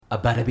A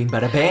bada bing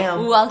bada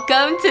bam.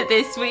 Welcome to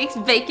this week's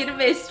Bacon a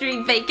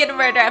Mystery, Bacon a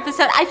Murder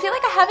episode. I feel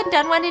like I haven't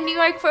done one in New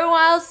York for a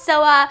while,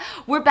 so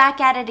we're back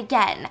at it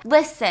again.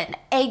 Listen,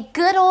 a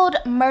good old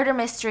murder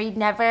mystery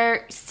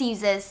never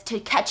ceases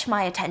to catch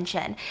my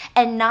attention.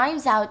 And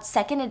Knives Out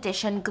 2nd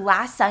edition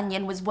Glass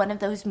Onion was one of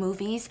those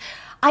movies.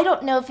 I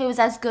don't know if it was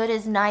as good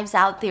as Knives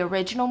Out, the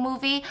original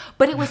movie,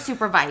 but it was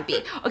super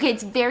vibey. Okay,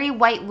 it's very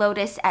White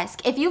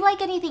Lotus-esque. If you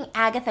like anything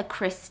Agatha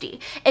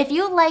Christie, if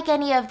you like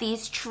any of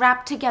these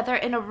trapped together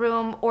in a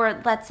room, or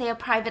let's say a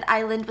private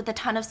island with a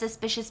ton of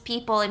suspicious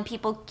people and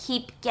people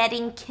keep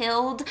getting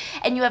killed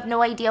and you have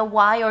no idea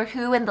why or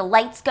who and the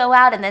lights go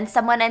out and then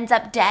someone ends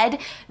up dead,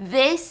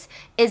 this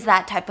is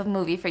that type of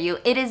movie for you.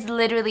 It is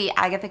literally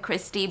Agatha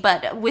Christie,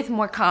 but with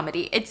more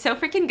comedy. It's so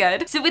freaking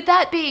good. So with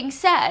that being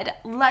said,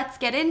 let's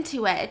get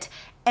into it.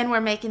 And we're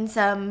making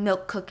some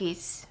milk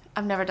cookies.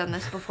 I've never done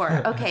this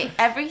before. Okay,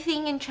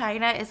 everything in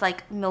China is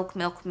like milk,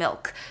 milk,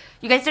 milk.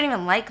 You guys don't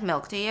even like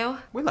milk, do you?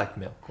 We like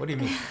milk. What do you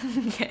mean?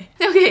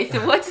 Okay,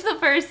 so what's the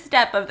first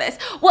step of this?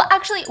 Well,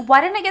 actually,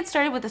 why didn't I get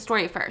started with the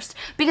story first?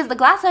 Because The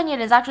Glass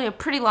Onion is actually a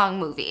pretty long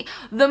movie.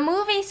 The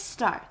movie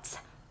starts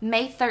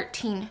May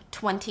 13,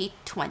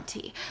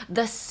 2020,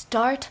 the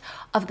start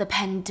of the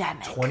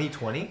pandemic.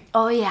 2020?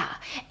 Oh yeah,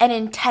 an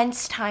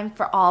intense time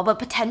for all, but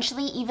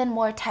potentially even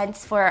more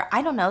tense for,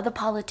 I don't know, the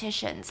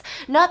politicians.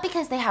 Not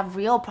because they have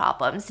real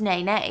problems,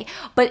 nay,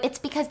 but it's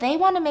because they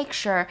want to make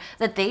sure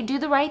that they do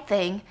the right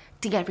thing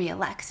to get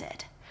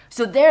reelected.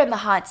 So they're in the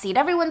hot seat.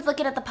 Everyone's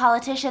looking at the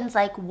politicians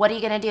like, what are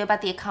you going to do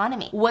about the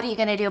economy? What are you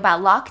going to do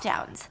about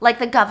lockdowns? Like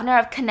the governor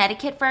of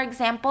Connecticut, for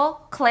example,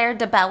 Claire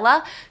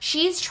DeBella,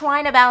 she's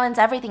trying to balance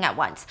everything at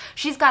once.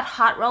 She's got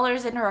hot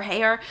rollers in her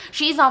hair.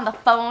 She's on the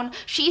phone.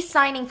 She's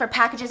signing for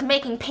packages,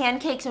 making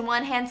pancakes in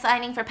one hand,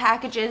 signing for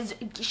packages.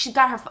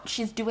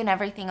 She's doing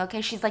everything,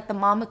 okay? She's like the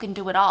mom who can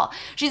do it all.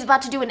 She's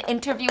about to do an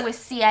interview with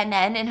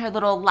CNN in her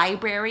little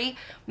library.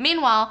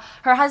 Meanwhile,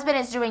 her husband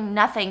is doing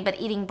nothing but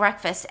eating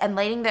breakfast and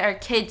letting their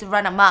kids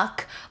run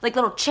amok like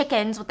little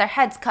chickens with their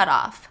heads cut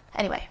off.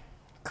 Anyway,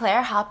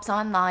 Claire hops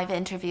on live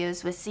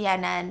interviews with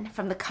CNN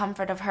from the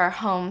comfort of her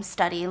home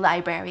study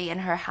library in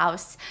her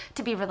house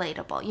to be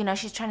relatable. You know,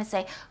 she's trying to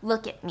say,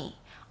 look at me.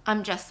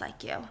 I'm just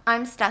like you.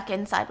 I'm stuck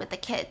inside with the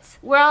kids.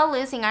 We're all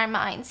losing our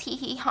minds. Hee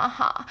hee ha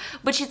ha.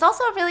 But she's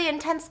also a really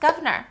intense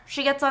governor.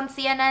 She gets on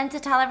CNN to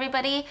tell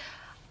everybody,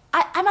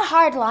 I'm a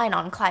hard line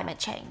on climate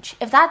change.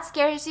 If that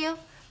scares you,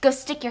 go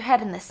stick your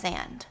head in the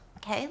sand.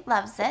 Okay,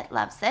 loves it,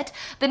 loves it.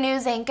 The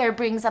news anchor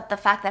brings up the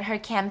fact that her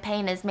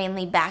campaign is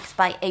mainly backed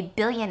by a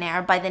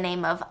billionaire by the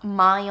name of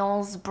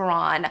Miles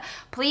Braun.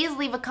 Please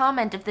leave a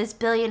comment if this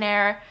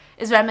billionaire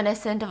is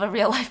reminiscent of a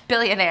real-life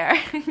billionaire.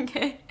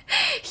 Okay.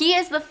 He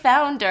is the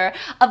founder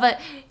of a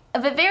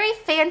very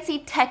fancy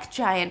tech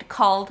giant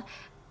called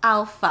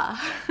Alpha.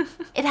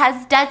 It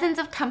has dozens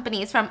of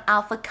companies from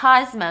Alpha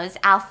Cosmos,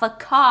 Alpha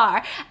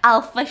Car,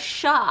 Alpha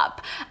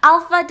Shop.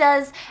 Alpha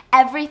does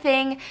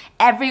everything,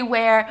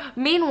 everywhere.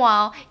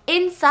 Meanwhile,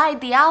 inside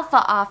the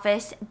Alpha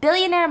office,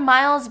 billionaire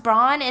Miles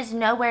Braun is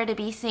nowhere to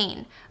be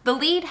seen. The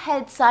lead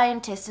head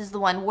scientist is the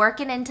one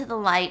working into the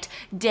light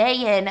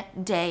day in,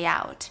 day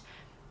out.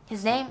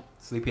 His name?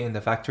 Sleeping in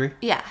the factory?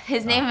 Yeah,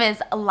 his name is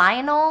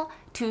Lionel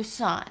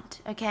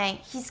Toussaint,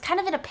 okay? He's kind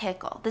of in a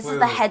pickle. This is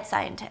the head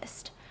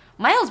scientist.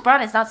 Miles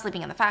Braun is not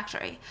sleeping in the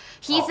factory.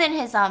 He's in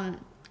his private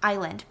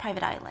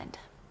island.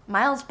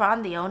 Miles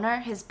Braun, the owner,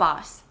 his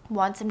boss,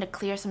 wants him to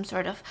clear some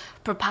sort of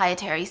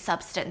proprietary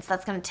substance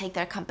that's going to take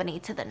their company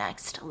to the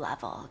next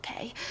level,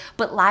 okay?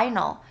 But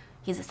Lionel,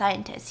 he's a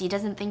scientist. He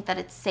doesn't think that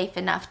it's safe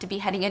enough to be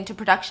heading into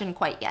production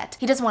quite yet.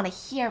 He doesn't want to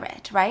hear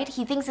it, right?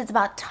 He thinks it's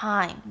about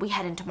time we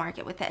head into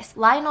market with this.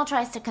 Lionel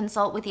tries to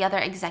consult with the other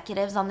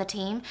executives on the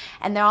team,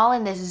 and they're all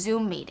in this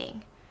Zoom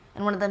meeting.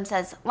 And one of them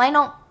says,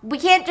 Lionel, we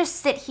can't just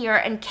sit here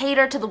and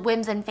cater to the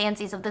whims and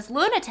fancies of this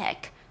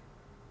lunatic.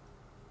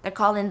 They're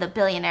calling the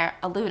billionaire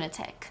a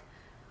lunatic.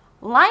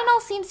 Lionel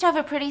seems to have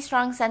a pretty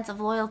strong sense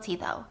of loyalty,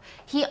 though.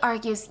 He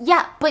argues,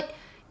 yeah, but,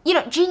 you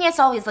know, genius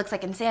always looks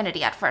like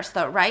insanity at first,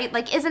 though, right?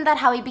 Like, isn't that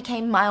how he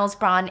became Miles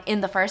Braun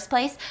in the first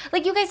place?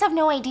 Like, you guys have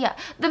no idea.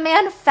 The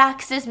man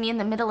faxes me in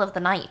the middle of the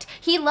night.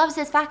 He loves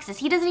his faxes.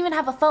 He doesn't even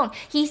have a phone.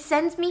 He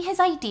sends me his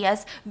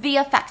ideas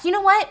via fax. You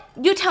know what?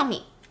 You tell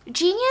me.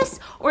 Genius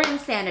or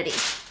insanity?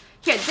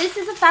 Here, this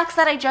is a fax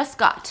that I just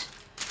got.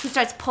 He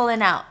starts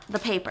pulling out the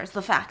papers,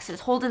 the faxes,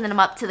 holding them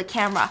up to the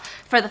camera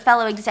for the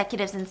fellow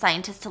executives and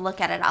scientists to look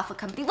at Alpha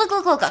Company. Look.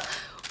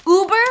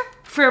 Uber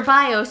for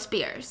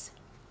biospheres.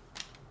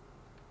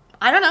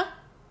 I don't know.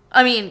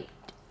 I mean,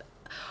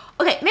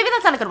 okay, maybe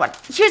that's not a good one.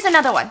 Here's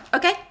another one,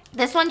 okay?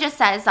 This one just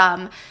says,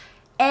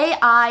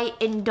 AI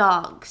in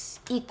dogs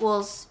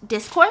equals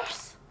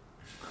discourse.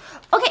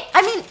 Okay,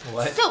 I mean,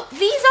 what? So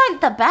these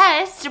aren't the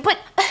best, but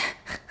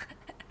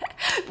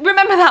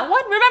remember that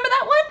one?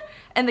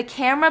 And the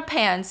camera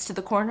pans to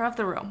the corner of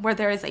the room where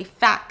there is a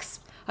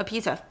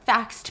piece of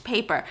faxed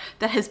paper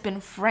that has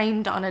been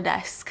framed on a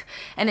desk.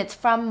 And it's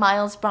from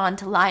Miles Braun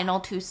to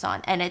Lionel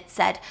Toussaint. And it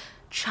said,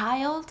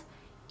 child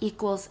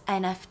equals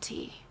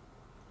NFT.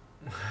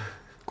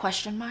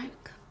 Question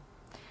mark?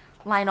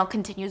 Lionel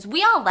continues,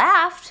 we all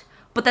laughed,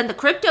 but then the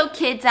Crypto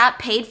Kids app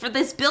paid for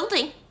this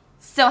building.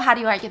 So how do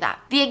you argue that?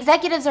 The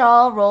executives are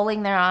all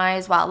rolling their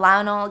eyes while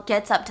Lionel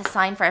gets up to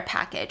sign for a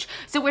package.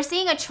 So we're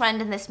seeing a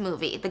trend in this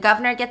movie. The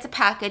governor gets a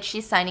package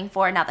she's signing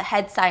for. Now the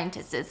head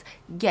scientist is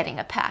getting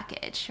a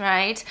package,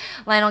 right?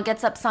 Lionel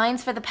gets up,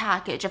 signs for the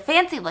package, a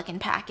fancy looking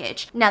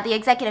package. Now the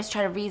executives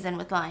try to reason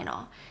with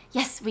Lionel.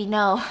 Yes, we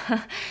know.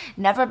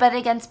 Never bet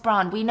against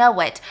Braun. We know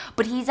it.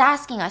 But he's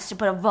asking us to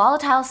put a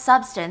volatile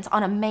substance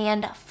on a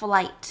manned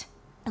flight.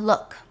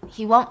 Look,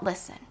 he won't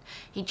listen.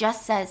 He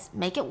just says,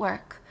 make it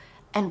work.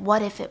 And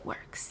what if it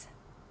works?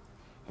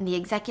 And the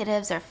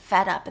executives are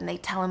fed up and they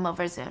tell him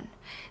over Zoom.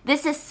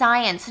 This is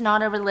science,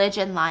 not a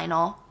religion,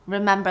 Lionel.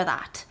 Remember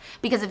that.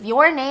 Because if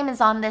your name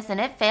is on this and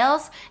it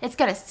fails, it's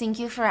going to sink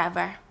you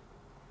forever.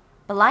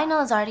 But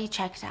Lionel is already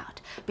checked out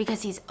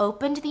because he's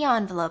opened the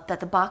envelope that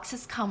the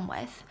boxes come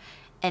with.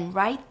 And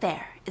right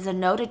there is a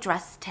note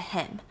addressed to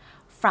him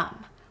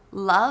from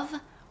Love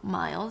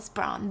Miles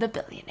Braun, the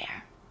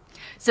billionaire.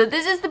 So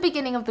this is the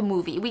beginning of the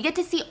movie. We get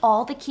to see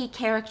all the key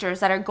characters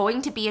that are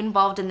going to be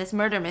involved in this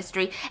murder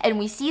mystery, and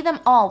we see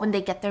them all when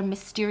they get their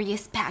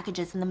mysterious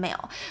packages in the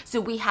mail. So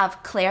we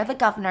have Claire the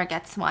governor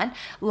gets one,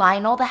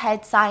 Lionel the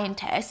head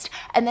scientist,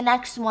 and the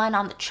next one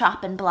on the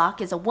chopping block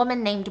is a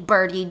woman named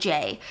Birdie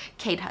J,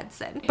 Kate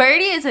Hudson.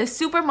 Birdie is a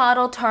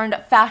supermodel turned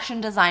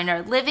fashion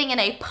designer living in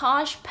a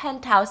posh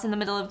penthouse in the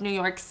middle of New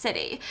York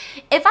City.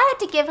 If I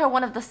had to give her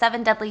one of the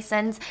 7 deadly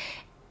sins,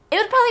 it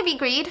would probably be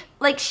greed.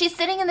 Like, she's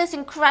sitting in this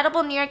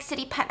incredible New York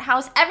City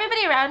penthouse.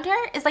 Everybody around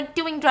her is like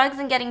doing drugs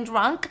and getting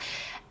drunk.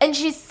 And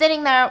she's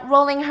sitting there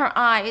rolling her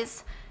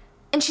eyes.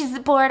 And she's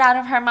bored out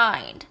of her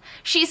mind.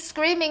 She's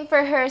screaming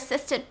for her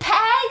assistant,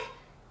 Peg!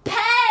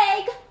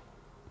 Peg!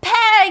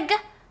 Peg!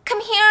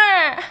 Come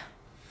here!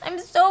 I'm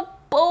so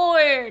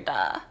bored.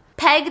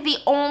 Peg, the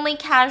only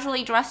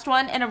casually dressed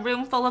one in a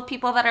room full of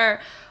people that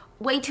are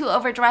way too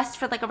overdressed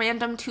for like a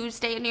random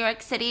Tuesday in New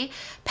York City.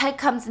 Peg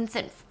comes and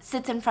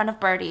sits in front of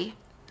Birdie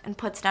and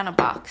puts down a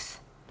box.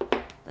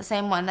 The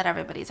same one that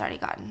everybody's already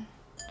gotten.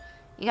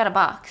 You got a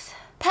box.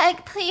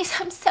 Peg, please,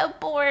 I'm so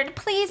bored.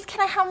 Please,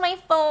 can I have my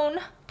phone?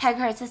 Peg,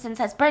 her assistant,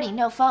 says, Birdie,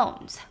 no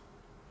phones.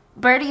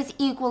 Birdie's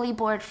equally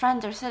bored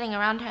friends are sitting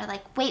around her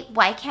like, wait,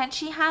 why can't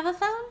she have a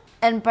phone?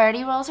 And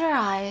Birdie rolls her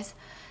eyes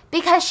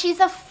because she's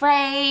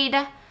afraid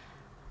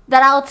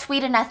that I'll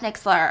tweet an ethnic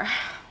slur.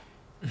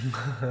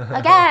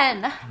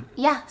 Again.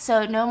 Yeah,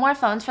 so no more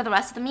phones for the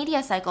rest of the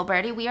media cycle,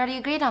 Birdie. We already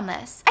agreed on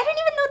this. I didn't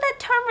even know that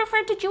term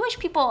referred to Jewish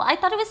people. I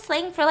thought it was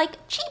slang for,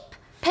 like, cheap.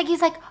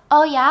 Peggy's like,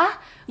 oh yeah?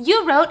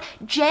 You wrote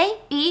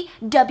Jewie.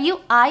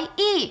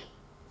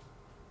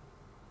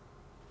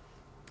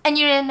 And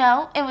you didn't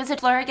know it was a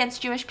slur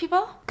against Jewish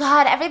people?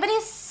 God,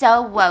 everybody's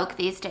so woke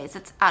these days.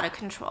 It's out of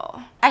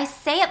control. I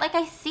say it like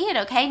I see it,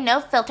 okay?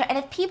 No filter. And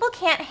if people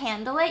can't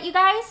handle it, you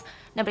guys,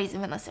 nobody's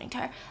even listening to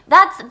her.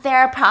 That's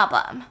their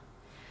problem.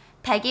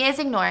 Peggy is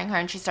ignoring her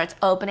and she starts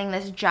opening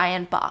this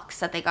giant box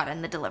that they got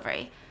in the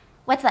delivery.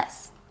 What's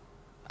this?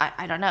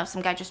 I don't know.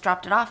 Some guy just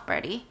dropped it off,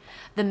 Birdie.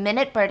 The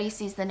minute Birdie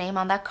sees the name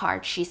on that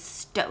card, she's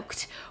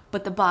stoked.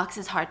 But the box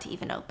is hard to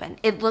even open.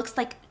 It looks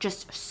like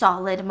just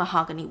solid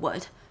mahogany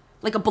wood.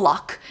 Like a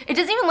block. It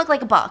doesn't even look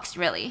like a box,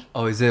 really.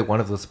 Oh, is it one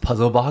of those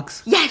puzzle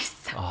box?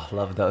 Yes! Oh,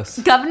 love those.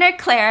 Governor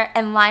Claire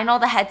and Lionel,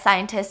 the head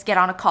scientist, get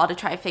on a call to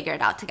try to figure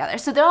it out together.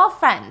 So they're all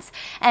friends.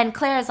 And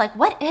Claire is like,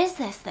 what is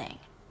this thing?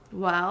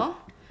 Well,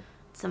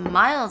 it's a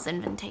Miles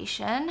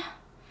invitation.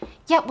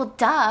 Yeah, well,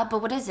 duh,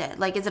 but what is it?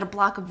 Like, is it a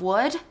block of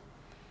wood?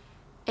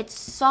 It's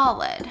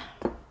solid.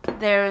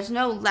 There's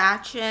no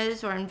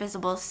latches or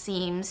invisible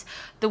seams.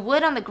 The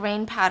wood on the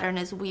grain pattern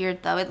is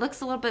weird, though. It looks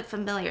a little bit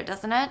familiar,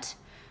 doesn't it?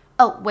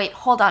 Oh, wait,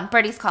 hold on.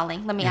 Birdie's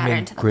calling. Let me add her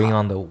into the call. Green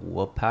on the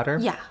wood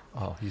pattern? Yeah.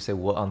 Oh, you say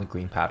wood on the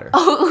green pattern.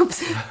 Oh,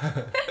 oops.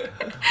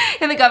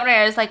 And the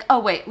governor is like, oh,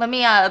 wait,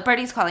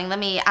 Birdie's calling. Let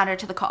me add her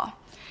to the call.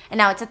 And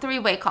now it's a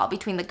 3-way call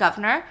between the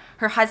governor,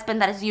 her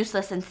husband that is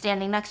useless and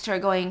standing next to her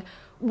going,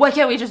 why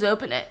can't we just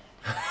open it?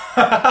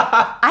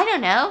 I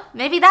don't know.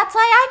 Maybe that's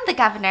why I'm the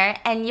governor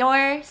and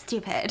you're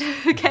stupid.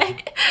 Okay?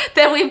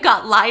 Then we've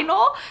got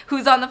Lionel,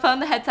 who's on the phone,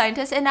 the head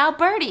scientist, and now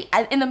Birdie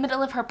in the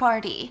middle of her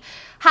party.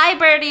 Hi,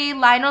 Birdie.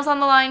 Lionel's on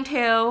the line,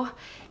 too.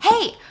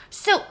 Hey,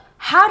 so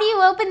how do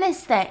you open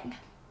this thing?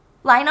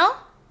 Lionel?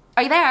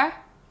 Are you there?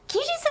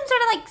 Can you do some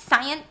sort of, like,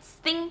 science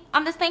thing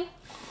on this thing?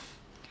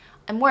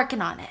 I'm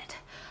working on it.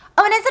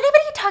 Oh, and has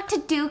anybody talked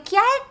to Duke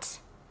yet?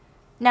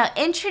 Now,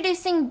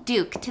 introducing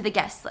Duke to the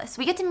guest list.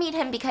 We get to meet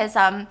him because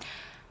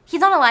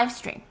he's on a live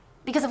stream.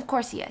 Because of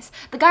course he is.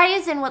 The guy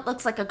is in what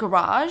looks like a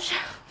garage.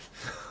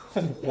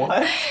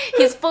 What?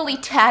 He's fully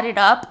tatted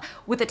up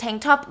with a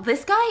tank top.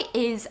 This guy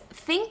is,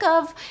 think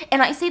of,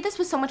 and I say this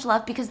with so much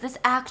love because this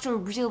actor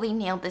really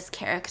nailed this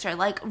character.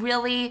 Like,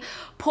 really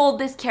pulled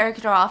this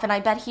character off. And I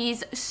bet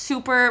he's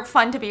super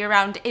fun to be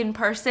around in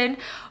person.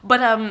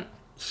 But,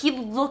 he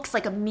looks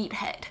like a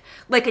meathead,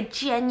 like a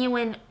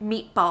genuine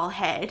meatball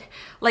head,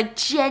 like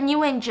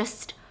genuine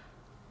just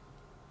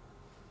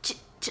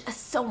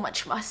so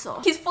much muscle.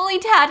 He's fully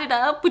tatted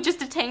up with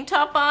just a tank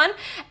top on,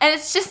 and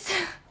it's just,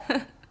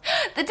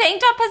 The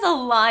tank top has a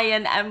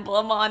lion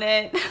emblem on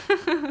it.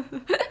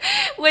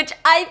 Which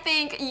I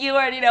think you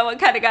already know what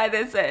kind of guy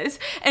this is.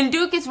 And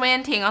Duke is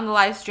ranting on the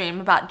live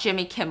stream about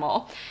Jimmy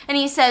Kimmel. And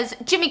he says,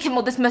 Jimmy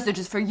Kimmel, this message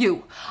is for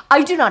you.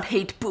 I do not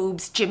hate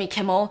boobs, Jimmy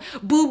Kimmel.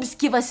 Boobs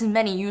give us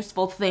many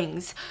useful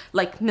things,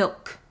 like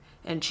milk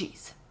and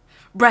cheese.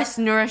 Breasts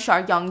nourish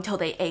our young till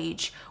they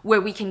age,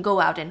 where we can go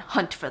out and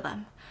hunt for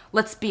them.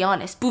 Let's be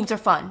honest, boobs are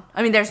fun.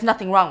 I mean, there's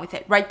nothing wrong with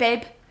it, right,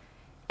 babe?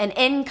 And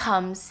in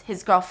comes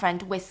his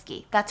girlfriend,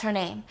 Whiskey. That's her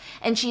name.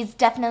 And she's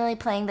definitely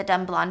playing the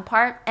dumb blonde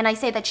part. And I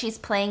say that she's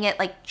playing it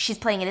like she's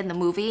playing it in the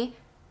movie.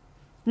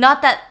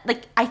 Not that,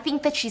 like, I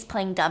think that she's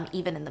playing dumb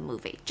even in the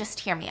movie.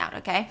 Just hear me out,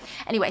 okay?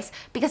 Anyways,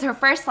 because her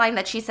first line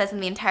that she says in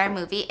the entire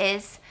movie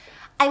is,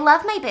 I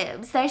love my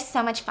boobs. They're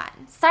so much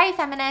fun. Sorry,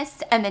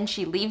 feminists. And then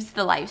she leaves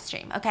the live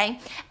stream, okay?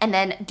 And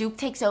then Duke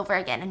takes over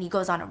again and he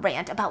goes on a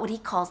rant about what he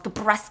calls the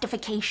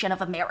breastification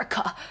of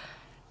America.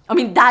 I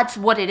mean, that's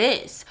what it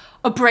is.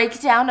 A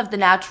breakdown of the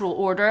natural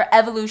order,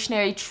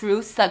 evolutionary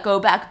truths that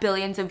go back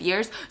billions of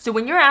years. So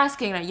when you're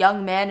asking a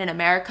young man in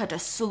America to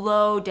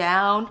slow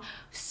down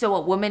so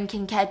a woman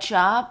can catch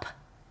up,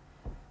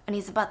 and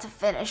he's about to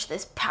finish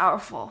this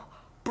powerful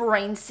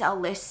brain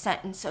cell-less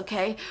sentence,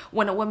 okay?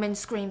 When a woman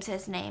screams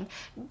his name,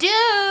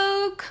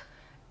 Duke!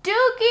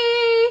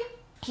 Dookie!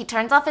 He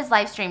turns off his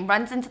live stream,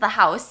 runs into the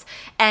house,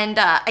 and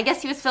I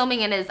guess he was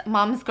filming in his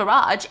mom's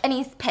garage, and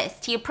he's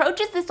pissed. He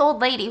approaches this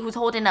old lady who's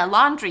holding a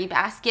laundry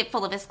basket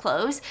full of his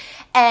clothes,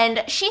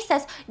 and she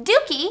says,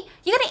 Dookie,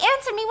 you gotta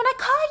answer me when I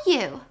call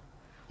you.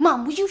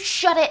 Mom, will you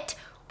shut it?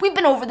 We've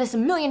been over this a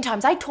million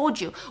times. I told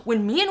you,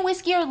 when me and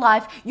Whiskey are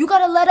live, you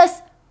gotta let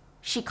us...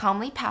 She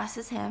calmly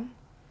passes him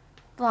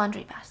the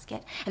laundry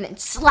basket, and then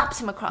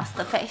slaps him across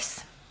the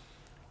face.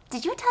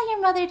 Did you tell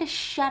your mother to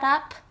shut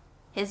up?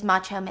 His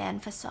macho man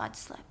facade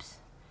slips.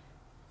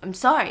 I'm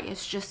sorry,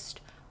 it's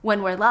just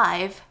when we're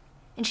live.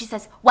 And she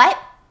says, what?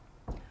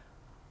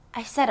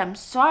 I said I'm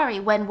sorry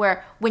when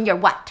you're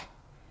what?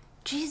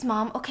 Geez,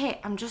 Mom,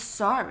 okay, I'm just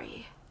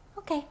sorry.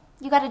 Okay,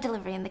 you got a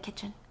delivery in the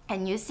kitchen.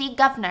 And you see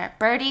Governor,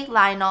 Birdie,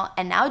 Lionel,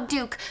 and now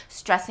Duke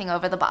stressing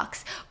over the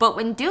box. But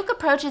when Duke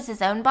approaches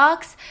his own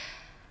box,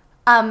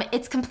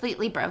 it's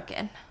completely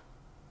broken.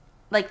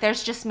 Like,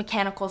 there's just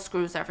mechanical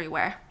screws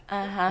everywhere.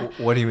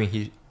 What do you mean?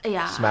 He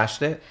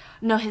smashed it?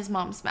 No, his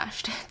mom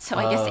smashed it. So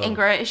I guess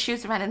anger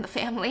issues run in the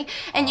family.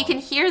 And you can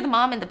hear the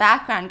mom in the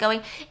background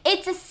going,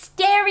 it's a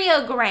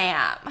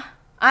stereogram.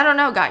 I don't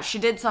know, guys. She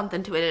did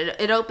something to it.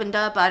 It opened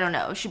up. I don't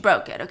know. She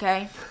broke it,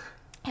 okay?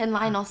 And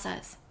Lionel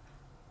says,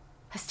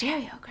 a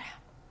stereogram.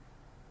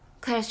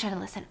 Claire's trying to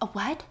listen. A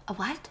what? A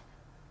what?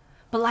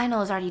 But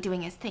Lionel is already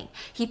doing his thing.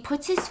 He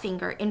puts his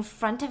finger in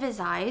front of his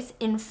eyes,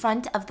 in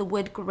front of the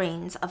wood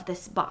grains of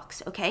this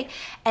box, okay?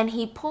 And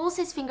he pulls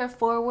his finger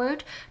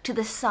forward to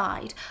the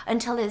side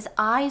until his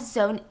eyes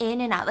zone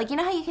in and out. Like, you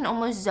know how you can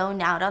almost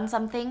zone out on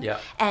something? Yeah.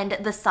 And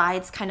the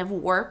sides kind of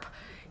warp?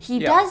 He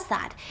does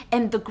that.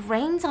 And the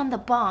grains on the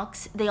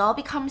box, they all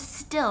become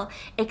still,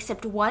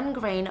 except one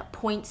grain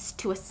points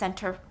to a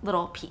center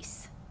little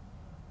piece.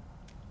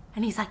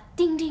 And he's like,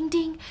 ding, ding,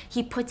 ding.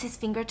 He puts his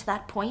finger to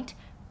that point,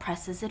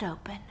 presses it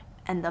open,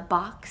 and the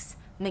box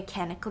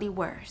mechanically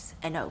whirs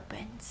and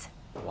opens.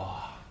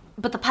 Wow.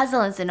 But the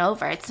puzzle isn't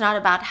over. It's not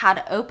about how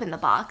to open the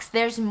box.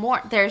 There's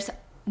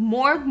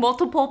more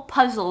multiple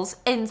puzzles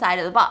inside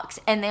of the box,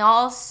 and they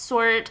all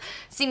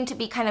seem to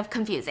be kind of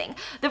confusing.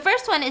 The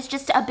first one is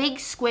just a big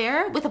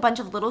square with a bunch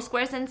of little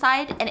squares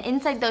inside, and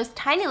inside those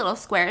tiny little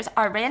squares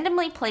are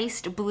randomly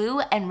placed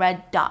blue and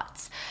red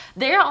dots.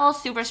 They're all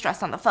super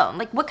stressed on the phone.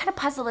 Like, what kind of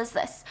puzzle is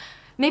this?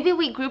 Maybe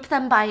we group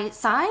them by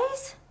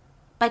size?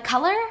 By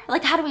color?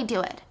 Like, how do we do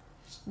it?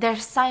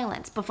 There's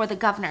silence before the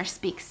governor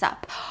speaks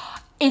up.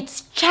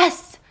 It's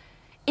chess!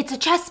 It's a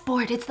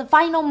chessboard. It's the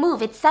final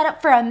move. It's set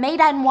up for a mate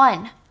and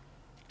one.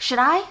 Should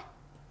I?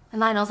 And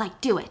Lionel's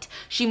like, do it.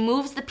 She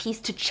moves the piece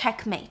to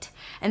checkmate,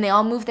 and they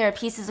all move their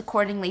pieces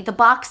accordingly. The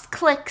box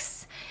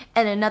clicks,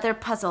 and another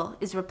puzzle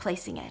is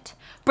replacing it.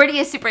 Birdie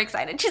is super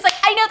excited. She's like,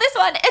 I know this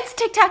one. It's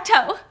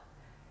tic-tac-toe.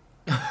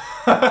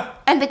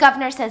 And the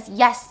governor says,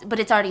 yes, but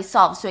it's already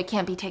solved, so it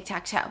can't be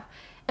tic-tac-toe.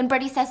 And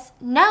Birdie says,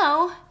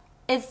 no,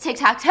 it's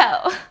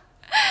tic-tac-toe.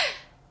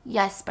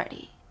 Yes,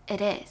 Birdie,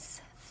 it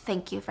is.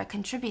 Thank you for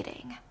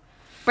contributing.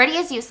 Birdie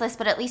is useless,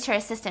 but at least her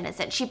assistant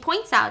isn't. She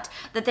points out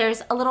that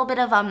there's a little bit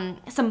of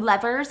some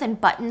levers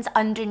and buttons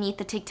underneath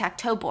the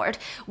tic-tac-toe board,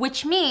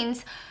 which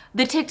means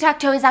the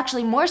tic-tac-toe is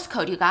actually Morse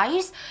code, you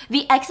guys.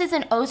 The X's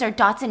and O's are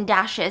dots and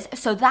dashes,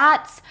 so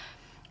that's...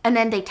 And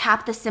then they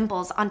tap the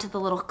symbols onto the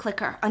little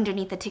clicker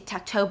underneath the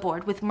tic-tac-toe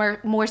board with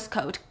Morse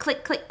code.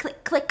 Click, click,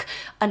 click, click.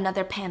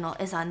 Another panel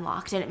is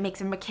unlocked, and it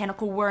makes a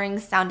mechanical whirring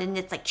sound, and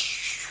it's like...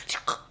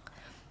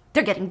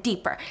 They're getting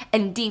deeper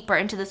and deeper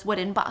into this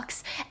wooden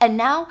box. And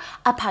now,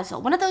 a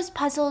puzzle. One of those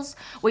puzzles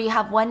where you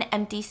have one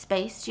empty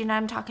space. Do you know what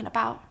I'm talking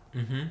about?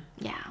 Mm-hmm.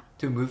 Yeah.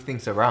 To move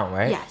things around,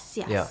 right? Yes,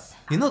 yes. Yeah.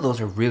 You know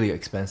those are really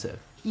expensive.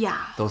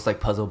 Yeah. Those like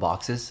puzzle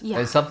boxes. Yeah.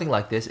 And something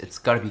like this, it's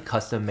got to be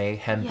custom made,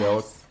 hand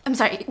built. Yes. I'm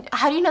sorry,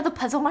 how do you know the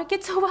puzzle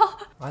market so well?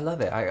 I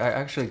love it. I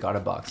actually got a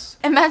box.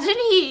 Imagine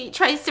he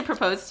tries to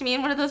propose to me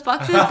in one of those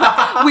boxes,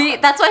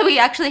 but that's why we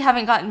actually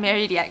haven't gotten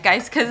married yet,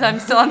 guys, because I'm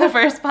still on the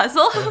first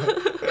puzzle.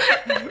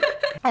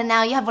 And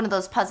now you have one of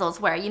those puzzles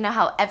where you know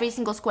how every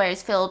single square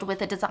is filled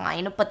with a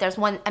design, but there's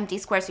one empty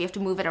square, so you have to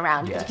move it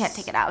around because you can't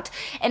take it out.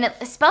 And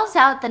it spells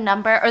out the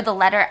number or the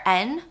letter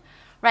N,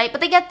 right?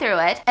 But they get through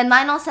it. And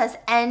Lionel says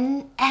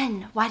N,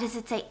 N. Why does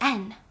it say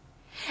N?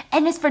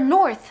 N is for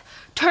north.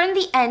 Turn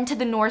the N to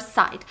the north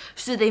side.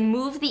 So they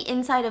move the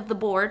inside of the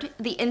board,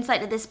 the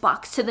inside of this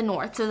box to the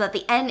north so that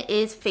the N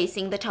is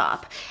facing the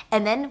top.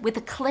 And then with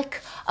a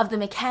click of the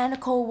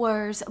mechanical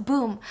whirs,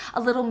 boom, a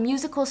little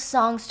musical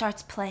song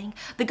starts playing.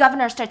 The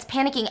governor starts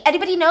panicking.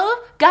 Anybody know?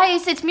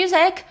 Guys, it's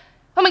music.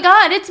 Oh my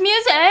God, it's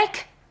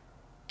music.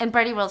 And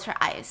Birdie rolls her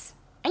eyes.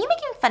 Are you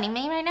making fun of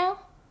me right now?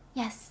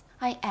 Yes,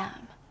 I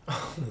am.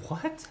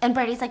 What? And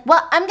Birdie's like,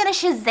 well, I'm gonna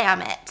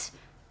Shazam it.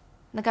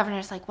 And the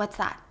governor's like, what's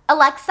that?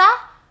 Alexa,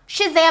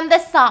 Shazam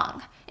this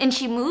song. And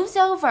she moves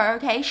over,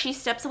 okay? She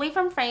steps away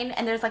from Frayne,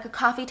 and there's like a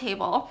coffee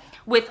table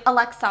with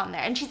Alexa on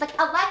there. And she's like,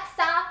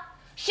 Alexa,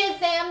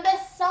 Shazam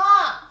this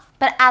song.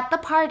 But at the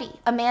party,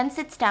 a man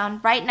sits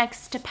down right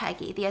next to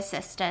Peggy, the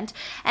assistant,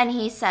 and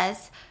he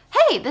says,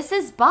 hey, this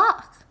is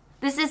Bach.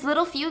 This is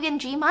Little Fugue in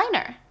G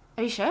minor.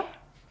 Are you sure?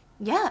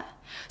 Yeah.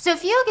 So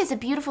Fugue is a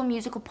beautiful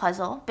musical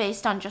puzzle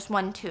based on just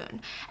one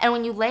tune. And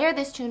when you layer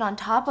this tune on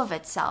top of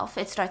itself,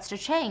 it starts to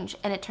change,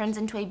 and it turns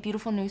into a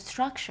beautiful new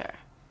structure.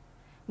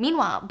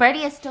 Meanwhile,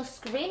 Birdie is still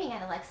screaming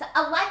at Alexa,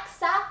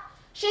 Alexa,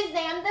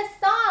 Shazam the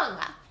song!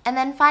 And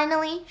then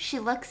finally, she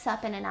looks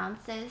up and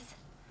announces,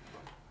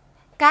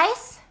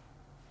 guys,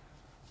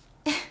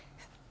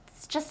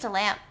 it's just a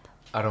lamp.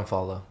 I don't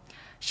follow.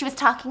 She was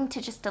talking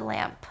to just a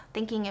lamp,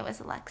 thinking it was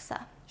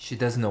Alexa. She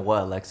doesn't know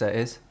what Alexa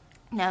is?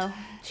 No,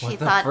 she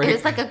thought it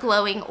was like a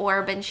glowing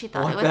orb, and she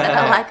thought it was an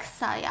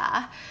Alexa,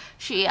 yeah.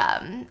 She,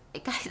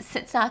 guys,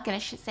 it's not gonna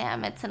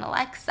Shazam, it's an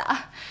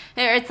Alexa.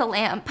 Or it's a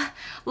lamp.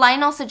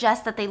 Lionel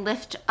suggests that they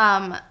lift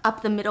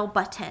up the middle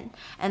button,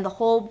 and the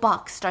whole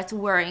box starts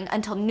whirring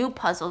until new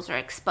puzzles are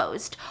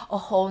exposed. A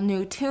whole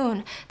new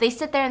tune. They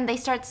sit there and they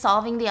start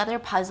solving the other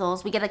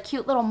puzzles. We get a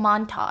cute little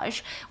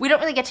montage. We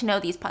don't really get to know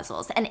these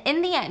puzzles. And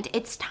in the end,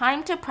 it's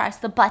time to press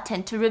the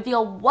button to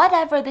reveal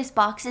whatever this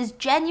box is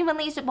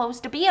genuinely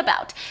supposed to be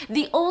about.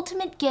 The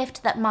ultimate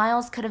gift that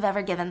Miles could have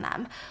ever given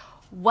them.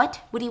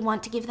 What would he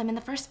want to give them in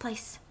the first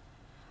place?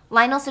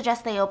 Lionel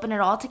suggests they open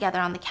it all together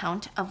on the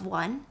count of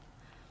 1,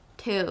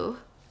 2,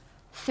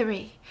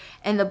 3.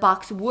 And the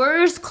box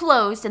whirs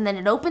closed, and then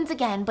it opens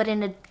again, but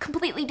in a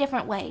completely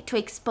different way, to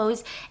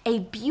expose a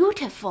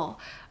beautiful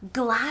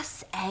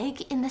glass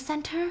egg in the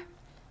center.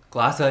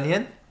 Glass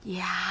onion?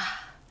 Yeah.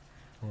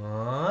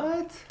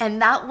 What? And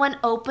that one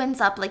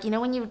opens up like, you know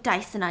when you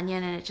dice an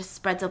onion and it just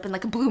spreads open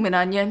like a bloomin'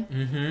 onion?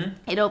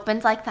 Mm-hmm. It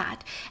opens like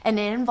that, and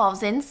it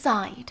involves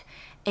inside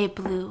a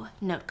blue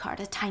note card,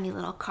 a tiny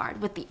little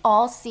card with the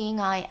all-seeing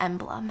eye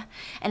emblem.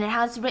 And it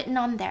has written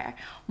on there,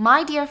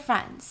 my dear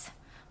friends,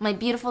 my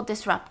beautiful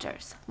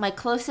disruptors, my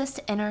closest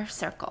inner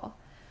circle.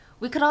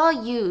 We could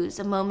all use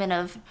a moment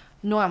of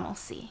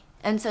normalcy.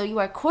 And so you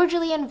are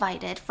cordially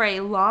invited for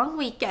a long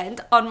weekend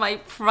on my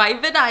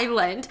private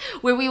island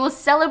where we will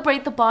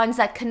celebrate the bonds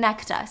that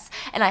connect us.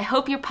 And I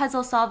hope your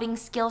puzzle-solving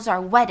skills are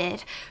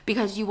whetted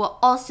because you will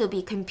also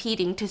be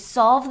competing to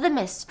solve the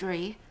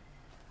mystery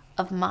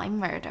of my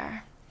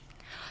murder.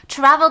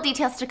 Travel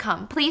details to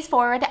come. Please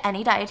forward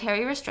any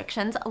dietary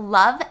restrictions.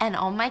 Love and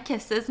all my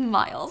kisses,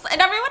 Miles.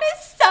 And everyone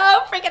is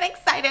so freaking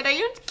excited. Are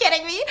you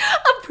kidding me?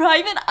 A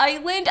private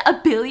island? A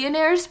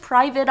billionaire's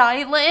private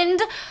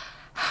island?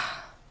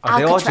 Are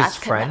they all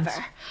just friends?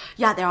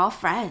 Yeah, they're all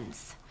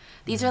friends.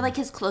 These are like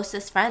his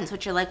closest friends,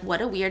 which are like,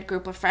 what a weird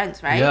group of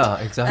friends, right? Yeah,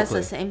 exactly. That's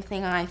the same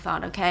thing I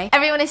thought, okay?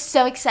 Everyone is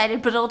so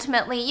excited, but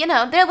ultimately, you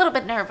know, they're a little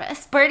bit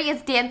nervous. Birdie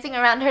is dancing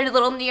around her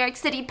little New York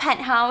City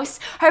penthouse.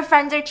 Her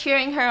friends are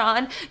cheering her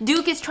on.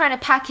 Duke is trying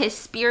to pack his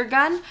spear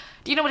gun.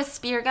 Do you know what a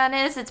spear gun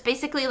is? It's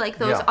basically like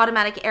those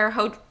automatic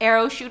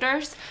arrow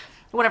shooters.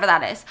 Whatever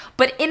that is.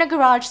 But in a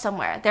garage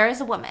somewhere, there is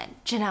a woman.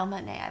 Janelle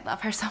Monáe, I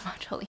love her so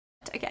much, holy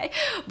shit, okay?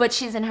 But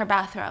she's in her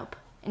bathrobe,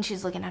 and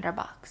she's looking at her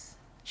box.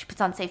 She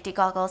puts on safety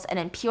goggles, and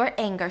in pure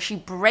anger, she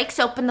breaks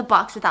open the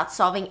box without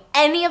solving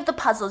any of the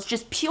puzzles.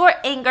 Just pure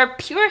anger,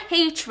 pure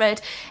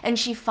hatred, and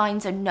she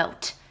finds a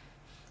note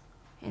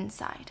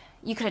inside.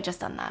 You could have just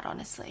done that,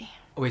 honestly.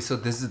 Wait, so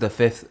this is the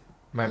fifth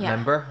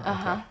member?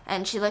 Uh-huh. Okay.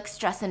 And she looks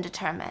stressed and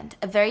determined.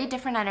 A very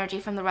different energy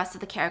from the rest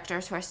of the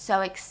characters who are so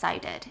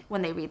excited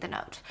when they read the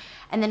note.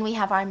 And then we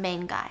have our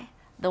main guy.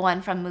 The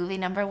one from movie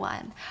number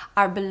 1,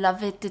 our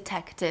beloved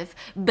detective,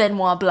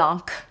 Benoit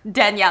Blanc,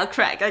 Daniel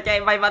Craig, okay,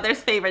 my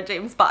mother's favorite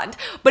James Bond.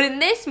 But in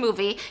this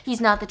movie,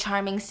 he's not the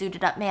charming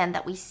suited up man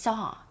that we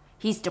saw.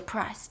 He's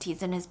depressed,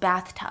 he's in his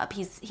bathtub,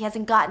 he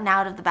hasn't gotten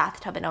out of the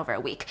bathtub in over a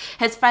week.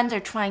 His friends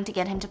are trying to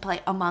get him to play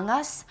Among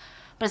Us,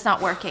 but it's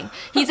not working.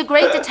 He's a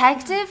great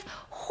detective,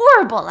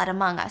 horrible at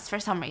Among Us for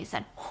some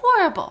reason,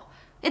 horrible.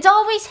 It's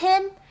always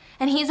him,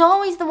 and he's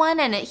always the one,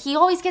 and he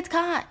always gets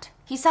caught.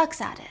 He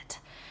sucks at it.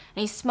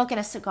 and he's smoking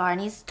a cigar,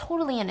 and he's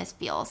totally in his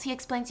feels. He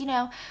explains,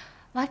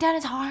 lockdown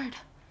is hard.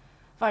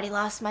 I've already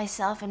lost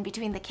myself in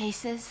between the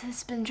cases.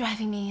 It's been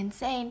driving me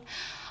insane.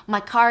 My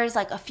car is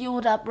like a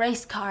fueled up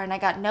race car, and I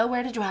got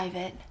nowhere to drive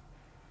it.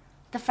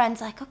 The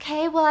friend's like,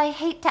 okay, well, I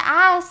hate to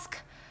ask,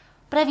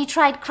 but have you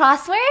tried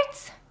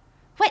crosswords?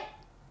 What?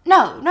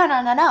 No.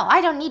 I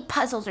don't need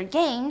puzzles or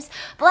games.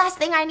 The last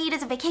thing I need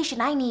is a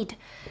vacation. I need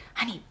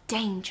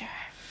danger.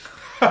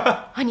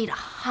 I need a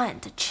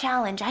hunt, a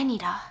challenge. I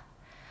need a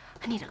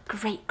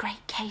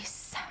great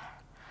case.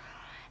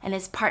 And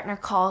his partner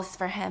calls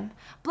for him.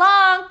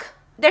 Blanc,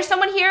 there's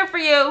someone here for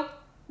you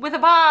with a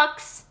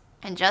box.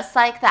 And just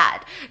like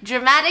that,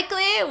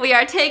 dramatically, we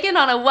are taken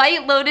on a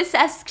White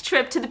Lotus-esque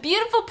trip to the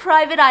beautiful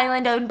private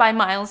island owned by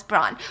Miles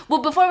Braun.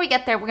 Well, before we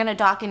get there, we're going to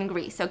dock in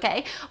Greece,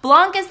 okay?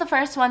 Blanc is the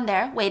first one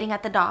there, waiting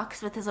at the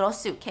docks with his little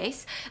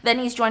suitcase. Then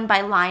he's joined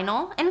by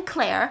Lionel and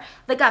Claire,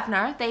 the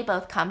governor. They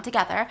both come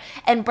together.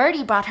 And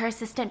Bertie brought her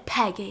assistant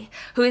Peggy,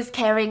 who is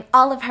carrying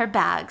all of her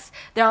bags.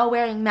 They're all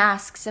wearing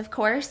masks, of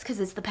course,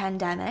 because it's the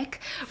pandemic.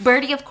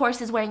 Bertie, of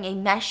course, is wearing a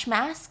mesh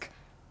mask.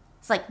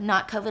 It's like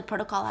not COVID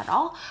protocol at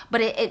all,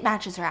 but it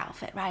matches her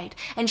outfit, right?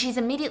 And she's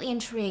immediately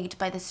intrigued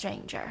by the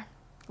stranger.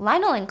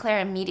 Lionel and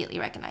Claire immediately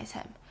recognize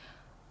him.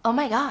 Oh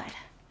my God,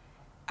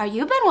 are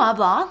you Benoit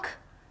Blanc?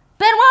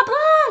 Benoit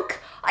Blanc!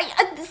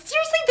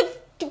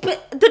 Seriously,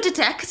 the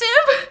detective?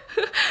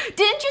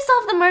 Didn't you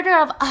solve the murder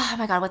of, oh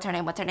my God, what's her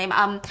name?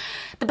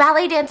 The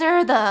ballet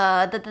dancer,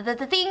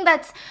 the thing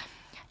that's,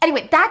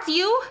 anyway, that's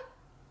you?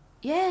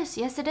 Yes,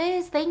 it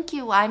is. Thank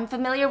you. I'm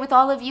familiar with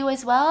all of you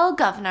as well,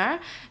 Governor,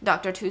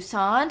 Dr.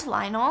 Toussaint,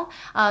 Lionel,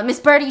 Miss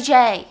Bertie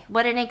J.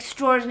 What an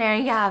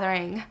extraordinary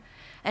gathering.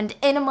 And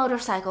in a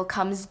motorcycle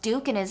comes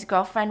Duke and his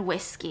girlfriend,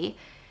 Whiskey.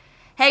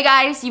 Hey,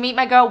 guys, you meet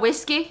my girl,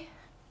 Whiskey?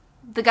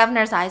 The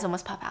governor's eyes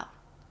almost pop out.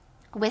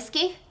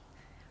 Whiskey?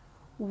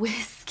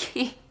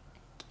 Whiskey.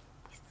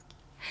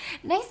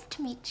 Nice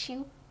to meet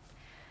you.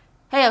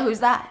 Hey, who's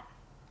that?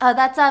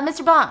 That's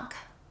Mr. Blanc.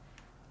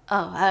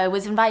 Oh, I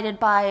was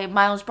invited by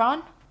Miles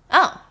Braun?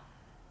 Oh,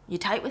 you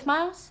tight with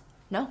Miles?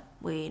 No,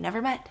 we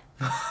never met.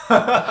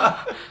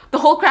 The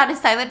whole crowd is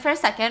silent for a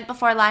second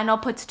before Lionel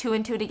puts two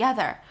and two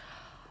together.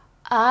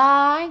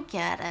 I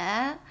get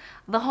it.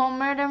 The whole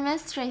murder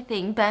mystery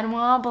thing.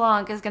 Benoit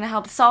Blanc is going to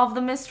help solve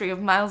the mystery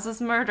of Miles's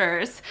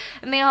murders.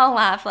 And they all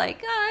laugh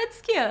like, oh,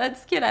 it's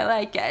cute, I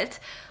like it.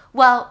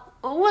 Well,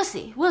 we'll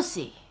see.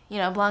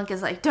 Blanc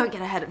is like, don't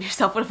get ahead of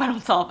yourself. What if I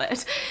don't solve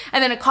it?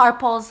 And then a car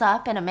pulls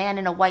up and a man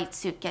in a white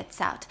suit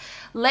gets out.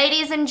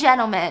 Ladies and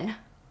gentlemen,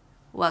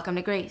 welcome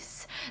to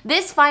Greece.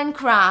 This fine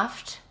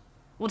craft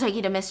will take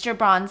you to Mr.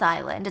 Braun's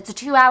Island. It's a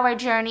 2-hour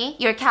journey.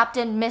 Your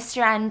captain,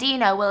 Mr.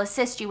 Andino, will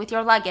assist you with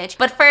your luggage.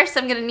 But first,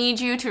 I'm going to need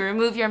you to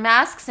remove your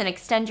masks and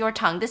extend your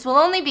tongue. This will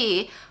only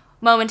be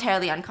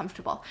momentarily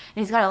uncomfortable.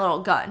 And he's got a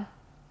little gun.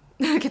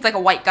 It's like a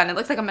white gun. It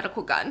looks like a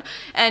medical gun.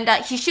 And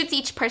he shoots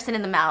each person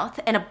in the mouth,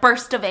 and a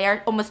burst of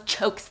air almost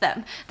chokes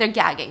them. They're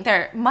gagging.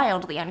 They're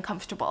mildly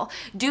uncomfortable.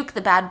 Duke,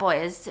 the bad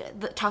boy, is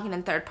talking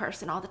in third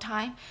person all the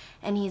time.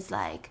 And he's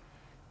like,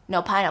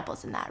 no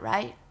pineapples in that,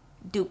 right?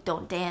 Duke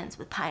don't dance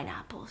with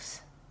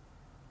pineapples.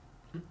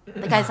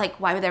 The guy's like,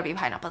 why would there be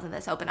pineapples in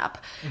this? Open up.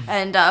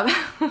 And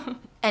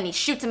and he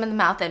shoots him in the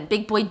mouth, and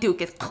big boy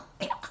Duke is...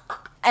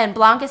 And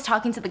Blanc is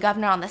talking to the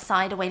governor on the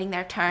side, awaiting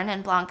their turn,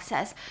 and Blanc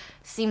says,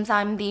 seems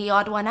I'm the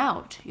odd one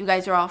out. You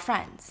guys are all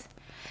friends.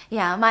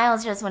 Yeah,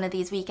 Miles does one of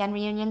these weekend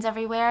reunions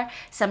everywhere.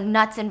 Some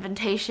nuts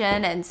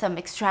invitation and some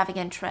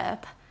extravagant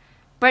trip.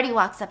 Bertie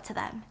walks up to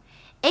them.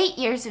 8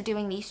 years of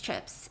doing these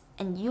trips,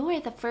 and you are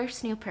the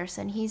first new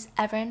person he's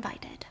ever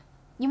invited.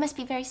 You must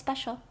be very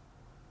special.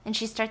 And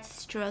she starts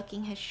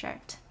stroking his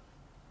shirt.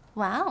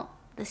 Wow,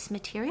 this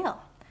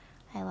material.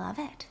 I love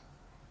it.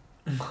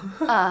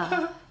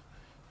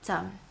 It's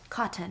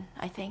cotton,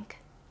 I think.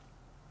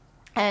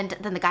 And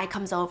then the guy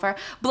comes over,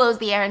 blows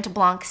the air into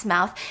Blanc's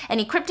mouth, and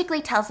he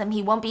cryptically tells him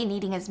he won't be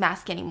needing his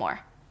mask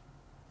anymore.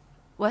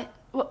 What?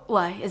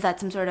 Why? Is that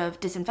some sort of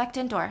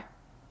disinfectant, or?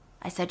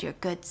 I said you're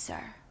good,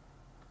 sir.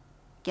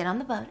 Get on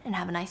the boat and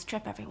have a nice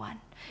trip,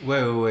 everyone.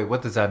 Wait,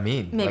 what does that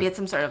mean? Maybe it's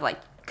some sort of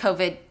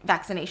COVID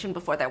vaccination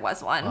before there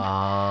was one.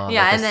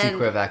 Yeah, and then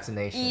secret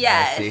vaccination.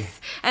 Yes. I see.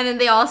 And then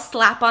they all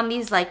slap on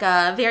these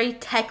very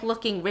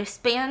tech-looking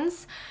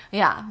wristbands.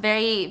 Yeah,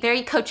 very,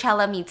 very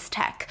Coachella meets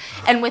tech.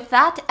 And with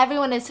that,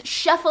 everyone is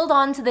shuffled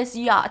onto this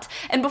yacht.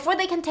 And before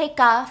they can take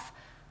off,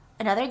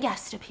 another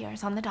guest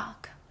appears on the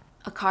dock.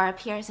 A car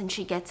appears and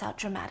she gets out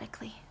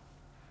dramatically.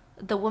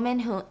 The woman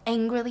who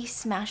angrily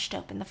smashed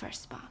open the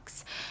first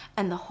box.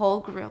 And the whole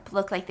group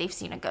look like they've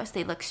seen a ghost.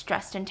 They look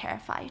stressed and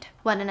terrified.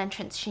 What an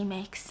entrance she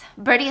makes.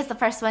 Bertie is the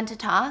first one to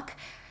talk.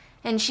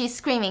 And she's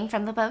screaming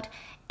from the boat,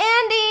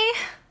 Andy!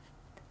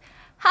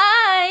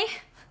 Hi!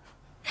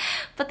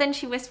 But then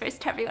she whispers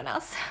to everyone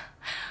else,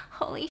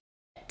 holy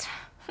shit.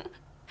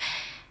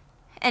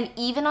 And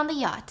even on the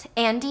yacht,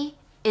 Andy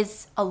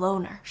is a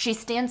loner. She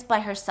stands by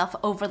herself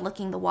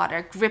overlooking the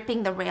water,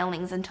 gripping the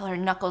railings until her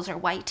knuckles are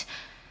white.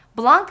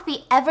 Blanc,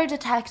 the ever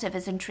detective,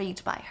 is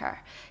intrigued by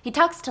her. He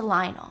talks to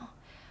Lionel.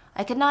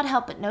 I could not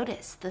help but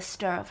notice the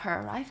stir of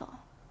her arrival.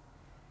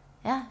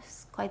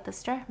 Yes, quite the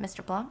stir,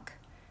 Mr. Blanc.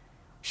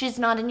 She's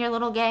not in your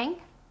little gang?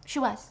 She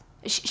was.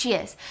 She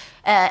is.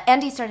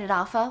 Andy started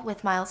Alpha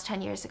with Miles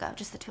 10 years ago,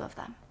 just the two of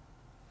them.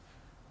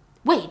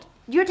 Wait,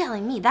 you're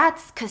telling me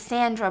that's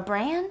Cassandra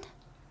Brand?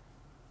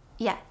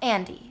 Yeah,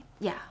 Andy,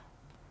 yeah.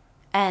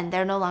 And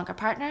they're no longer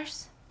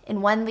partners?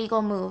 In one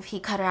legal move, he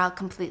cut her out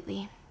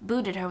completely.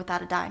 Booted her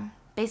without a dime.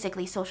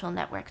 Basically social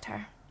networked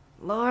her.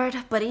 Lord,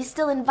 but he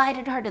still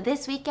invited her to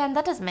this weekend?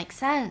 That doesn't make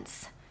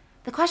sense.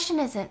 The question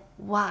isn't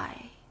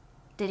why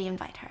did he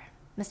invite her,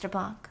 Mr.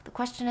 Blanc. The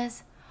question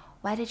is,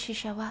 why did she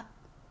show up?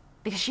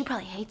 Because she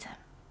probably hates him.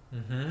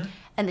 Mm-hmm.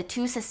 And the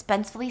two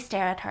suspensefully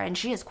stare at her, and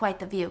she is quite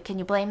the view. Can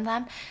you blame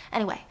them?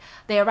 Anyway,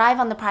 they arrive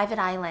on the private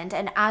island,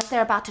 and as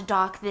they're about to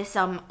dock, this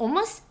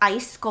almost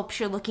ice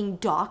sculpture-looking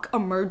dock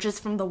emerges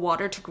from the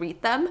water to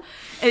greet them.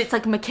 And it's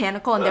like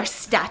mechanical, and there's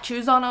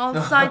statues on all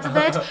sides of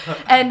it.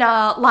 And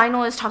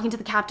Lionel is talking to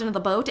the captain of the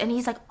boat, and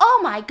he's like,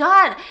 "Oh my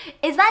God,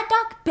 is that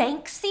dock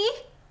Banksy?"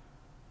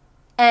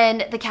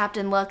 And the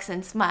captain looks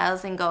and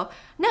smiles and go,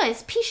 "No,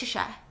 it's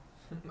Pishisha."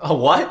 A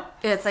what?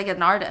 It's like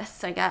an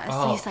artist, I guess.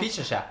 Oh, he's like,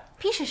 Pishisha.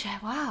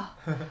 Pishisha, wow.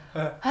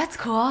 That's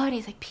cool. And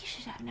he's like,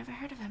 Pishisha, I've never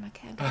heard of him.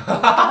 Okay, go look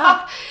it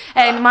up.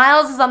 And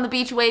Miles is on the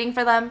beach waiting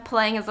for them,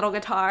 playing his little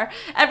guitar.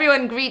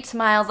 Everyone greets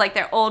Miles like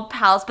they're old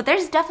pals, but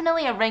there's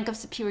definitely a rank of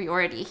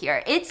superiority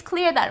here. It's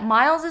clear that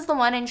Miles is the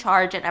one in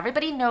charge, and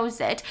everybody knows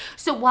it.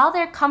 So while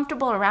they're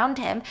comfortable around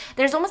him,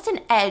 there's almost an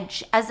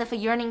edge, as if a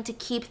yearning to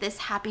keep this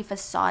happy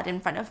facade in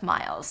front of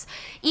Miles.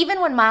 Even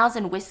when Miles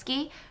and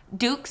Whiskey,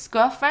 Duke's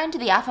girlfriend,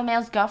 the alpha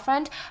male's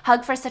girlfriend,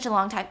 hug for such a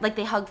long time. Like,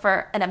 they hug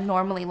for an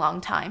abnormally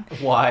long time.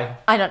 Why?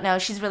 I don't know.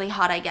 She's really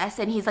hot, I guess.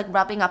 And he's, like,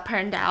 rubbing up her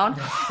and down.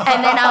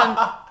 And then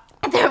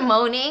they're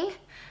moaning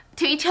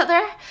to each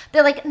other.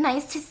 They're like,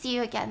 "Nice to see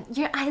you again.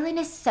 Your island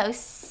is so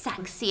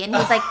sexy." And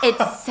he's like,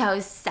 "It's so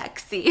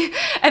sexy."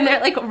 And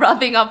they're, like,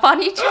 rubbing up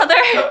on each other.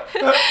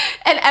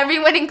 And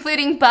everyone,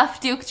 including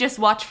Buff Duke, just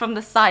watch from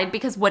the side,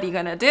 because what are you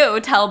gonna do?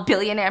 Tell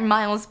billionaire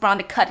Miles Braun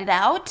to cut it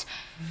out?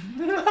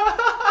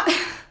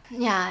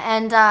 Yeah,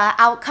 and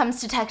out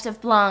comes Detective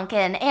Blanc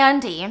and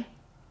Andy.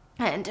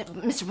 And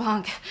Mr.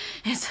 Blanc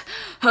is,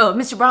 "Oh,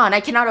 Mr. Braun,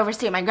 I cannot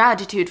overstate my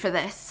gratitude for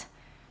this."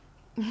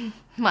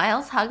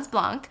 Miles hugs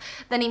Blanc,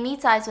 then he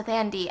meets eyes with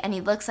Andy, and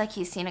he looks like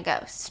he's seen a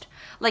ghost.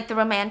 Like, the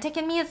romantic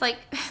in me is like,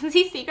 is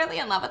he secretly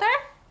in love with her?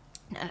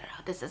 No,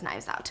 this is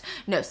Knives Out.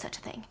 No such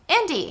a thing.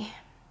 Andy,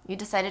 you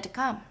decided to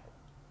come.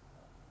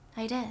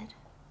 I did.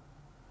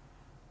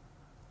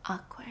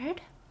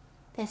 Awkward.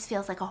 This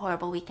feels like a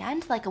horrible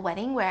weekend, like a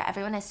wedding where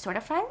everyone is sort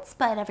of friends,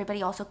 but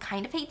everybody also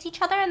kind of hates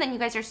each other, and then you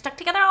guys are stuck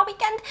together all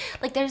weekend.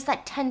 Like, there's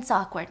that tense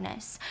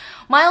awkwardness.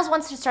 Miles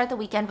wants to start the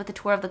weekend with a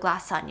tour of the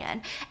Glass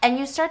Onion, and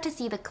you start to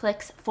see the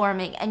cliques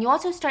forming, and you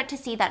also start to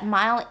see that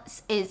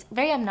Miles is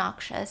very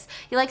obnoxious.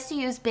 He likes to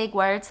use big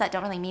words that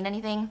don't really mean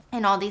anything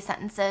in all these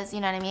sentences, you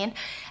know what I mean?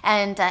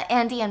 And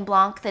Andy and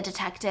Blanc, the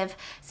detective,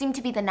 seem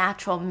to be the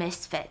natural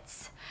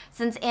misfits.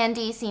 Since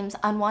Andy seems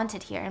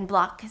unwanted here and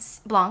Blanc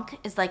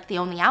is like the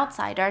only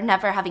outsider,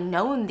 never having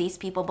known these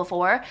people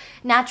before,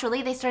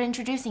 naturally they start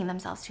introducing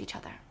themselves to each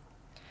other.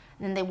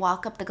 And then they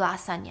walk up the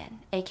Glass Onion,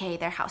 aka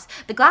their house.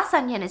 The Glass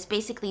Onion is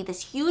basically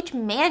this huge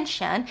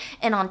mansion,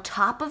 and on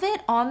top of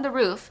it, on the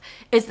roof,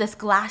 is this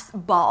glass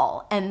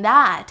ball, and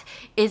that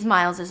is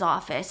Miles's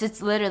office.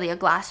 It's literally a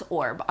glass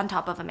orb on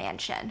top of a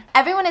mansion.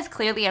 Everyone is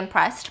clearly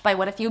impressed by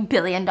what a few $1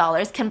 billion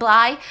can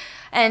buy,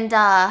 and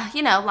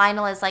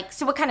Lionel is like,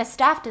 "So what kind of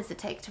staff does it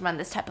take to run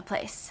this type of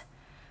place?"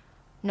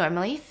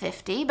 "Normally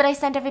 50, but I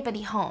send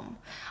everybody home.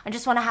 I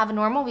just want to have a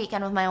normal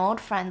weekend with my old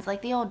friends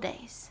like the old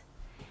days."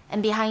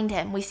 And behind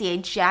him, we see a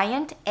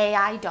giant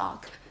AI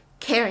dog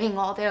carrying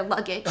all their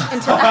luggage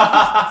into the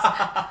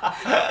house.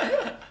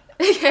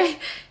 Okay?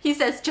 He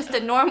says, "Just a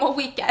normal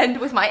weekend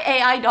with my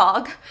AI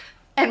dog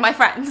and my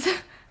friends."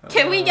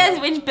 Can we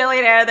guess which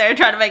billionaire they're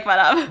trying to make fun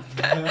of?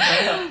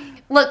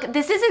 "Look,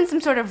 this isn't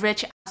some sort of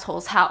rich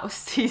asshole's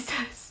house," he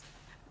says.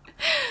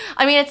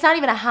 "I mean, it's not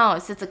even a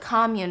house. It's a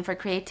commune for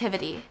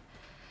creativity."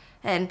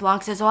 And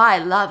Blanc says, "Oh, I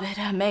love it.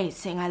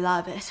 Amazing. I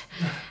love it."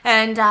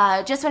 And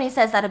just when he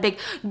says that, a big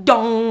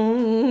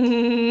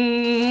dong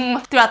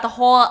throughout the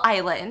whole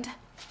island.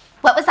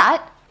 What was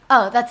that?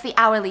 Oh, that's the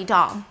hourly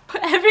dong.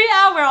 Every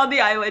hour on the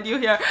island you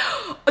hear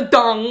a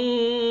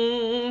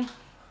dong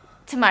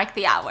to mark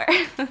the hour.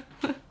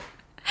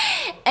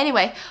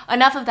 Anyway,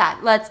 enough of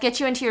that. Let's get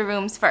you into your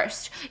rooms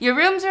first. Your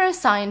rooms are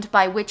assigned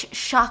by which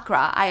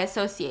chakra I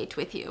associate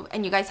with you.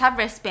 And you guys have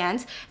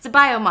wristbands. It's a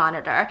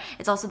biomonitor.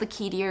 It's also the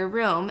key to your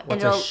room.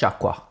 What's a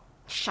chakra?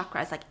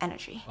 Chakra is like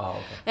energy. Oh,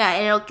 okay. Yeah,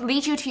 and it'll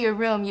lead you to your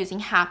room using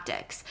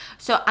haptics.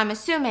 So I'm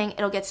assuming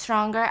it'll get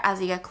stronger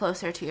as you get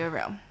closer to your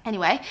room.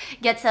 Anyway,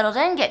 get settled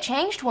in, get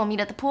changed. We'll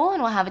meet at the pool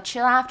and we'll have a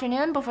chill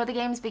afternoon before the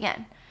games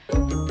begin.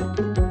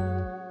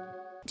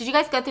 Did you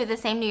guys go through the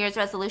same New Year's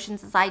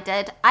resolutions as I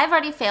did? I've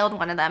already failed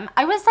one of them.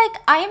 I was like,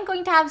 I am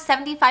going to have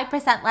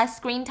 75% less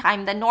screen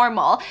time than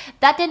normal.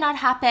 That did not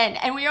happen,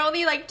 and we are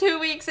only like 2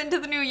 weeks into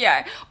the new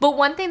year. But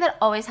one thing that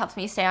always helps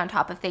me stay on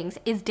top of things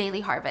is Daily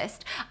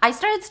Harvest. I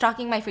started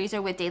stocking my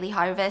freezer with Daily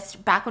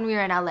Harvest back when we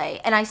were in LA,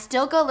 and I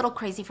still go a little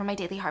crazy for my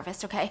Daily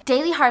Harvest, okay?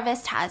 Daily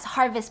Harvest has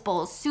harvest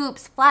bowls,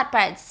 soups,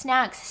 flatbreads,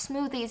 snacks,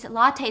 smoothies,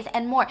 lattes,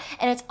 and more,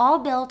 and it's all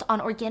built on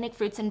organic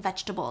fruits and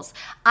vegetables.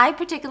 I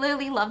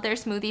particularly love their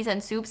smoothies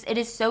and soups. It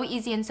is so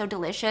easy and so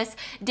delicious.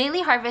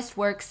 Daily Harvest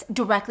works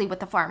directly with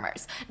the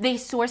farmers. They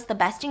source the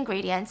best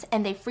ingredients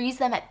and they freeze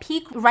them at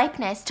peak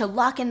ripeness to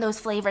lock in those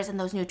flavors and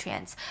those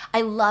nutrients.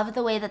 I love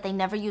the way that they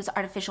never use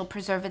artificial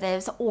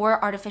preservatives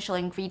or artificial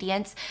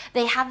ingredients.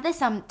 They have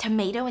this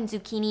tomato and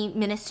zucchini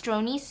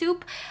minestrone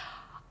soup.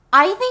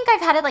 I think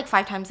I've had it like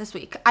 5 times this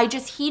week. I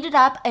just heat it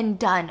up and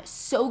done.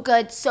 So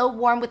good, so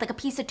warm with like a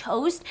piece of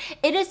toast.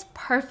 It is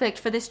perfect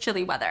for this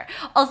chilly weather.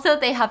 Also,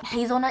 they have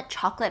hazelnut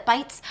chocolate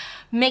bites.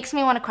 Makes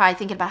me want to cry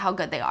thinking about how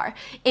good they are.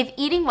 If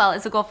eating well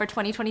is a goal for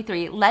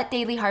 2023, let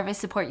Daily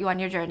Harvest support you on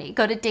your journey.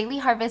 Go to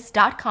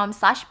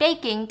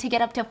dailyharvest.com/baking to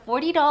get up to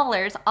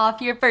 $40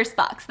 off your first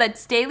box.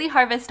 That's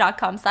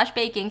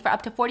dailyharvest.com/baking for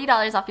up to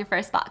 $40 off your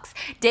first box.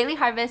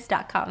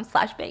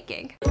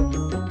 dailyharvest.com/baking.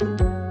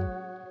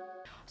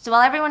 So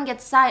while everyone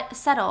gets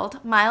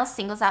settled, Miles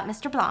singles out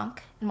Mr.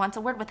 Blanc and wants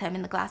a word with him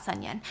in the Glass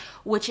Onion,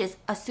 which is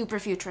a super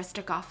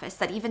futuristic office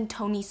that even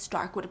Tony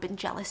Stark would have been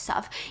jealous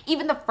of.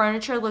 Even the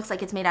furniture looks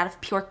like it's made out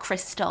of pure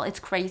crystal. It's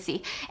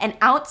crazy. And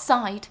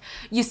outside,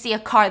 you see a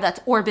car that's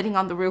orbiting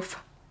on the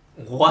roof.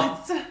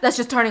 What? That's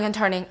just turning and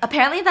turning.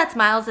 Apparently that's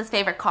Miles'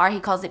 favorite car. He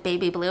calls it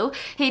Baby Blue.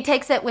 He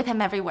takes it with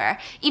him everywhere,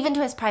 even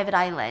to his private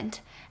island.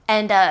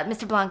 And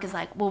Mr. Blanc is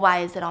like, well,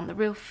 why is it on the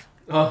roof?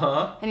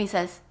 Uh-huh. And he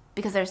says,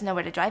 because there's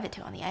nowhere to drive it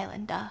to on the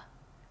island, duh.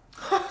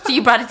 So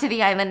you brought it to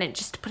the island and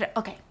just put it,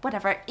 okay,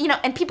 whatever. You know,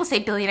 and people say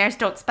billionaires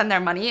don't spend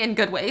their money in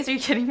good ways. Are you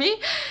kidding me?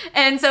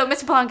 And so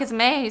Mr. Blanc is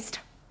amazed.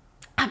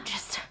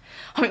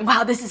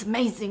 Wow, this is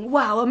amazing.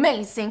 Wow,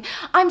 amazing.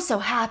 I'm so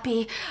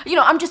happy. You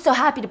know, I'm just so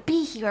happy to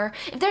be here.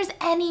 If there's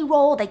any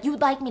role that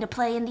you'd like me to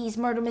play in these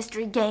murder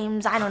mystery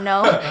games, I don't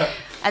know,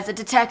 as a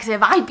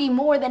detective, I'd be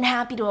more than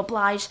happy to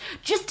oblige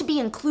just to be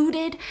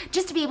included,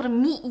 just to be able to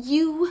meet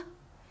you.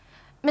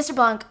 Mr.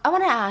 Blanc, I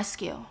want to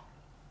ask you,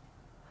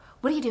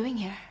 what are you doing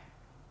here?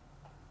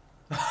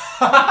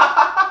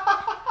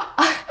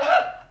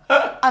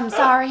 I'm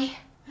sorry.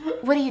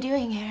 What are you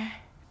doing here?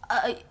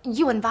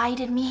 You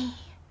invited me.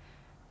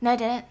 No, I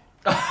didn't.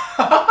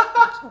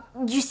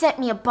 You sent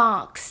me a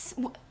box.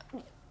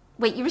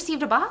 Wait, you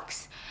received a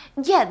box?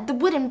 Yeah, the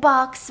wooden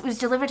box was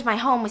delivered to my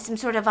home with some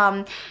sort of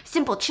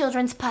simple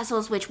children's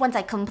puzzles, which once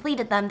I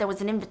completed them, there was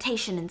an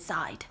invitation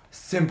inside.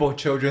 Simple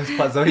children's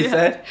puzzle, he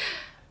said.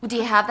 Do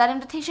you have that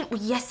invitation?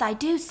 Well, yes, I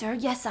do, sir.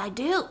 Yes, I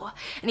do.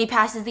 And he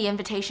passes the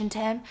invitation to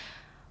him.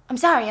 I'm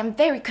sorry, I'm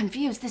very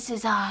confused. This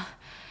is,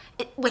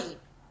 wait,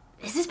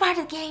 is this part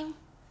of the game?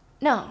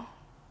 No,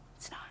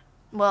 it's not.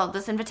 Well,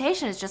 this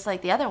invitation is just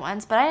like the other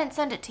ones, but I didn't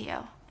send it to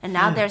you. And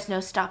now there's no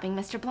stopping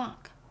Mr.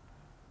 Blanc.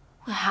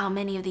 Well, how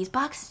many of these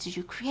boxes did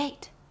you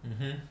create?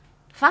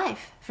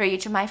 5 for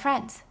each of my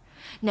friends.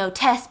 No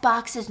test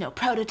boxes, no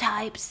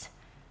prototypes.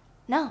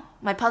 No,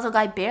 my puzzle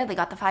guy barely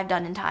got the 5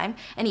 done in time,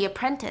 and he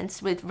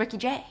apprenticed with Ricky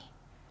J.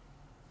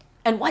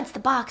 And once the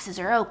boxes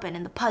are open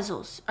and the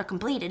puzzles are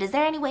completed, is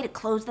there any way to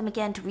close them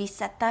again to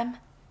reset them?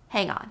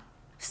 Hang on.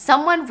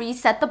 Someone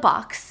reset the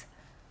box.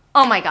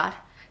 Oh my god.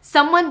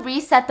 Someone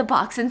reset the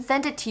box and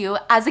sent it to you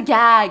as a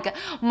gag.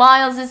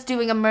 Miles is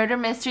doing a murder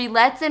mystery.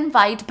 Let's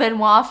invite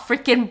Benoit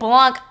freaking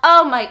Blanc.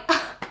 Oh my...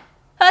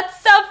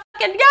 That's so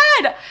fucking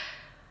good!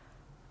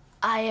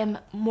 I am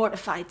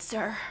mortified,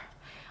 sir.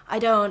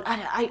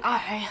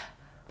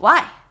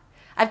 Why?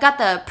 I've got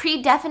the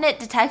pre-definite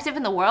detective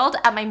in the world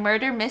at my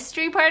murder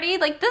mystery party?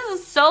 Like, this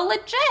is so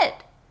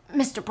legit.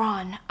 Mr.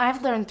 Braun,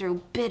 I've learned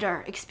through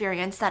bitter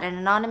experience that an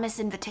anonymous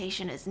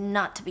invitation is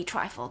not to be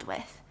trifled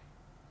with.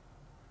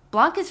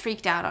 Blanc is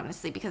freaked out,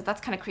 honestly, because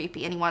that's kind of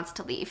creepy and he wants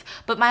to leave.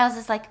 But Miles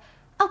is like,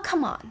 oh,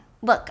 come on.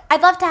 Look,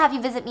 I'd love to have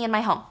you visit me in my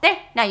home. There,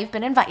 now you've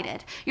been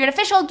invited. You're an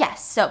official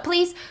guest, so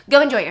please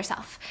go enjoy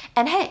yourself.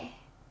 And hey,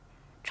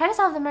 try to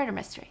solve the murder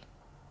mystery.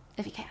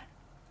 If you can.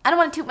 I don't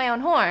want to toot my own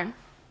horn,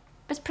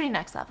 but it's pretty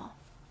next level.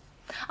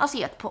 I'll see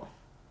you at the pool.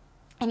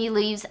 And he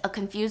leaves a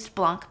confused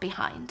Blanc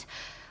behind.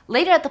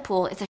 Later at the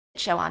pool, it's a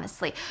shit show,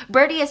 honestly.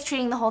 Birdie is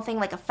treating the whole thing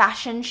like a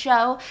fashion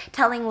show,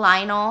 telling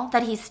Lionel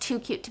that he's too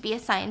cute to be a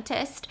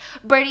scientist.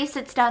 Birdie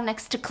sits down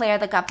next to Claire,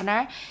 the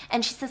governor,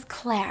 and she says,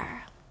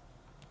 Claire,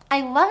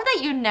 I love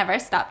that you never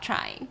stop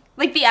trying.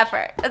 Like the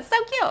effort. That's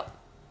so cute.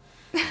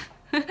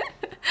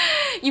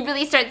 You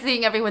really start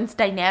seeing everyone's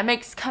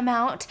dynamics come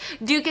out.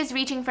 Duke is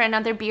reaching for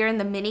another beer in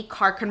the mini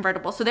car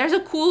convertible. So there's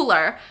a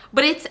cooler,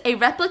 but it's a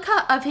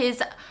replica of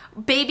his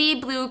baby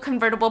blue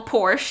convertible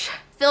Porsche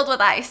filled with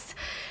ice.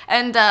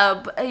 And,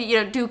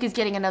 Duke is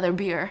getting another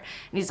beer.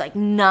 And he's like,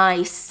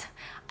 nice,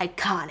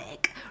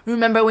 iconic.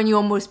 Remember when you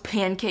almost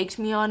pancaked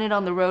me on it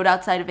on the road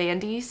outside of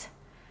Andy's?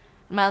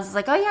 Miles is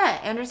like, oh yeah,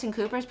 Anderson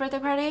Cooper's birthday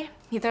party?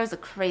 He throws the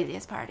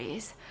craziest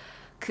parties.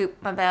 Coop,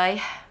 my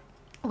boy.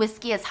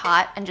 Whiskey is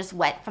hot and just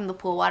wet from the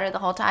pool water the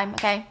whole time,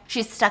 okay?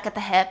 She's stuck at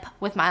the hip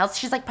with Miles.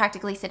 She's like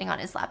practically sitting on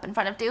his lap in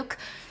front of Duke.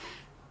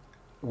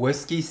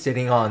 Whiskey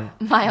sitting on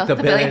Miles, the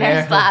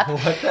billionaire's lap.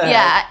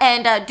 Yeah,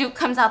 and Duke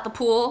comes out the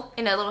pool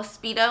in a little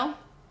Speedo.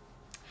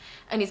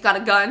 And he's got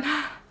a gun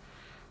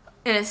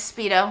in his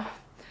Speedo.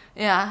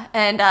 Yeah,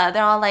 and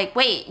they're all like,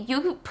 wait,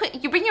 you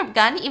bring your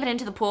gun even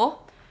into the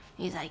pool?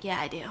 He's like, yeah,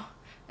 I do.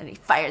 And he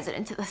fires it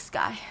into the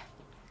sky.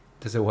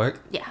 Does it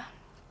work? Yeah.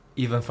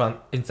 Even from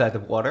inside the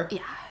water? Yeah.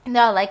 And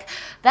they're like,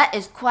 that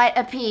is quite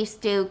a piece,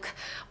 Duke.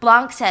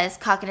 Blanc says,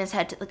 cocking his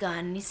head to the gun,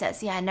 and he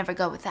says, yeah, I never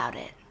go without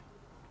it.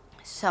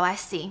 So I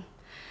see.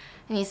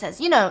 And he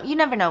says, you know, you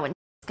never know when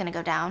it's gonna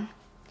go down.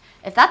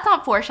 If that's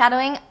not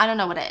foreshadowing, I don't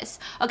know what is.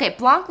 Okay,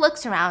 Blanc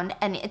looks around,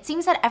 and it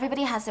seems that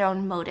everybody has their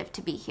own motive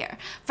to be here.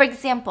 For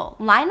example,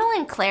 Lionel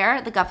and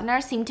Claire, the governor,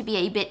 seem to be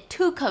a bit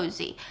too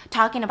cozy,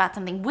 talking about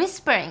something,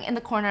 whispering in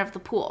the corner of the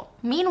pool.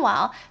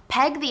 Meanwhile,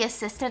 Peg, the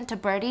assistant to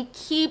Birdie,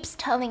 keeps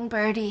telling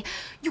Birdie,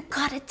 you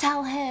gotta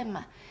tell him.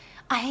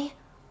 I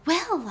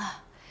will.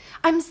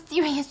 I'm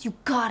serious, you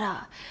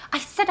gotta. I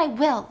said I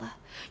will.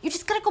 You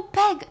just gotta go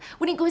Peg.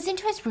 When he goes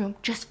into his room,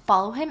 just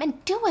follow him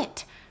and do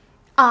it.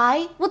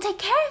 I will take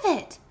care of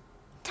it.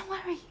 Don't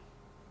worry.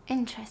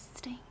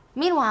 Interesting.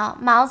 Meanwhile,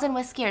 Miles and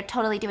Whiskey are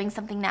totally doing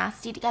something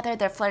nasty together.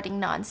 They're flirting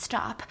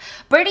nonstop.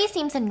 Birdie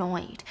seems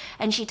annoyed,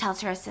 and she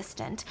tells her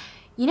assistant,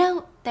 you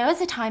know, there was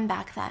a time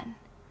back then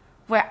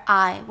where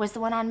I was the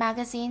one on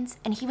magazines,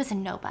 and he was a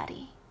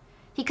nobody.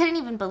 He couldn't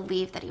even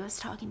believe that he was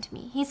talking to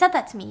me. He said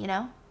that to me, you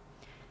know.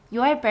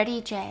 You're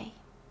Birdie J.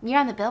 You're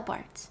on the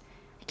billboards.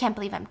 I can't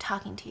believe I'm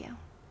talking to you.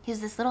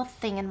 He's this little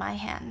thing in my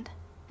hand,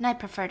 and I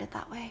preferred it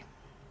that way.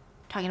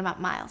 Talking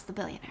about Miles, the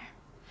billionaire.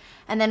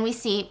 And then we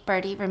see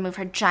Birdie remove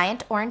her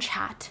giant orange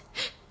hat.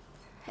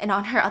 And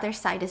on her other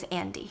side is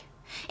Andy.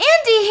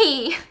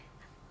 Andy!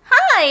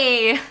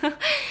 Hi!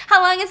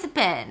 How long has it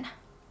been?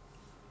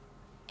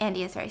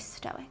 Andy is very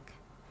stoic.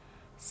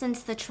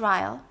 Since the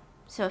trial,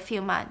 so a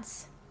few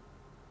months.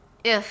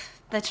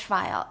 If the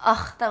trial.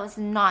 Ugh, that was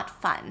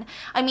not fun.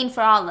 I mean,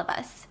 for all of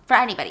us. For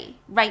anybody.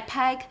 Right,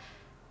 Peg?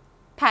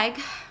 Peg?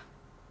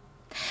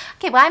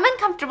 Okay, well, I'm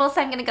uncomfortable,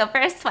 so I'm gonna go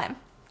for a swim.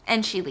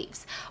 And she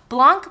leaves.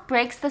 Blanc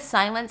breaks the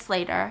silence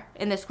later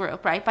in this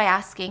group, right, by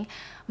asking,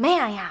 may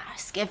I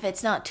ask, if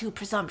it's not too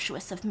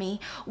presumptuous of me,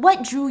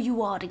 what drew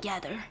you all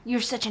together? You're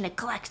such an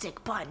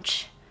eclectic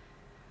bunch.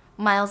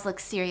 Miles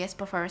looks serious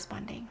before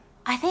responding.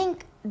 I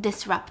think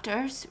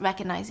disruptors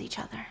recognize each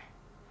other.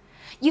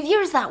 You've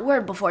used that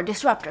word before,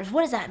 disruptors.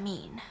 What does that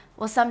mean?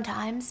 Well,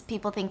 sometimes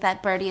people think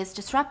that Birdie is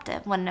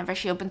disruptive whenever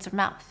she opens her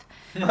mouth.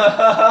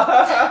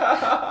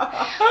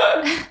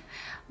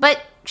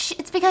 But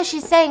it's because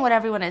she's saying what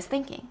everyone is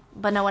thinking,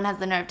 but no one has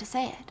the nerve to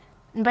say it.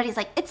 And Birdie's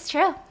like, it's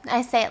true.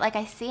 I say it like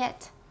I see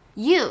it.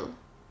 You,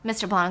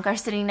 Mr. Blanc, are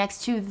sitting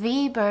next to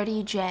the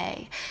Birdie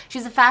J.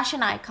 She's a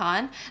fashion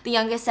icon, the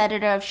youngest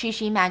editor of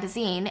Shishi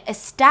magazine,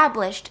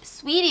 established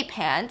Sweetie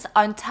Pants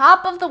on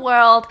top of the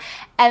world,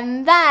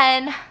 and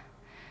then,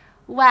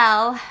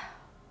 well,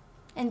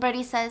 and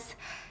Birdie says,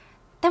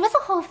 there was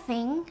a whole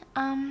thing,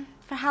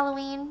 for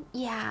Halloween,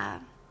 yeah.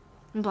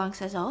 And Blanc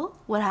says, oh,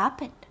 what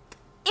happened?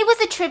 It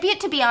was a tribute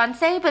to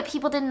Beyonce, but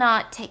people did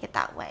not take it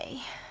that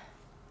way.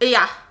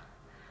 Yeah.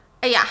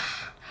 Oh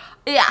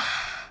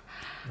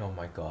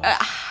my god.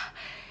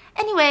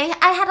 Anyway,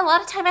 I had a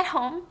lot of time at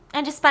home.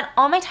 I just spent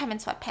all my time in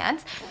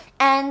sweatpants.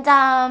 And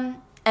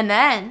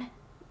then,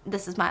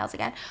 this is Miles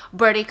again,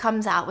 Birdie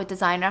comes out with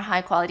designer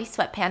high-quality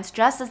sweatpants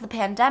just as the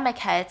pandemic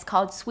hits,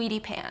 called Sweetie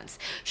Pants.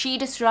 She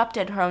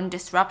disrupted her own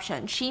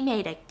disruption. She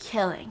made a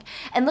killing.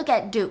 And look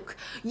at Duke.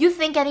 You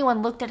think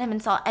anyone looked at him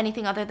and saw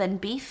anything other than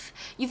beef?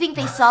 You think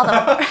they saw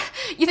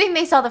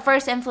the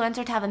first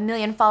influencer to have 1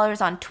 million followers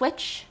on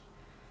Twitch?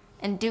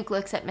 And Duke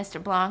looks at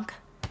Mr. Blanc,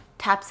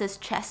 taps his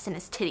chest, and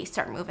his titties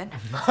start moving.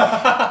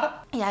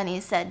 Yeah, and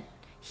he said,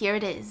 here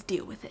it is,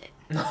 deal with it.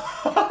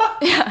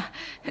 Yeah.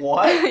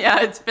 What?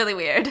 Yeah, it's really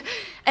weird.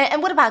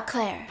 And what about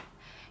Claire?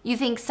 You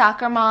think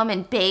soccer mom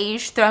and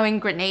beige throwing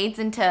grenades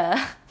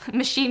into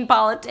machine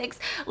politics?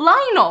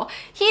 Lionel,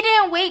 he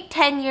didn't wait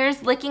 10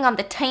 years licking on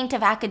the taint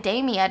of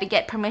academia to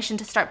get permission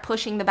to start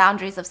pushing the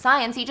boundaries of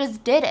science. He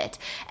just did it.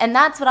 And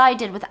that's what I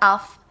did with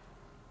Alf.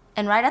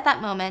 And right at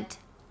that moment,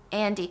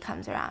 Andy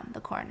comes around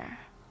the corner.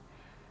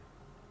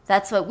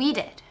 That's what we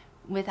did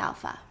with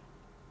Alpha.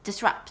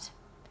 Disrupt.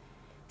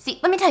 See,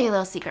 let me tell you a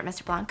little secret,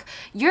 Mr. Blanc.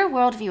 Your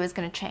worldview is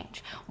going to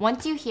change.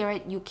 Once you hear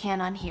it, you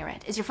can't unhear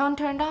it. Is your phone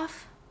turned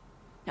off?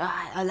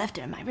 Oh, I left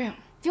it in my room.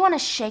 If you want to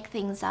shake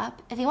things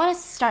up, if you want to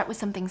start with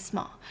something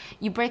small,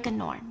 you break a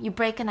norm, you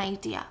break an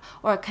idea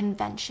or a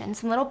convention,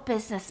 some little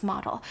business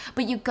model,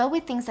 but you go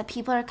with things that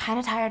people are kind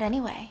of tired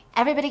anyway.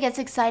 Everybody gets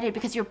excited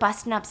because you're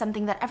busting up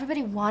something that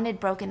everybody wanted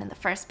broken in the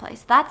first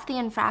place. That's the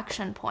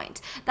infraction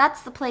point.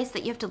 That's the place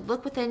that you have to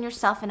look within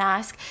yourself and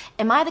ask,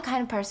 am I the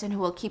kind of person who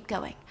will keep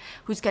going,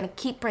 who's going to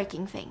keep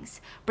breaking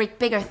things, break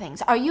bigger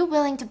things? Are you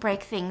willing to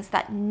break things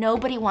that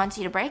nobody wants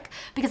you to break?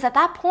 Because at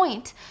that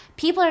point,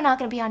 people are not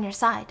going to be on your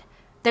side.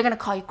 They're going to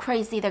call you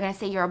crazy. They're going to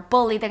say you're a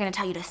bully. They're going to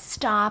tell you to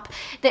stop.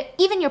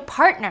 Even your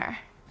partner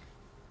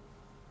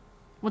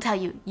will tell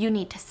you, you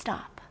need to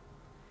stop.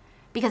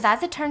 Because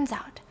as it turns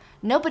out,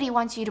 nobody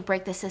wants you to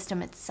break the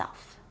system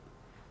itself.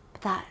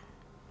 But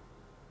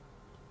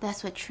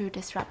that's what true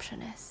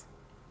disruption is.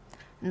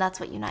 And that's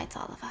what unites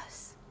all of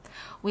us.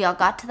 We all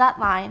got to that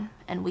line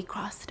and we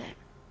crossed it.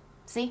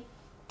 See?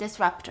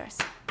 Disruptors.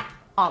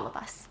 All of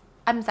us.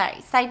 I'm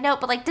sorry, side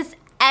note, but like, does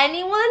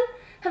anyone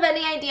have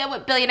any idea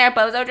what billionaire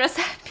Bozo just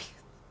said?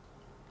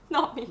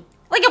 Not me.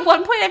 Like at one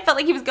point I felt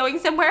like he was going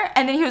somewhere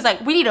and then he was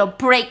like, we need to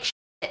break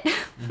shit.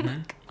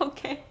 Mm-hmm.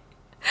 Okay.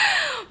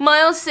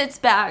 Miles sits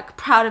back,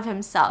 proud of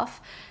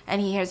himself,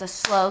 and he hears a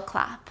slow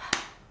clap.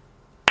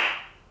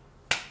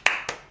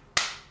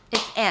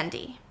 It's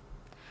Andy.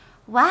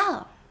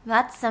 Wow,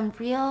 that's some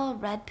real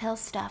red pill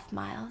stuff,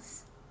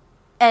 Miles.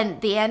 And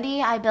the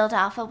Andy I built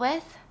Alpha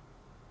with,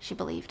 she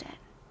believed it.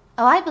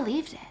 Oh, I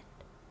believed it.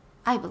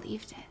 I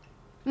believed it.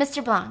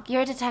 Mr. Blanc,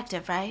 you're a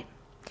detective, right?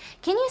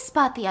 Can you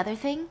spot the other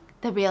thing,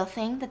 the real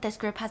thing that this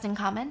group has in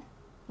common?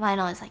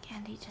 Lionel is like,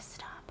 Andy, just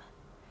stop.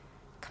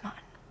 Come on.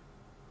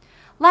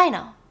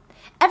 Lionel,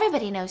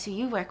 everybody knows who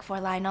you work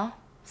for, Lionel.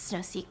 It's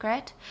no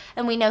secret.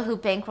 And we know who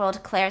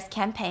bankrolled Claire's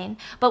campaign.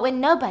 But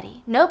when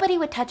nobody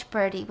would touch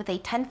Birdie with a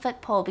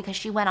 10-foot pole because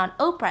she went on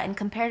Oprah and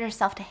compared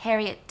herself to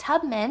Harriet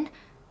Tubman.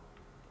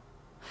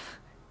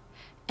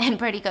 And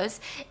Birdie goes,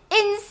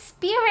 in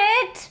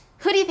spirit!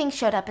 Who do you think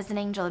showed up as an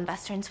angel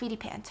investor in Sweetie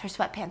Pants, her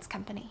sweatpants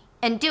company?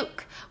 And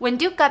Duke. When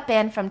Duke got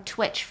banned from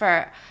Twitch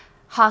for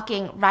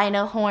hawking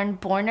rhino horn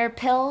Borner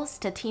pills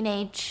to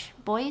teenage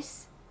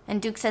boys,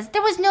 and Duke says,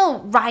 there was no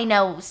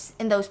rhinos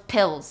in those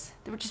pills.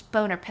 They were just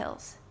boner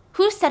pills.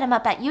 Who set him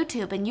up at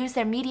YouTube and used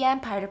their media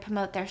empire to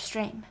promote their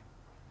stream?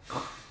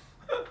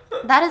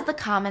 That is the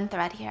common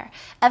thread here.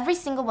 Every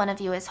single one of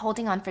you is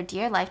holding on for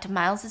dear life to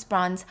Miles's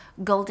bronze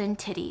golden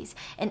titties,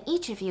 and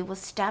each of you will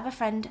stab a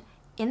friend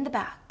in the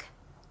back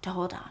to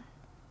hold on.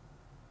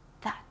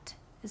 That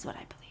is what I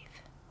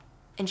believe.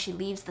 And she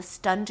leaves the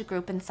stunned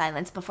group in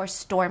silence before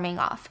storming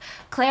off.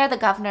 Claire, the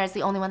governor, is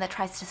the only one that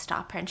tries to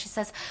stop her, and she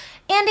says,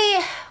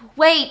 Andy,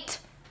 wait.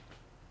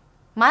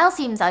 Miles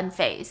seems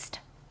unfazed.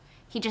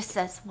 He just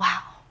says,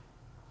 wow,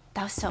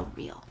 that was so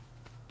real.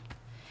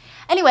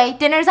 Anyway,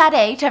 dinner's at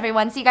 8,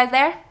 everyone. See you guys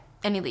there?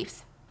 And he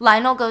leaves.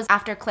 Lionel goes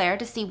after Claire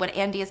to see what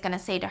Andy is going to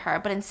say to her,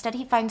 but instead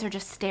he finds her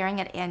just staring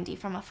at Andy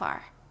from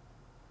afar.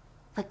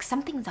 Like,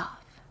 something's off.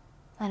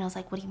 Lionel's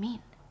like, what do you mean?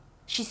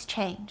 She's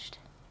changed.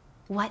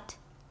 What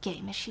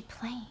game is she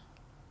playing?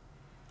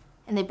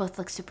 And they both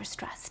look super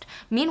stressed.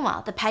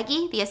 Meanwhile, the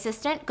Peggy, the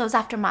assistant, goes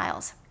after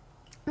Miles.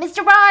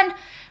 Mr. Braun!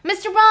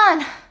 Mr.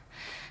 Braun!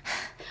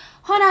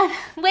 Hold on,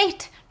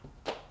 wait.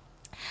 Okay.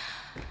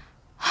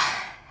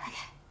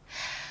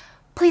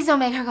 Please don't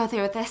make her go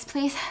through with this,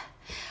 please.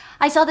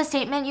 I saw the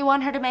statement you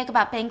want her to make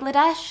about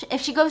Bangladesh.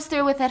 If she goes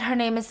through with it, her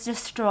name is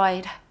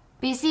destroyed.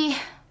 But you see,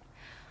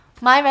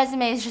 my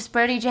resume is just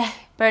Birdie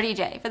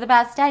J for the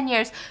past 10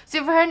 years. So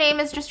if her name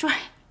is destroyed,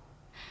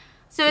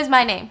 so is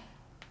my name.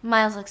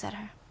 Miles looks at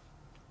her.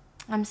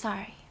 I'm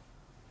sorry.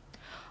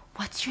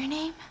 What's your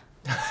name?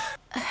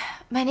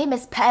 My name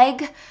is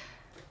Peg.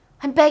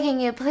 I'm begging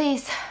you,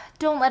 please,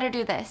 don't let her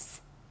do this.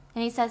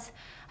 And he says,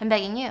 I'm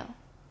begging you.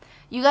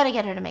 You gotta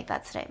get her to make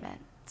that statement.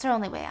 It's her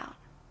only way out.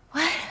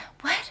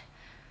 What?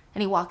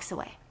 And he walks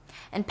away.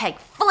 And Peg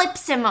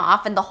flips him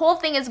off, and the whole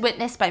thing is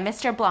witnessed by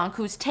Mr. Blanc,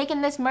 who's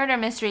taken this murder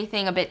mystery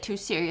thing a bit too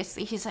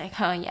seriously. He's like,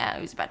 oh yeah,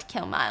 he was about to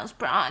kill Miles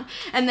Braun.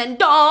 And then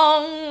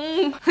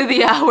dong!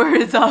 The hour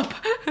is up.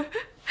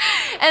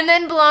 And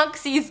then Blanc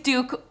sees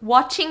Duke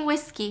watching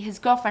Whiskey, his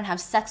girlfriend, have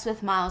sex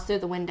with Miles through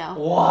the window.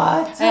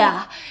 What?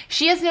 Yeah.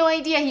 She has no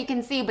idea he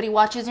can see, but he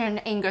watches her in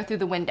anger through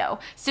the window.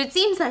 So it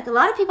seems like a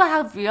lot of people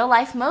have real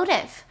life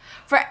motive.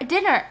 For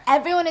dinner,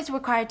 everyone is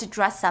required to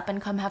dress up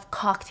and come have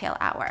cocktail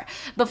hour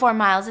before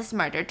Miles is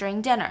murdered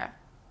during dinner.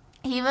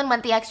 He even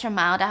went the extra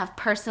mile to have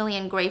personally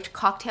engraved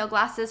cocktail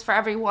glasses for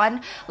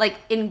everyone. Like,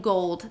 in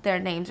gold, their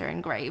names are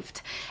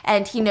engraved.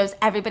 And he knows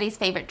everybody's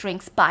favorite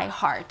drinks by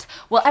heart.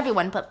 Well,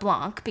 everyone but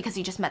Blanc, because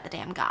he just met the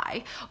damn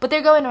guy. But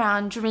they're going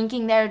around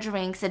drinking their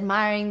drinks,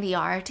 admiring the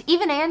art.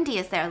 Even Andy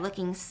is there,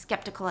 looking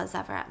skeptical as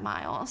ever at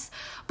Miles.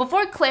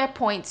 Before Claire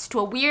points to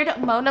a weird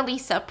Mona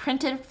Lisa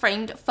printed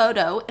framed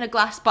photo in a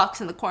glass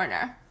box in the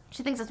corner.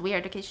 She thinks it's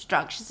weird because she's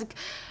drunk. She's like,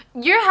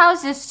 your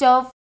house is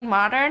so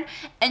modern,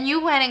 and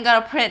you went and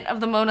got a print of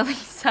the Mona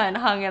Lisa and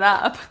hung it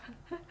up.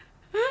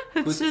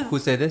 Who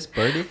said this?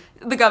 Birdie?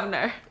 The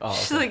governor. Oh, okay.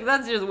 She's like,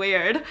 that's just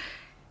weird.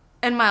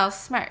 And Miles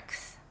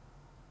smirks.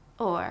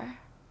 Or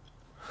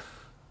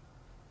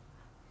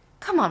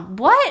Come on,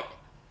 what?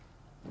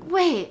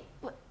 Wait,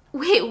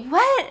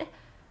 what?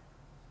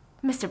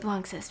 Mr.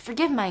 Blanc says,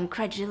 forgive my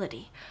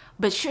incredulity,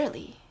 but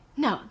surely,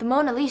 no, the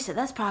Mona Lisa,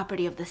 that's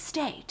property of the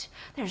state.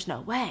 There's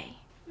no way.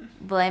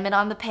 Blame it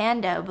on the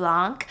pando,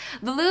 Blanc.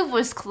 The Louvre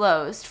was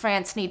closed.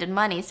 France needed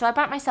money, so I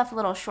bought myself a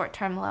little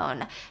short-term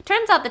loan.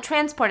 Turns out the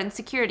transport and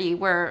security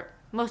were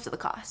most of the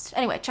cost.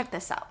 Anyway, check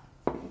this out.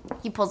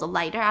 He pulls a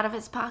lighter out of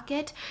his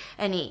pocket,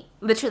 and he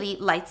literally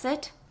lights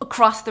it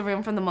across the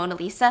room from the Mona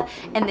Lisa,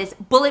 and this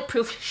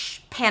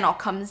bulletproof panel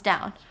comes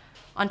down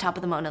on top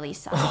of the Mona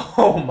Lisa.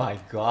 Oh my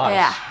gosh.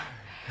 Yeah.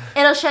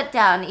 It'll shut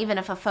down even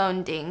if a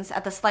phone dings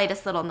at the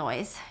slightest little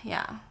noise.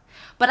 Yeah.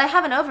 But I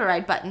have an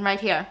override button right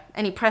here,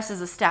 and he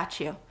presses a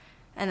statue,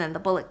 and then the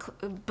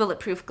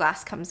bulletproof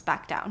glass comes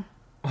back down.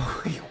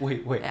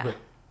 Wait.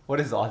 What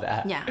is all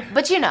that? Yeah.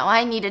 But you know,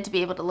 I needed to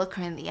be able to look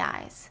her in the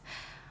eyes.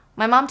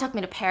 My mom took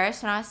me to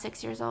Paris when I was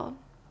 6 years old.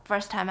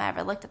 First time I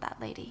ever looked at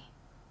that lady.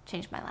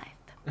 Changed my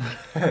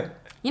life.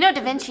 You know,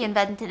 Da Vinci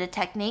invented a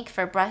technique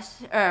for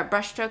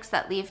brushstrokes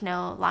that leave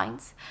no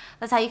lines.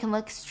 That's how you can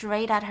look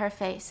straight at her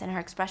face and her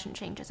expression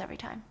changes every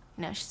time.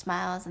 You know, she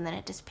smiles and then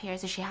it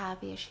disappears. Is she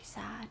happy? Is she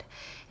sad?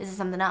 Is it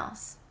something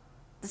else?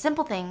 The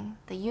simple thing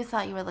that you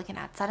thought you were looking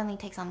at suddenly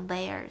takes on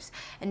layers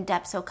and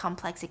depth so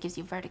complex it gives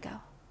you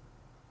vertigo.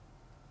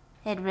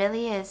 It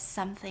really is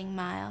something,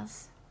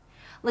 Miles.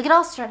 Look, it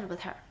all started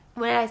with her.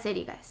 What did I say to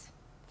you guys?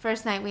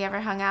 First night we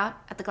ever hung out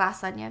at the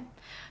Glass Onion.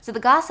 So the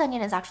Glass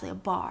Onion is actually a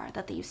bar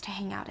that they used to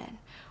hang out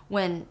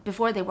in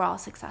before they were all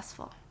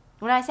successful.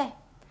 What did I say?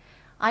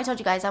 I told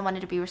you guys I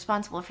wanted to be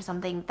responsible for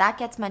something that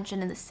gets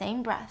mentioned in the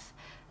same breath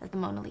as the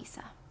Mona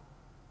Lisa.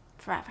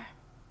 Forever.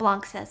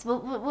 Blanc says,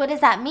 what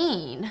does that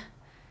mean?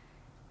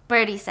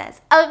 Birdie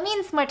says, oh, it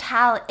means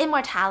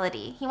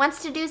immortality. He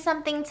wants to do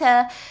something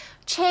to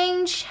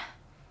change.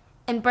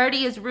 And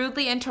Birdie is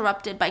rudely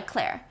interrupted by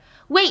Claire.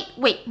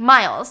 Wait,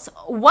 Miles,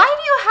 why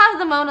do you have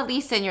the Mona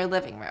Lisa in your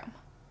living room?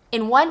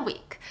 In 1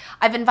 week,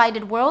 I've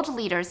invited world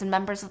leaders and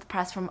members of the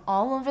press from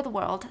all over the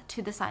world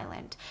to this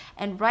island.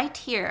 And right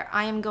here,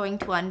 I am going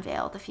to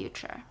unveil the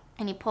future.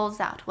 And he pulls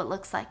out what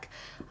looks like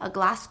a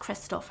glass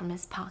crystal from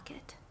his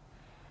pocket.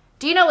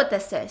 Do you know what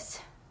this is?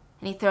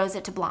 And he throws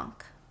it to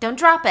Blanc. Don't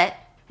drop it.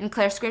 And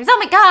Claire screams, oh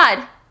my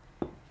God!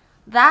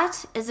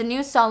 That is a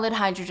new solid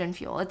hydrogen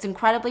fuel. It's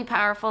incredibly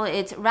powerful,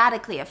 it's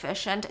radically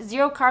efficient,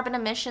 0 carbon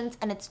emissions,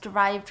 and it's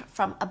derived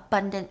from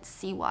abundant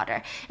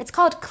seawater. It's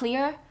called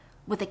Clear,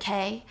 with a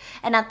K,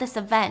 and at this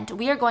event,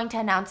 we are going to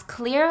announce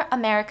Clear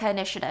America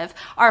Initiative.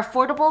 Our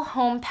affordable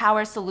home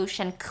power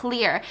solution,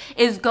 Clear,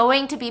 is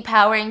going to be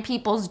powering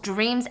people's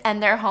dreams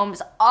and their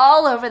homes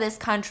all over this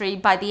country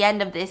by the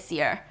end of this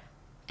year.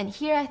 And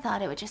here I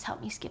thought it would just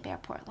help me skip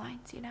airport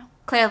lines, you know?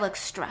 Claire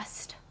looks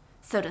stressed.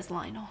 So does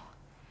Lionel.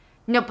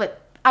 No,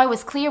 but I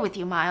was clear with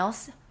you,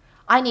 Miles.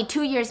 I need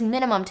 2 years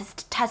minimum to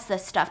test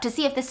this stuff, to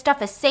see if this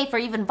stuff is safe or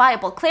even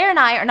viable. Claire and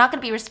I are not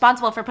going to be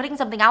responsible for putting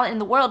something out in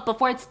the world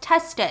before it's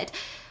tested.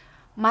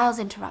 Miles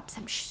interrupts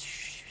him.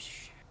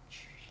 Shh.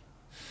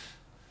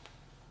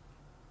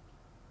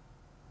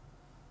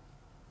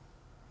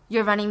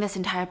 You're running this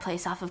entire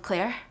place off of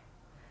Claire?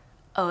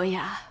 Oh,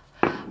 yeah.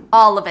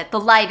 All of it. The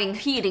lighting,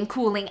 heating,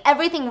 cooling,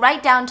 everything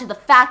right down to the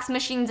fax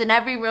machines in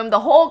every room.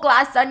 The whole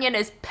Glass Onion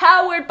is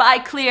powered by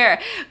Clear.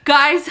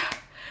 Guys,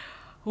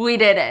 we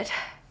did it.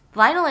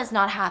 Lionel is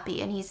not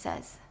happy and he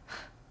says,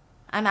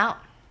 I'm out.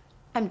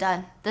 I'm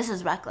done. This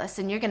is reckless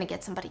and you're going to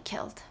get somebody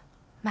killed.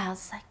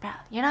 Miles is like, bro,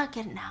 you're not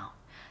getting out.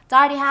 It's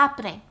already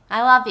happening.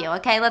 I love you.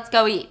 Okay, let's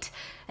go eat.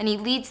 And he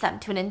leads them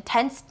to an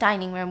intense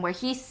dining room where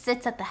he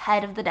sits at the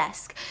head of the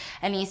desk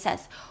and he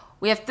says,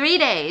 we have 3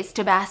 days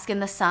to bask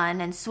in the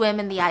sun and swim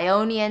in the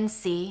Ionian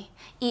Sea,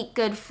 eat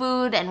good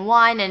food and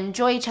wine and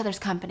enjoy each other's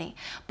company.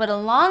 But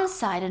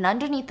alongside and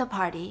underneath the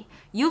party,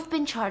 you've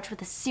been charged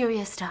with a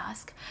serious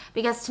task,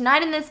 because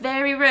tonight in this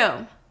very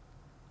room,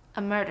 a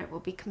murder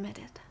will be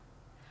committed.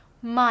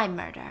 My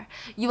murder.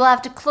 You will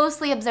have to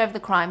closely observe the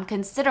crime,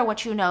 consider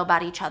what you know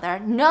about each other,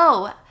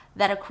 know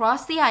that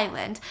across the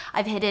island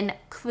I've hidden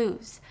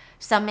clues.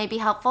 Some may be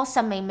helpful,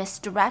 some may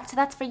misdirect.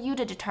 That's for you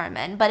to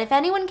determine. But if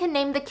anyone can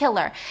name the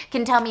killer,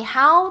 can tell me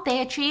how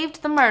they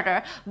achieved the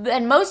murder,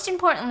 and most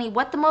importantly,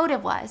 what the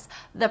motive was,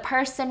 the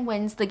person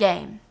wins the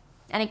game.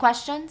 Any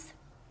questions?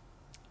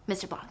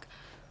 Mr. Blanc.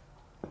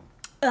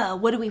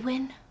 What do we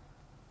win?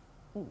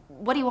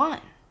 What do you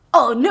want?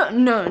 Oh,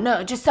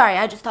 no. Just sorry.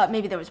 I just thought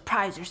maybe there was a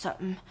prize or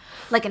something.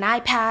 Like an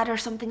iPad or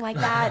something like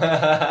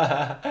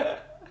that.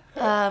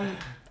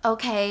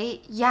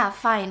 Okay, yeah,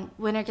 fine.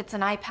 Winner gets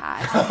an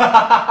iPad.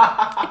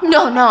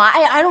 No,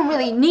 I don't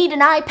really need an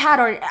iPad,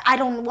 or I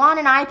don't want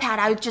an iPad.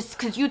 I just,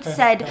 because you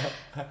said,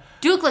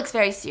 Duke looks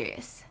very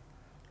serious.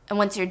 And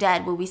once you're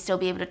dead, will we still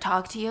be able to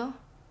talk to you?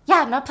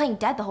 Yeah, I'm not playing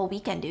dead the whole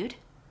weekend, dude.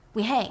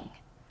 We hang.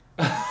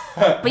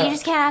 But you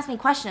just can't ask me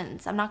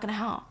questions. I'm not going to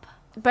help.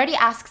 Birdie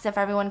asks if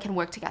everyone can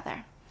work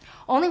together.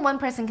 Only one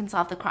person can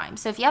solve the crime,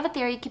 so if you have a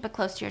theory, keep it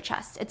close to your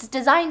chest. It's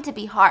designed to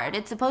be hard.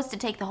 It's supposed to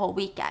take the whole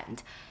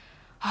weekend.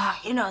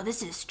 You know,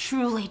 this is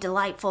truly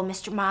delightful,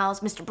 Mr. Miles,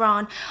 Mr.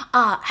 Braun.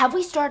 Have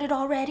we started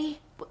already?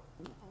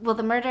 well,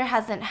 the murder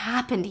hasn't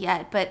happened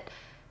yet, but...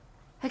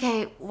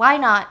 Okay, why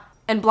not?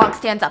 And Blanc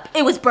stands up.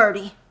 It was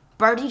Birdie.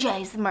 Birdie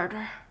J's the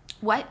murderer.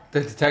 What?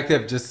 The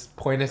detective just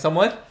pointed at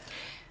someone?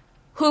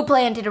 Who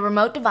planted a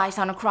remote device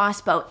on a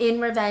crossbow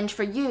in revenge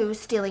for you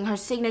stealing her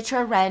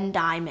signature Ren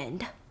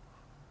diamond.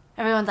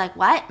 Everyone's like,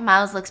 what?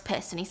 Miles looks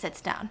pissed and he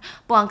sits down.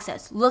 Blanc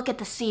says, look at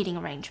the seating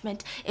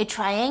arrangement. It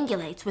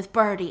triangulates with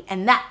Birdie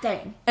and that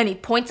thing. And he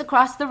points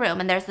across the room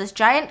and there's this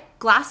giant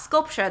glass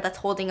sculpture that's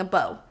holding a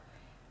bow.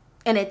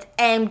 And it's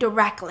aimed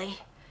directly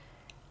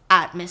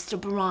at Mr.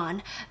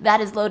 Baran.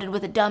 That is loaded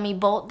with a dummy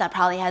bolt that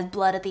probably has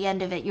blood at the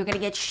end of it. You're gonna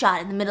get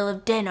shot in the middle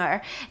of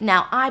dinner.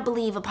 Now, I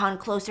believe upon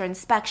closer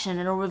inspection,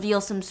 it'll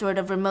reveal some sort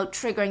of remote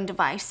triggering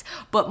device.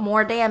 But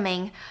more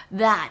damning,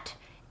 that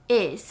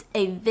is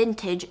a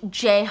vintage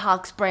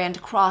Jayhawks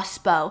brand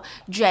crossbow.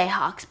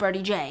 Jayhawks,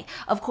 Birdie J.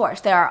 Of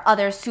course, there are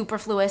other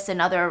superfluous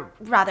and other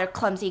rather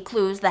clumsy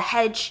clues. The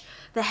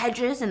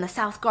hedges in the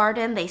south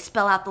garden, they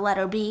spell out the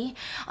letter B.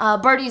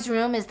 Birdie's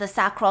room is the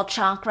sacral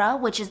chakra,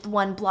 which is the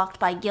one blocked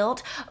by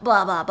guilt.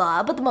 Blah, blah,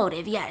 blah. But the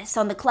motive, yes.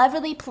 On the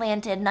cleverly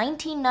planted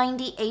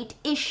 1998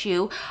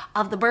 issue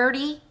of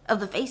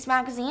the Face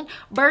magazine,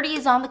 Birdie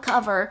is on the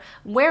cover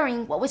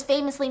wearing what was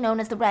famously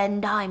known as the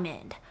Red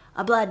Diamond.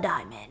 A blood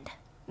diamond.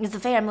 It's a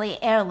family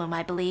heirloom,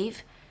 I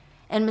believe.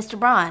 And Mr.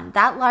 Braun,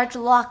 that large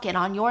locket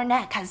on your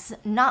neck has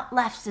not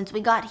left since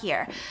we got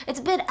here. It's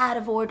a bit out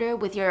of order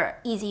with your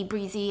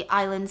easy-breezy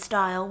island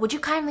style. Would you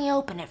kindly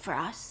open it for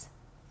us?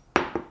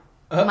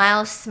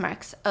 Miles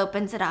smirks,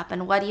 opens it up,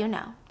 and what do you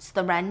know? It's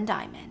the Ren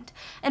Diamond.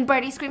 And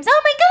Birdie screams,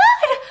 oh my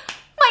god!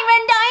 My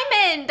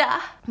Ren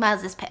Diamond!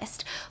 Miles is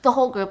pissed. The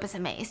whole group is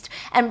amazed.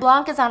 And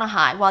Blanc is on a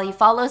high while he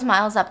follows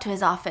Miles up to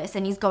his office,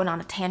 and he's going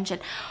on a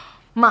tangent.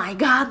 My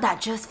god, that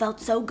just felt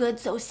so good,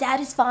 so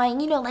satisfying.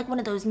 You know, like one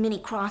of those mini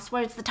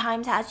crosswords the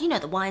Times has. You know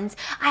the ones.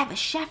 I have a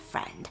chef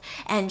friend,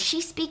 and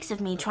she speaks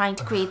of me trying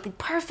to create the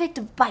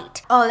perfect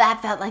bite. Oh,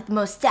 that felt like the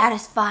most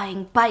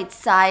satisfying,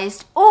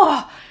 bite-sized.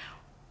 Oh!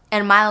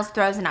 And Miles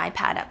throws an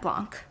iPad at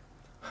Blanc.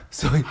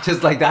 So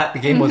just like that, the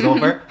game was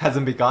over,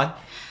 hasn't begun,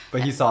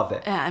 but he solved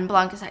it. Yeah, and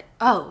Blanc is like,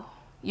 oh,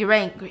 you're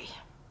angry.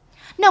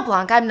 No,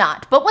 Blanc, I'm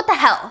not. But what the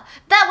hell?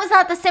 That was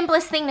not the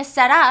simplest thing to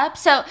set up,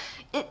 so...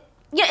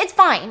 Yeah, it's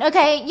fine,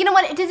 okay? You know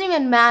what? It doesn't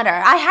even matter.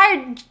 I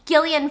hired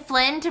Gillian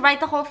Flynn to write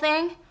the whole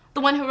thing.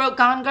 The one who wrote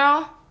Gone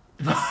Girl.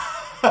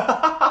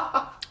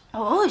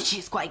 Oh,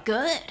 she's quite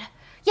good.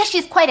 Yeah,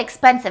 she's quite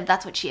expensive,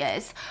 that's what she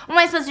is. What am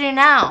I supposed to do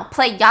now?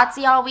 Play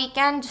Yahtzee all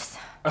weekend? Just...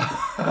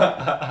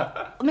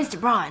 Mr.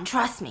 Braun,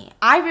 trust me.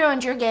 I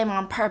ruined your game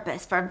on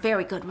purpose for a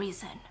very good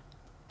reason.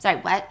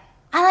 Sorry, what?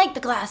 I like the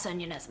glass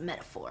onion as a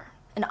metaphor.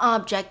 An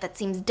object that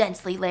seems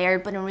densely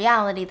layered, but in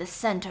reality the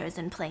center is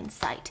in plain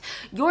sight.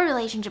 Your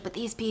relationship with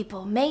these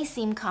people may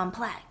seem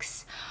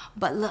complex,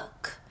 but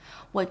look,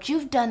 what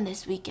you've done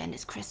this weekend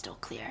is crystal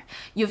clear.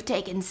 You've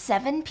taken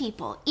 7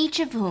 people, each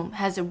of whom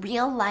has a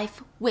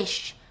real-life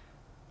wish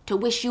to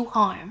wish you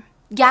harm,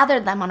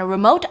 gathered them on a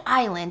remote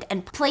island,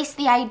 and placed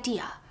the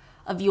idea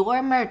of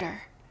your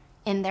murder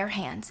in their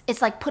hands.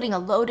 It's like putting a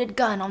loaded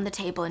gun on the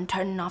table and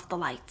turning off the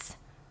lights.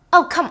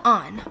 Oh, come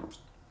on.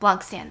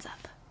 Blanc stands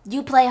up.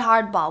 You play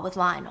hardball with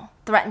Lionel,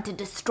 threaten to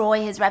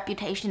destroy his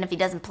reputation if he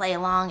doesn't play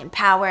along, and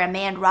power a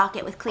manned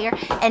rocket with Claire,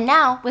 and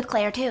now with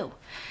Claire too.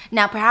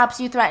 Now perhaps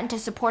you threaten to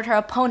support her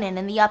opponent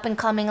in the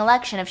up-and-coming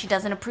election if she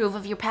doesn't approve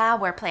of your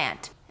power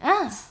plant.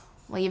 Ah,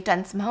 well, you've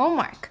done some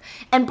homework.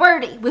 And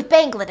Birdie, with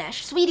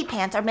Bangladesh, Sweetie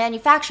Pants are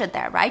manufactured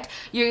there, right?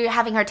 You're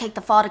having her take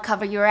the fall to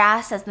cover your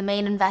ass as the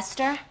main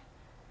investor?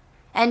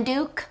 And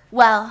Duke?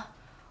 Well,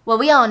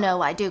 we all know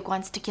why Duke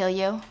wants to kill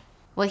you.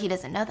 Well, he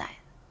doesn't know that.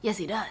 Yes,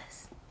 he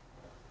does.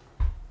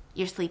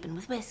 You're sleeping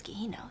with whiskey,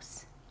 he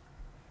knows.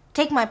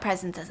 Take my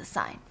presence as a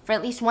sign. For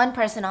at least one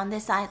person on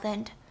this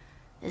island,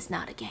 it's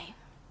not a game.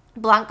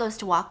 Blanc goes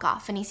to walk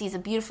off, and he sees a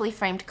beautifully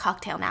framed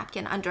cocktail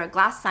napkin under a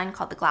glass sign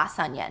called the Glass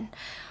Onion.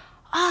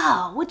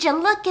 Oh, would you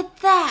look at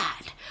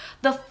that?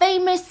 The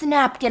famous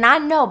napkin. I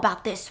know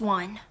about this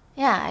one.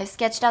 Yeah, I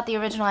sketched out the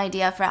original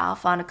idea for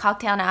Alpha on a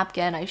cocktail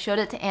napkin. I showed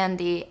it to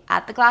Andy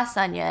at the Glass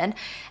Onion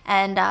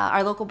and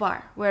our local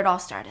bar, where it all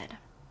started.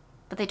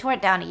 But they tore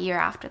it down a year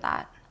after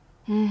that.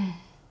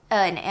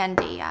 And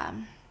Andy,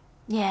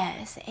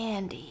 yes,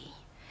 Andy.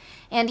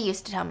 Andy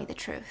used to tell me the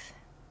truth.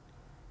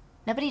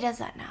 Nobody does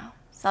that now.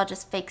 It's all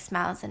just fake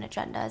smiles and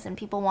agendas and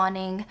people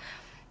wanting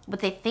what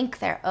they think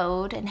they're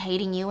owed and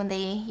hating you when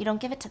you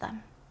don't give it to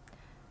them.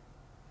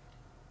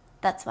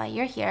 That's why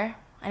you're here.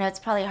 I know it's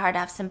probably hard to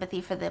have sympathy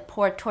for the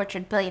poor,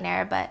 tortured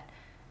billionaire, but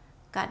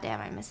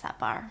goddamn, I miss that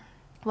bar.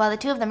 While the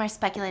two of them are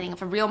speculating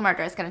if a real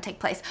murder is going to take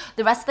place,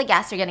 the rest of the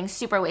guests are getting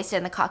super wasted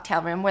in the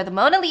cocktail room where the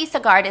Mona Lisa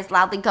guard is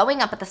loudly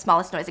going up at the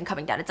smallest noise and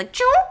coming down. It's like,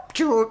 choop,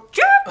 choop,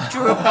 choop,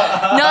 choop,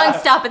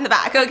 non-stop in the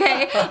back,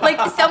 okay?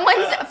 Like,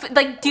 someone's,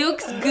 like,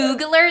 Duke's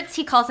Goog alerts,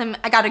 he calls him,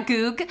 I got a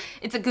Goog.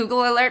 It's a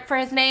Google alert for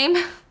his name.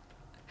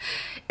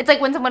 It's like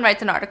when someone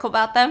writes an article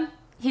about them,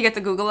 he gets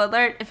a Google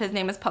alert if his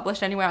name is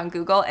published anywhere on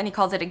Google, and he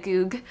calls it a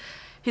Goog.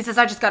 He says,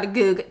 I just got a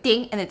Goog,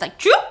 ding, and it's like,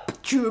 choop,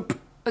 choop.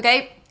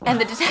 Okay?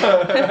 And and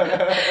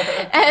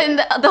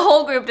the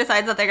whole group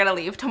decides that they're gonna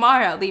leave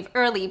tomorrow, leave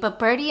early. But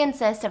Birdie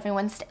insists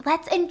everyone stay.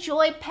 Let's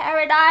enjoy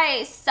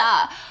paradise.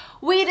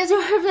 We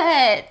deserve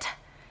it.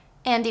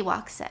 Andy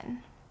walks in.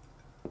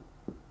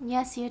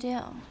 Yes, you do.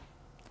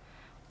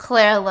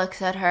 Claire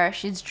looks at her.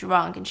 She's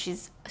drunk and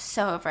she's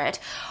so over it.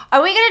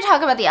 Are we gonna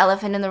talk about the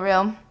elephant in the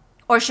room?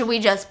 Or should we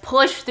just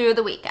push through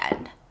the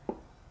weekend?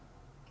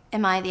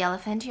 Am I the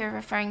elephant you're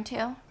referring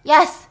to?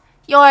 Yes,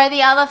 you're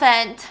the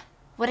elephant.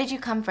 What did you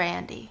come for,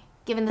 Andy?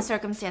 Given the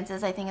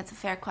circumstances, I think it's a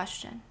fair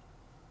question.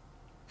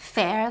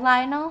 Fair,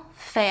 Lionel?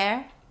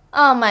 Fair?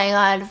 Oh my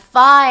god,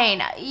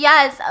 fine.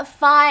 Yes,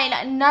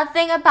 fine.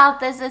 Nothing about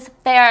this is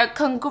fair.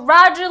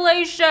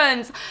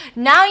 Congratulations.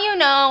 Now you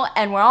know,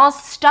 and we're all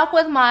stuck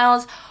with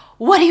Miles.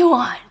 What do you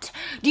want?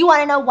 Do you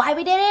want to know why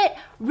we did it?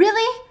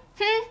 Really?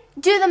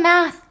 Do the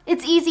math.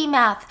 It's easy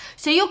math.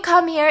 So you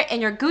come here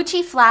in your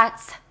Gucci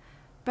flats.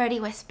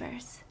 Birdie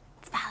whispers,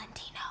 it's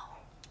Valentino.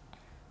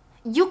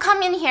 You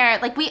come in here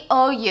like we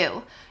owe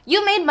you.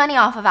 You made money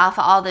off of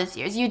Alpha all those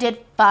years. You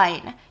did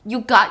fine.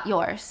 You got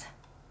yours.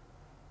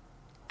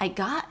 I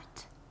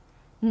got?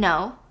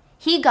 No,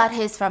 he got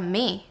his from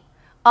me.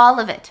 All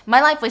of it. My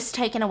life was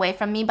taken away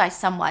from me by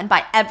someone,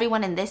 by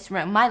everyone in this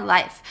room. My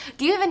life.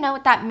 Do you even know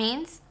what that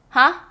means?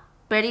 Huh?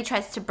 Birdie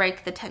tries to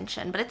break the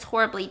tension, but it's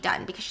horribly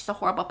done because she's a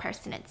horrible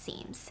person, it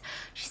seems.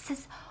 She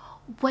says,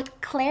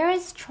 what Claire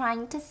is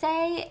trying to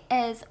say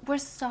is, we're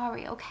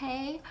sorry,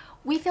 okay?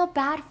 We feel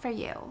bad for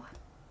you.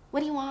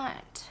 What do you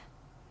want?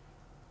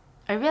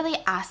 Are you really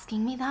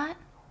asking me that?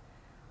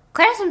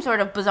 Claire has some sort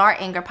of bizarre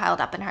anger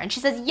piled up in her, and she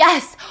says,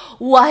 yes,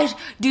 what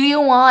do you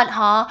want,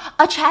 huh?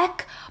 A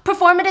check?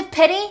 Performative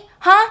pity?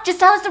 Huh? Just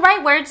tell us the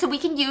right words so we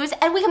can use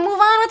and we can move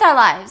on with our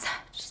lives.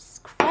 Jesus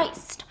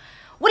Christ.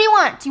 What do you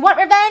want? Do you want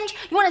revenge?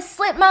 You want to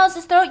slit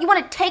Miles' throat? You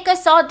want to take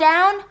us all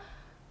down?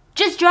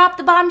 Just drop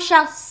the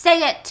bombshell.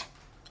 Say it.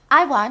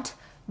 I want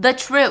the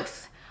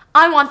truth.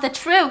 I want the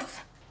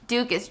truth.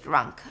 Duke is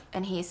drunk,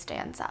 and he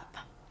stands up.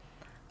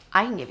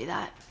 I can give you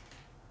that.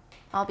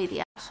 I'll be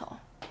the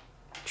asshole.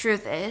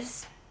 Truth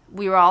is,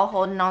 we were all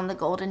holding on the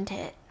golden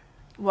tit.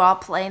 We're all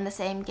playing the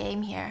same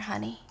game here,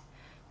 honey.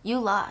 You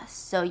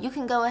lost, so you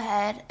can go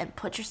ahead and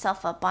put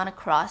yourself up on a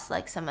cross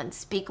like some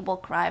unspeakable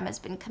crime has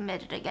been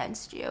committed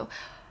against you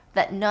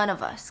that none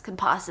of us could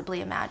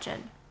possibly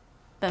imagine.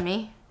 But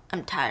me,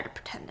 I'm tired of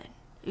pretending.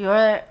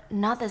 You're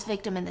not this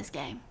victim in this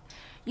game.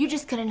 You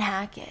just couldn't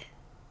hack it.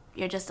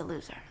 You're just a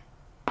loser.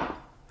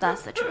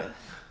 That's the truth.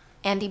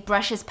 Andy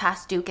brushes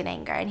past Duke in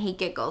anger, and he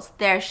giggles.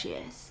 There she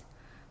is.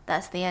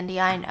 That's the Andy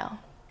I know.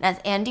 And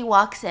as Andy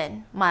walks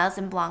in, Miles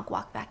and Blanc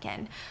walk back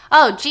in.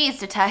 Oh, geez,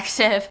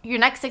 detective. Your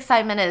next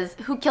excitement is,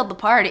 who killed the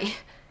party?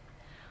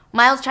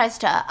 Miles tries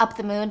to up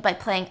the mood by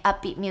playing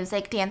upbeat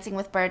music, dancing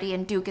with Birdie,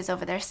 and Duke is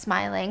over there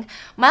smiling.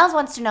 Miles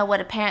wants to know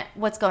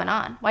what's going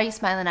on. Why are you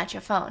smiling at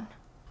your phone?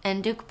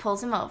 And Duke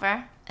pulls him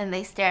over, and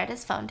they stare at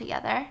his phone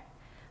together.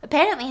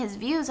 Apparently his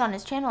views on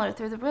his channel are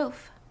through the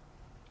roof.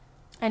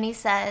 And he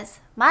says,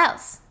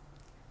 Miles,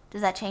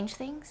 does that change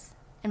things?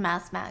 And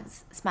Miles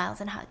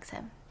smiles and hugs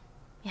him.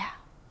 Yeah,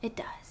 it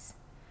does.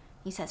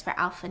 He says for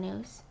Alpha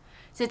News.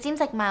 So it seems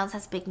like Miles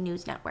has a big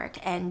news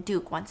network, and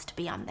Duke wants to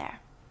be on there.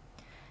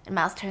 And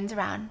Miles turns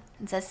around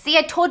and says, see,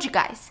 I told you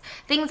guys.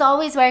 Things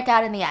always work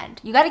out in the end.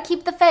 You gotta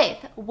keep the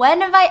faith. When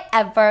have I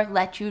ever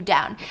let you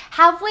down?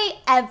 Have we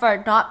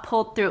ever not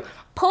pulled through?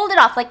 Pulled it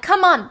off. Like,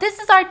 come on, this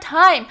is our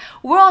time.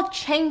 We're all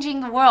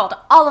changing the world.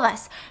 All of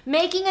us.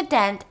 Making a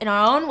dent in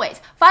our own ways.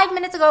 5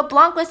 minutes ago,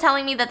 Blanc was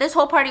telling me that this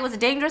whole party was a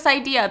dangerous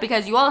idea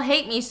because you all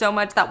hate me so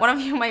much that one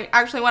of you might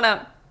actually want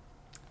to...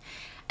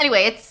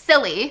 Anyway, it's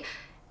silly.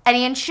 And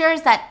he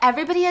ensures that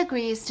everybody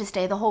agrees to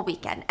stay the whole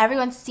weekend.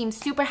 Everyone seems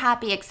super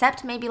happy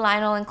except maybe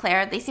Lionel and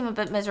Claire. They seem a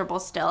bit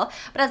miserable still.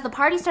 But as the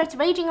party starts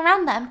raging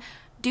around them,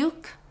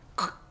 Duke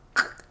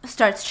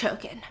starts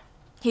choking.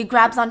 He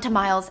grabs onto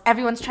Miles.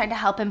 Everyone's trying to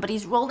help him, but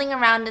he's rolling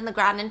around in the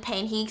ground in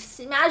pain. He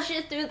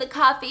smashes through the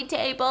coffee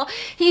table.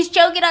 He's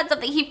choking on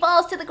something. He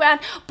falls to the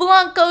ground.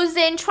 Blanc goes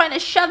in, trying to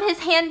shove his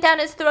hand down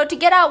his throat to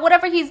get out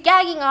whatever he's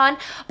gagging on.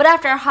 But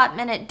after a hot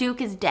minute,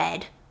 Duke is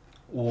dead.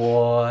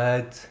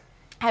 What?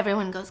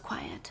 Everyone goes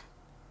quiet.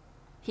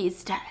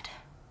 He's dead.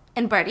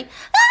 And Birdie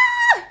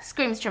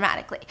screams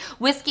dramatically.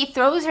 Whiskey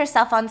throws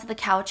herself onto the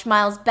couch.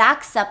 Miles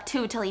backs up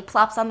too till he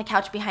plops on the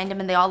couch behind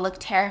him, and they all look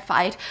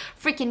terrified.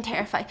 Freaking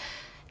terrified.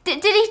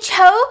 Did he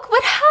choke?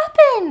 What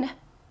happened?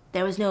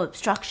 There was no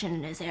obstruction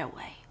in his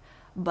airway.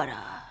 But,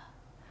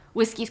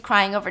 Whiskey's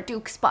crying over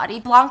Duke's body.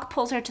 Blanc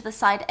pulls her to the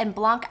side, and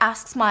Blanc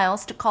asks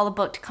Miles to call a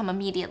boat to come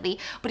immediately,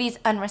 but he's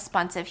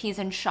unresponsive. He's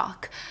in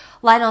shock.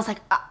 Lionel's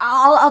like,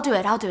 I'll do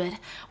it.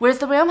 Where's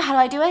the room? How do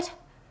I do it?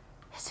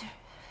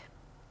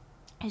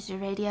 Is your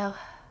radio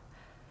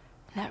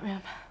in that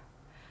room?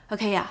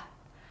 Okay, yeah.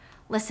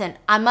 Listen,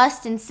 I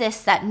must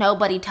insist that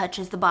nobody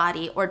touches the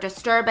body or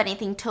disturb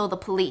anything till the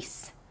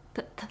police.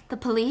 The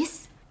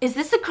police? Is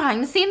this a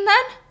crime scene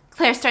then?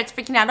 Claire starts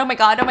freaking out. Oh my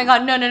god,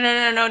 no,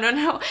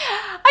 no.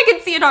 I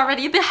can see it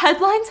already. The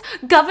headlines: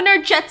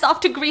 Governor jets off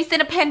to Greece in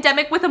a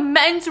pandemic with a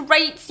men's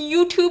rights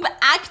YouTube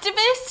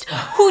activist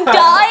who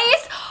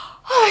dies.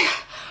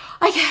 Oh,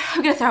 I can't.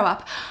 I'm gonna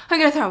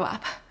throw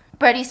up.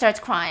 Birdie starts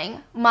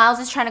crying. Miles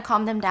is trying to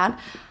calm them down.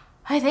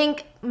 I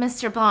think,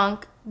 Mr.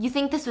 Blanc, you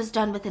think this was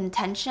done with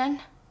intention?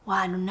 Well,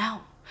 I don't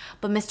know.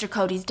 But Mr.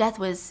 Cody's death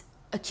was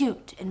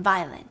acute and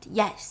violent,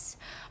 yes.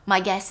 My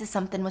guess is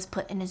something was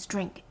put in his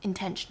drink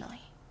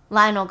intentionally.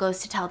 Lionel goes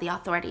to tell the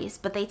authorities,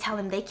 but they tell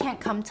him they can't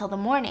come till the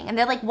morning. And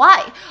they're like,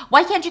 why?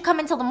 Why can't you come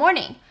until the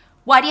morning?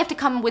 Why do you have to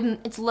come when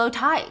it's low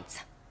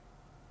tides?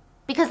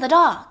 Because the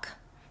dog.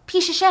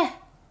 Piece of shit.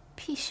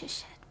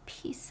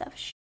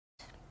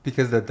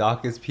 Because the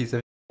dog is piece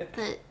of shit?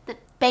 The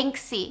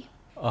Banksy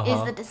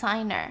is the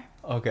designer.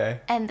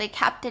 Okay. And the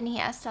captain he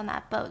asked on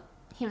that boat,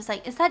 he was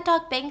like, is that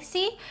dog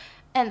Banksy?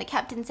 And the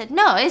captain said,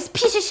 no, it's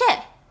piece of shit.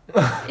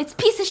 It's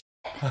piece of shit.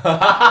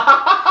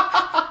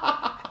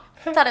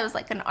 I thought it was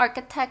like an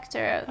architect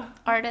or an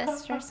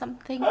artist or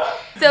something.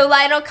 So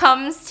Lionel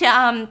comes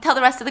to tell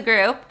the rest of the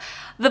group,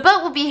 the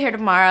boat will be here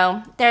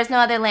tomorrow. There's no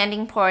other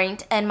landing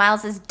point, and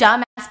Miles's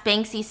dumbass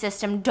Banksy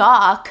system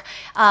dock,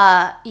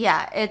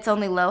 it's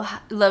only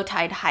low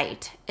tide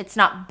height. It's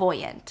not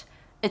buoyant.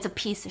 It's a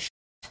piece of shit.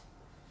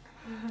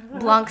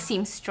 Blanc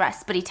seems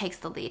stressed, but he takes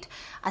the lead.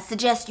 I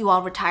suggest you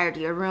all retire to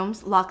your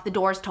rooms, lock the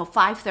doors till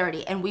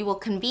 5:30, and we will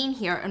convene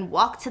here and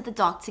walk to the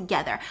dock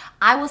together.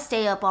 I will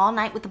stay up all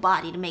night with the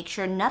body to make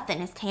sure nothing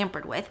is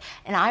tampered with,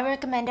 and I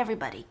recommend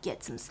everybody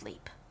get some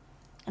sleep.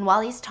 And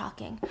while he's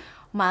talking,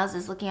 Miles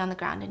is looking on the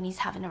ground and he's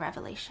having a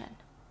revelation.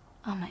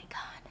 Oh my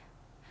god.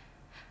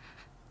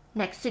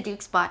 Next to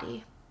Duke's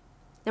body,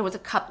 there was a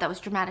cup that was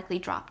dramatically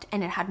dropped,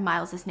 and it had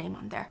Miles's name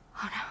on there.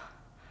 Oh no.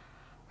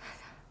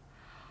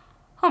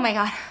 Oh my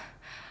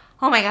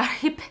god.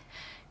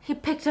 He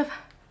picked up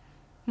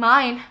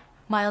mine.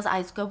 Miles'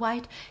 eyes go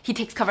wide. He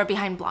takes cover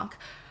behind Blanc.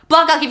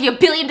 Blanc, I'll give you $1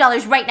 billion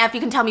right now if you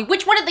can tell me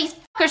which one of these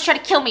fuckers tried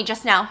to kill me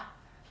just now.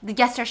 The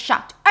guests are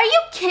shocked. Are you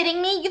kidding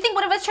me? You think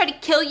one of us tried to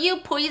kill you,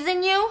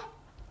 poison you?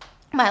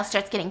 Miles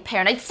starts getting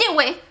paranoid. Stay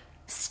away.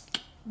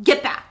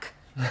 Get back.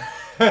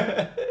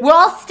 We're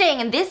all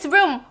staying in this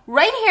room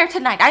right here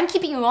tonight. I'm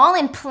keeping you all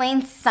in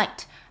plain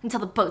sight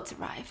until the boats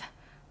arrive.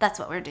 That's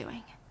what we're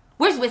doing.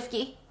 Where's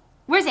Whiskey?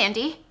 Where's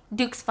Andy?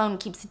 Duke's phone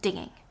keeps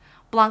dinging.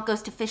 Blanc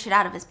goes to fish it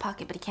out of his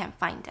pocket, but he can't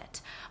find it.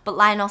 But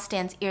Lionel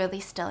stands eerily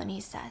still and he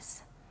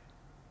says,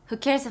 who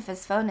cares if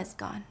his phone is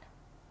gone?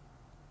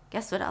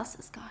 Guess what else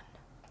is gone?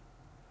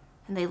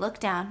 And they look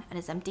down at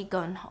his empty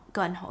gun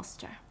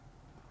holster.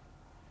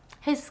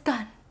 His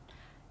gun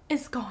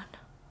is gone.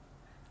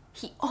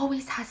 He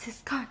always has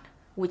his gun.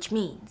 Which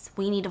means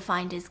we need to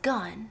find his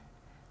gun,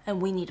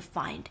 and we need to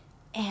find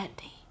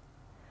Andy.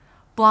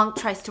 Blanc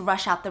tries to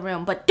rush out the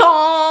room, but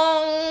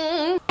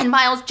dong! And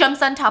Miles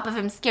jumps on top of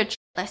him, scared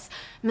shitless.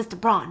 Mr.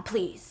 Braun,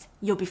 please.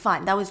 You'll be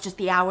fine. That was just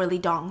the hourly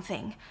dong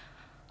thing.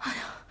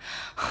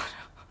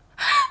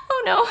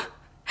 Oh no.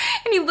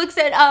 And he looks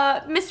at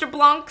Mr.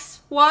 Blanc's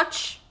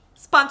watch,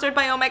 sponsored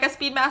by Omega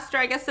Speedmaster.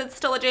 I guess it's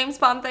still a James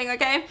Bond thing,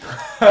 okay?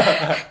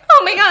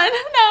 Oh my god,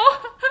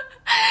 no.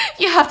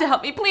 You have to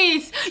help me,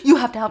 please. You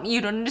have to help me.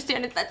 You don't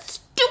understand. It's that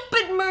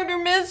stupid murder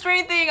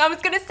mystery thing. I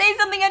was going to say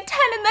something at 10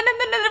 and then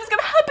it was going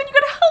to happen. You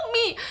got to help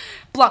me.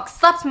 Blanc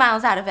slaps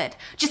Miles out of it.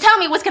 Just tell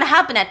me what's going to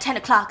happen at 10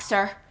 o'clock,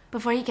 sir.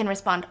 Before he can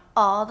respond,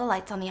 all the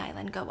lights on the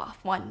island go off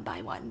one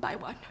by one by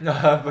one.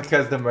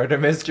 Because the murder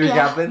mystery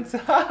happens?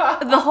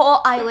 The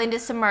whole island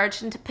is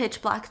submerged into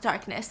pitch black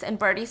darkness, and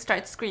Birdie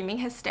starts screaming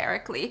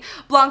hysterically.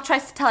 Blanc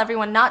tries to tell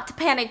everyone not to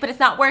panic, but it's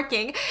not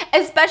working,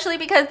 especially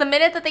because the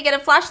minute that they get a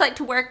flashlight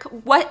to work,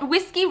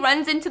 Whiskey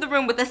runs into the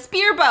room with a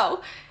spear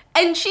bow.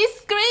 And she's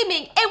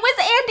screaming, it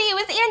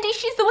was Andy,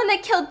 she's the one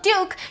that killed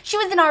Duke, she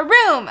was in our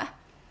room.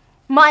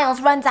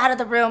 Miles runs out of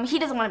the room. He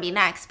doesn't want to be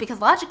next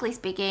because logically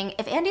speaking,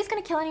 if Andy's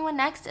going to kill anyone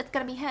next, it's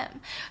going to be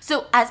him.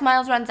 So as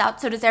Miles runs out,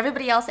 so does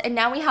everybody else. And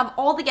now we have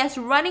all the guests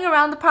running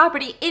around the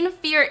property in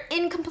fear,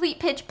 in complete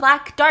pitch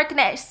black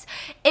darkness.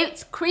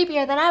 It's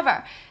creepier than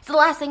ever. It's the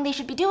last thing they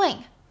should be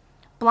doing.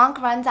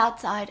 Blanc runs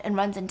outside and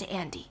runs into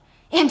Andy.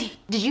 Andy,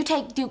 did you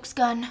take Duke's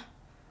gun?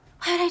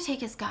 Why did I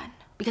take his gun?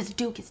 Because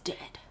Duke is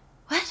dead.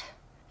 What?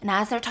 And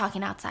as they're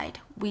talking outside,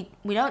 we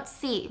don't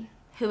see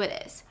who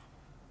it is.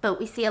 But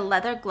we see a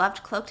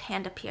leather-gloved, cloaked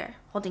hand appear,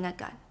 holding a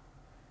gun,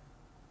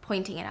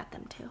 pointing it at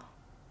them too.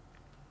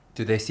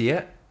 Do they see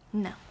it?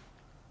 No.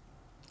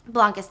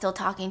 Blanc is still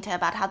talking to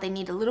about how they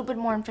need a little bit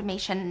more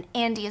information, and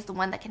Andy is the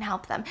one that can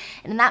help them.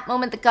 And in that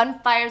moment, the gun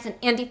fires and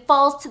Andy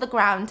falls to the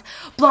ground.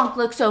 Blanc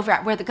looks over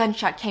at where the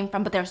gunshot came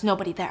from, but there's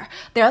nobody there.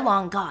 They're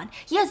long gone.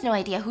 He has no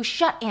idea who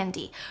shot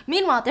Andy.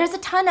 Meanwhile, there's a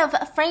ton of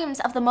frames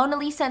of the Mona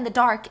Lisa in the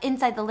dark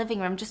inside the living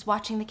room, just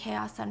watching the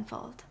chaos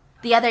unfold.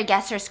 The other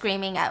guests are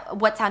screaming at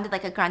what sounded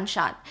like a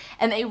gunshot,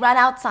 and they run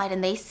outside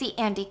and they see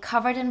Andy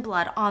covered in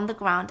blood on the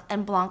ground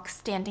and Blanc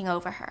standing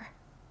over her.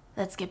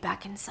 Let's get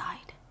back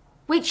inside.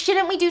 Wait,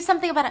 shouldn't we do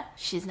something about it?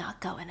 She's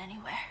not going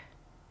anywhere.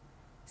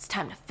 It's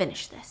time to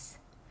finish this.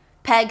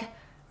 Peg,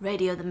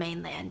 Radio the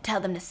mainland.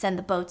 Tell them to send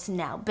the boats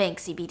now.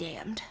 Banksy be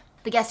damned.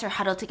 The guests are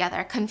huddled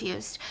together,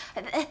 confused.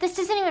 This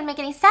doesn't even make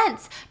any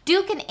sense.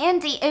 Duke and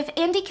Andy. If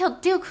Andy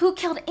killed Duke, who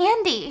killed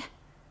Andy?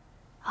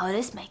 Oh,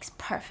 this makes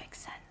perfect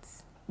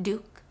sense.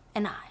 Duke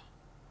and I.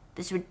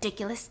 This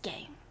ridiculous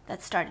game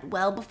that started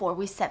well before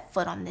we set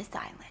foot on this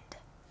island.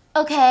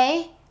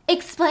 Okay,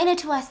 explain it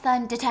to us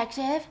then,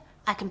 detective.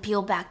 I can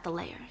peel back the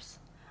layers.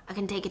 I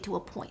can take it to a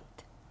point.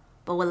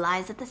 But what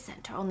lies at the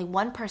center, only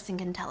one person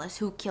can tell us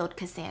who killed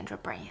Cassandra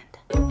Brand.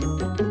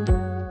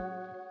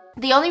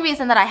 The only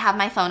reason that I have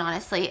my phone,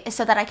 honestly, is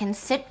so that I can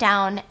sit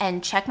down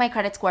and check my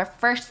credit score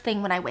first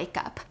thing when I wake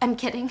up. I'm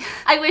kidding.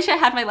 I wish I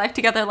had my life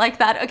together like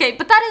that. Okay,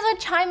 but that is what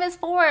Chime is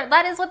for.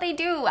 That is what they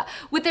do.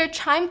 With their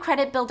Chime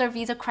Credit Builder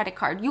Visa credit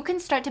card, you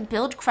can start to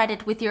build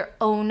credit with your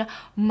own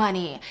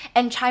money.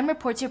 And Chime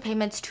reports your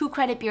payments to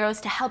credit bureaus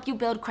to help you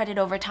build credit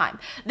over time.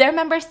 Their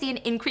members see an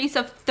increase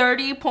of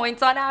 30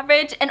 points on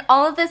average, and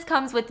all of this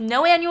comes with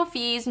no annual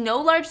fees, no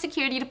large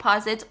security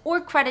deposits, or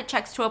credit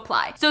checks to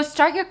apply. So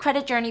start your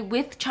credit journey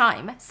with Chime.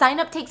 Sign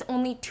up takes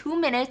only 2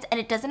 minutes and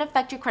it doesn't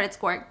affect your credit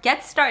score.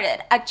 Get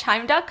started at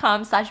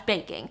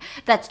chime.com/baking.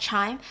 That's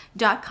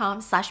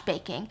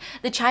chime.com/baking.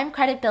 The Chime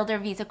Credit Builder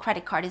Visa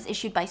credit card is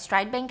issued by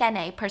Stride Bank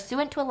NA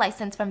pursuant to a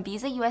license from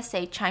Visa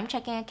USA Chime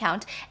checking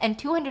account and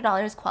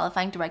 $200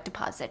 qualifying direct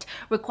deposit.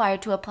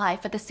 Required to apply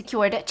for the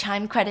secured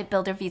Chime Credit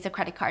Builder Visa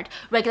credit card.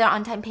 Regular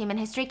on-time payment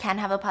history can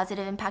have a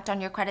positive impact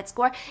on your credit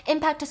score.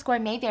 Impact to score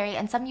may vary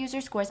and some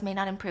user scores may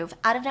not improve.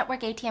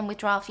 Out-of-network ATM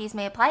withdrawal fees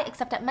may apply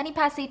except at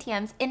MoneyPass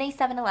ATMs in a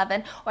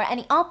 7-Eleven or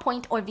any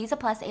Allpoint or Visa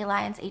Plus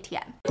Alliance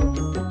ATM.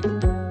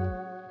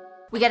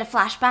 We get a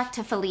flashback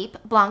to Philippe,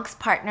 Blanc's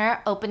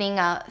partner, opening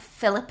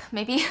Philip,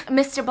 maybe.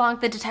 Mr.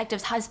 Blanc, the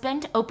detective's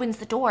husband, opens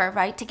the door,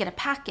 right, to get a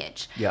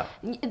package. Yeah.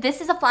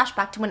 This is a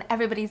flashback to when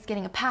everybody's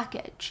getting a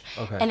package.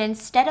 Okay. And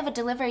instead of a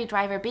delivery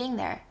driver being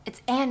there,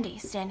 it's Andy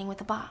standing with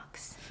the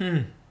box.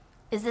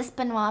 Is this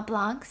Benoit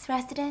Blanc's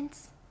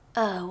residence?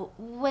 Oh,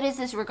 what is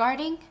this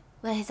regarding?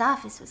 Well, his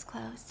office was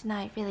closed, and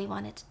I really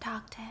wanted to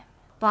talk to him.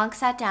 Blanc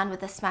sat down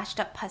with a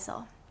smashed-up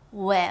puzzle.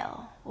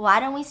 Well, why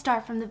don't we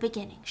start from the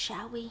beginning,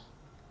 shall we?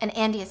 And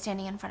Andy is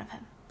standing in front of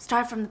him.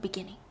 Start from the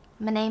beginning.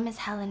 My name is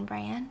Helen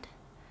Brand,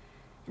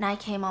 and I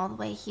came all the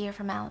way here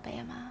from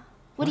Alabama.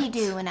 What do you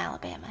do in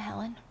Alabama,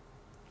 Helen?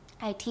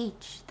 I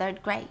teach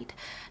 3rd grade.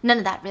 None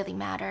of that really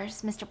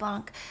matters, Mr.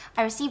 Blanc.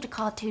 I received a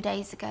call 2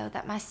 days ago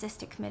that my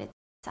sister committed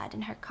suicide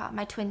in her car,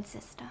 my twin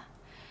sister,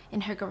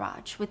 in her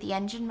garage with the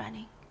engine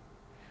running.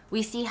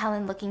 We see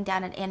Helen looking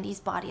down at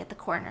Andy's body at the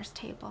coroner's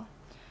table.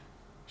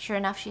 Sure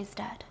enough, she's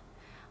dead.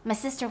 My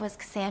sister was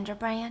Cassandra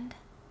Brand.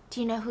 Do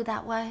you know who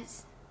that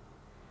was?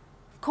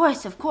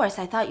 Of course,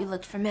 I thought you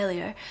looked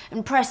familiar.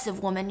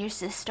 Impressive woman, your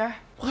sister.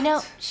 What? You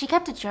know, she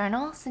kept a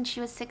journal since she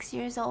was 6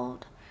 years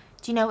old.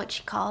 Do you know what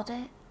she called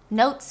it?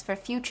 Notes for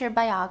Future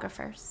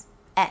Biographers.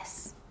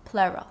 S,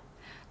 plural.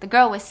 The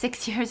girl was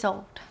 6 years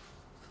old.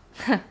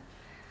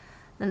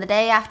 Then the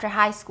day after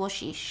high school,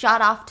 she shot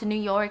off to New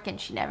York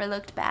and she never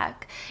looked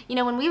back. You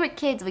know, when we were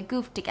kids, we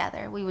goofed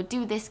together. We would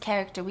do this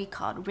character we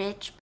called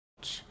Rich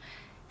Bitch.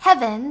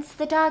 Heavens,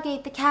 the dog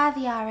ate the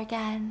caviar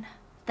again.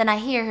 Then I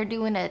hear her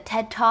doing a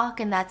TED Talk,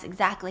 and that's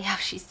exactly how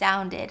she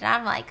sounded. And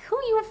I'm like, who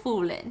you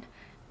fooling?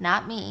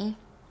 Not me.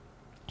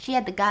 She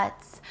had the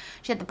guts.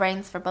 She had the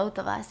brains for both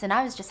of us, and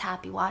I was just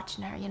happy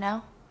watching her, you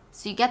know?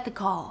 So you get the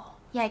call.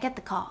 Yeah, I get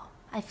the call.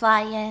 I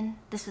fly in.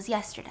 This was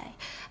yesterday.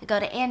 I go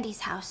to Andy's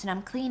house, and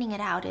I'm cleaning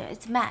it out.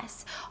 It's a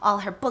mess.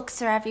 All her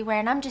books are everywhere,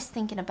 and I'm just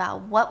thinking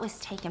about what was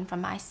taken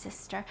from my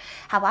sister,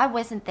 how I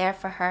wasn't there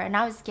for her, and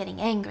I was getting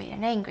angry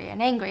and angry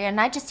and angry, and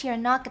I just hear a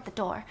knock at the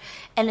door,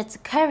 and it's a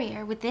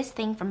courier with this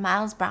thing from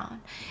Miles Brown,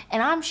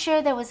 and I'm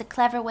sure there was a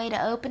clever way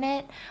to open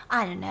it.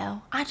 I don't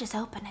know. I just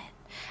open it,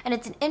 and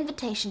it's an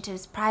invitation to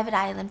his private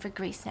island for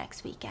Greece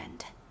next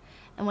weekend,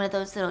 and one of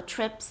those little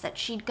trips that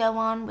she'd go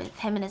on with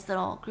him and his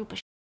little group of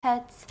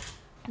heads.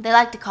 They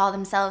like to call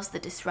themselves the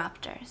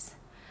Disruptors.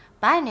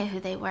 But I knew who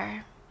they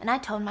were, and I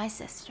told my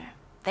sister.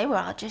 They were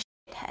all just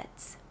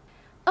shitheads.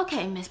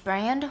 Okay, Miss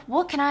Brand,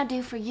 what can I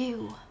do for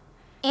you?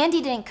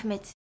 Andy didn't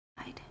commit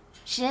suicide.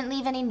 She didn't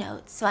leave any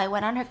notes, so I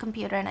went on her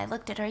computer and I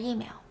looked at her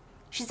email.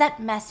 She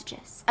sent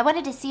messages. I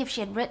wanted to see if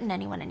she had written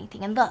anyone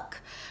anything, and look,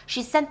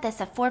 she sent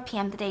this at 4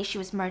 p.m. the day she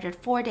was murdered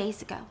 4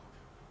 days ago.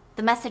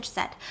 The message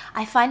said,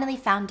 I finally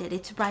found it.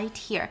 It's right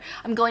here.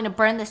 I'm going to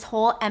burn this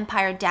whole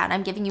empire down.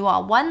 I'm giving you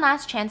all one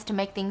last chance to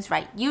make things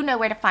right. You know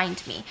where to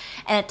find me.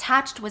 And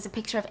attached was a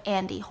picture of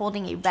Andy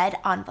holding a red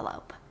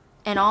envelope.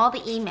 And all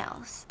the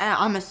emails.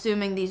 I'm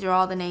assuming these are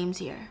all the names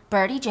here.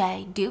 Bertie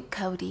J, Duke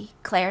Cody,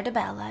 Claire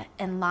DeBella,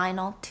 and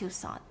Lionel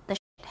Toussaint, the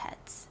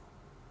shitheads.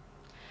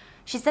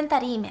 She sent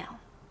that email.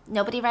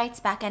 Nobody writes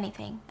back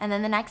anything, and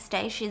then the next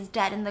day she's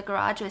dead in the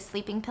garage with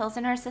sleeping pills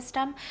in her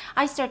system.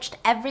 I searched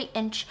every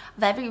inch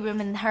of every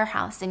room in her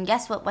house, and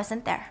guess what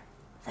wasn't there?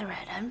 The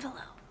red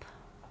envelope.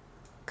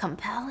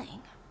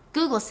 Compelling.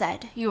 Google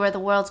said you are the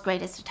world's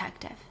greatest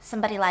detective.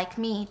 Somebody like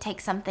me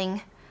takes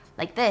something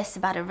like this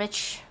about a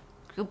rich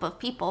group of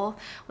people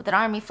with an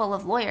army full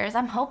of lawyers.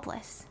 I'm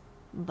hopeless.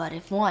 But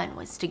if one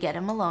was to get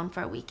him alone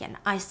for a weekend,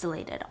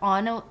 isolated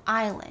on an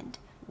island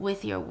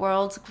with your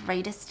world's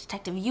greatest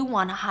detective, you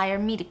want to hire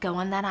me to go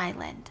on that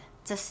island.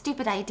 It's a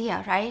stupid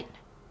idea, right?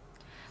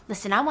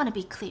 Listen, I want to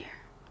be clear.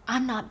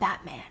 I'm not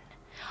Batman.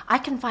 I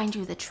can find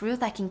you the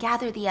truth, I can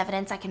gather the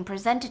evidence, I can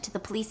present it to the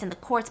police and the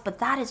courts, but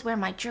that is where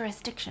my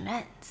jurisdiction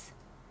ends.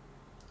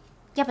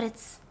 Yeah, but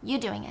it's you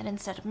doing it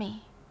instead of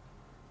me.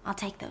 I'll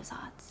take those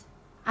odds.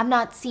 I've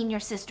not seen your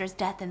sister's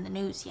death in the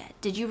news yet.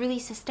 Did you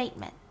release a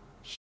statement?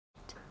 Shit.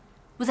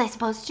 Was I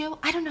supposed to?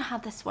 I don't know how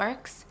this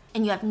works.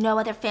 And you have no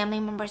other family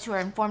members who are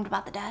informed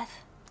about the death?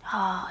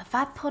 Oh, if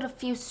I pulled a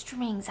few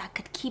strings, I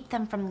could keep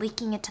them from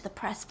leaking it to the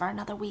press for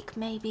another week,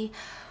 maybe.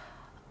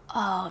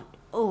 Oh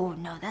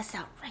no, that's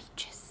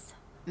outrageous.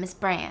 Miss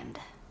Brand,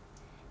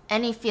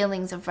 any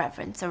feelings of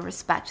reverence or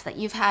respect that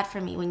you've had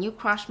for me when you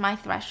crossed my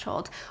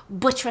threshold,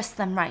 buttress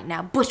them right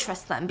now.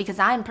 Buttress them, because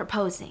I'm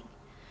proposing.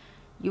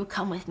 You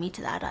come with me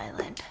to that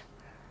island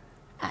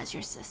as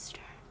your sister.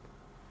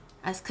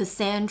 As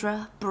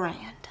Cassandra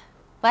Brand.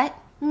 What?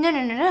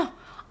 No.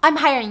 I'm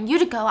hiring you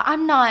to go.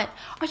 I'm not.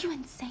 Are you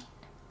insane?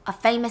 A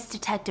famous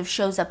detective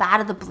shows up out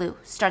of the blue,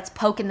 starts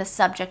poking the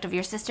subject of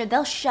your sister.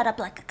 They'll shut up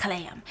like a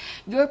clam.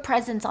 Your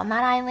presence on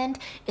that island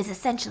is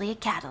essentially a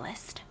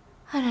catalyst.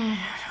 No.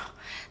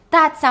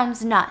 That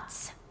sounds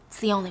nuts. It's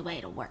the only way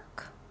it'll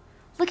work.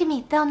 Look at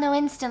me. They'll know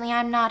instantly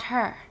I'm not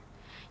her.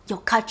 You'll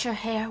cut your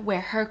hair,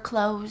 wear her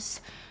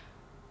clothes.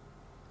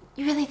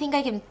 You really think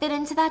I can fit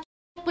into that?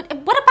 What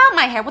about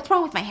my hair? What's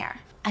wrong with my hair?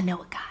 I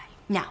know a guy.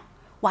 Now,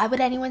 why would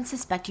anyone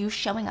suspect you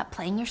showing up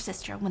playing your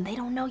sister when they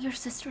don't know your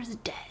sister is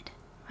dead?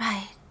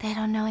 Right, they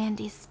don't know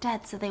Andy's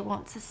dead, so they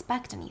won't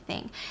suspect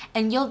anything.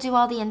 And you'll do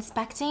all the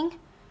inspecting?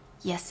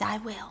 Yes, I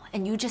will.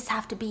 And you just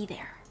have to be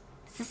there.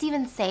 Is this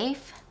even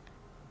safe?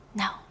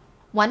 No.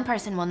 One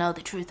person will know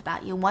the truth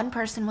about you. One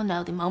person will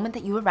know the moment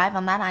that you arrive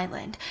on that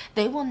island.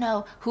 They will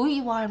know who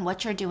you are and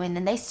what you're doing,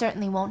 and they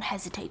certainly won't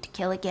hesitate to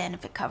kill again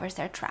if it covers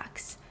their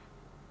tracks.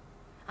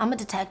 I'm a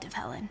detective,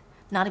 Helen,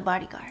 not a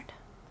bodyguard.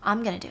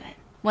 I'm gonna do it.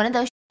 One of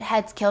those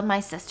heads killed my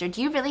sister.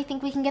 Do you really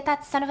think we can get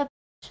that son of a bitch?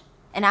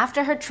 And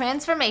after her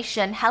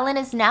transformation, Helen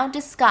is now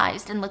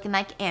disguised and looking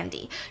like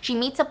Andy. She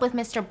meets up with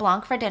Mr.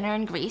 Blanc for dinner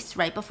in Greece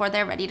right before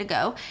they're ready to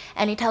go,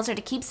 and he tells her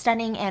to keep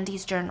studying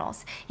Andy's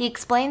journals. He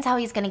explains how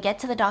he's going to get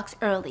to the docks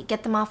early,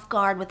 get them off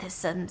guard with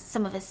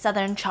some of his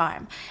southern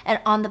charm. And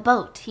on the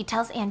boat, he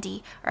tells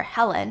Andy, or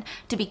Helen,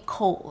 to be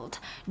cold.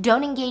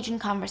 Don't engage in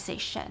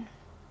conversation.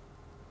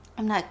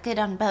 I'm not good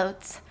on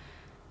boats.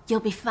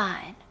 You'll be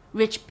fine.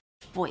 Rich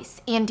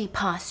voice, Andy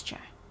posture.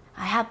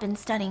 I have been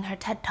studying her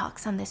TED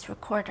Talks on this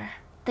recorder.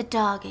 The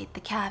dog ate the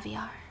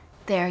caviar.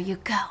 There you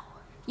go.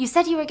 You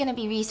said you were going to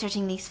be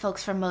researching these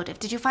folks for motive.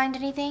 Did you find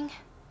anything?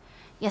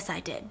 Yes, I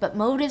did, but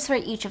motives for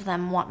each of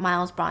them want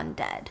Miles Braun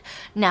dead.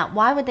 Now,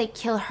 why would they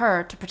kill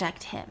her to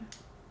protect him?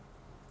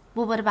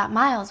 Well, what about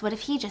Miles? What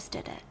if he just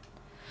did it?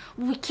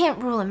 We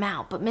can't rule him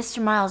out, but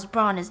Mr. Miles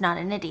Braun is not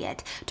an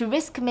idiot. To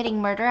risk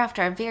committing murder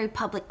after a very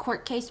public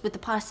court case with the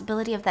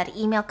possibility of that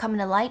email coming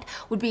to light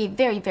would be a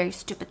very, very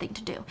stupid thing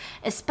to do,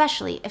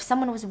 especially if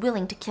someone was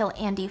willing to kill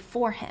Andy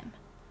for him.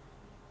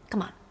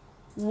 Come on,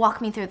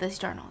 walk me through those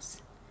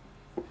journals.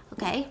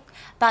 Okay,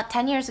 about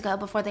 10 years ago,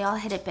 before they all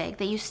hit it big,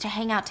 they used to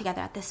hang out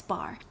together at this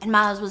bar, and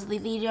Miles was the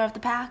leader of the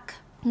pack.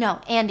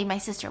 No, Andy, my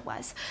sister,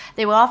 was.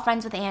 They were all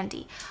friends with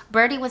Andy.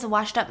 Bertie was a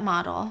washed-up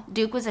model,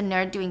 Duke was a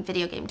nerd doing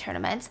video game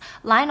tournaments,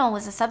 Lionel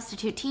was a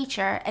substitute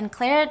teacher, and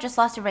Clara just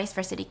lost a race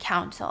for city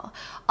council.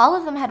 All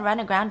of them had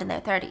run aground in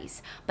their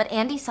 30s, but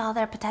Andy saw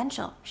their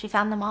potential. She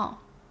found them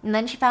all. And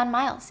then she found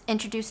Miles,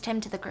 introduced him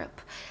to the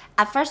group.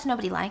 At first,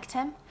 nobody liked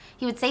him.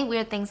 He would say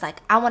weird things like,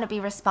 I want to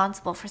be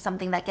responsible for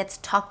something that gets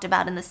talked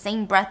about in the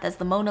same breath as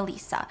the Mona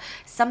Lisa.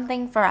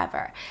 Something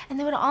forever. And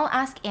they would all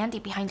ask Andy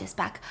behind his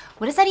back,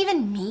 what does that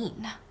even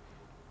mean?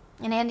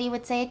 And Andy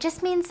would say, it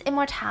just means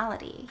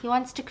immortality. He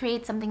wants to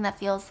create something that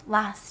feels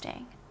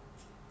lasting.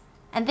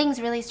 And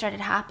things really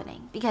started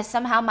happening because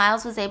somehow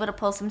Miles was able to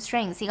pull some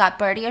strings. He got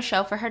Bertie a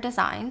show for her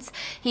designs.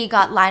 He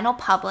got Lionel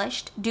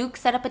published. Duke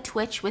set up a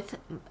Twitch with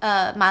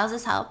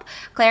Miles's help.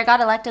 Claire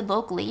got elected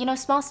locally. You know,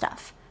 small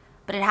stuff.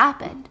 But it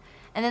happened.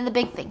 And then the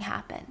big thing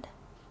happened.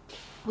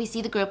 We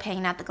see the group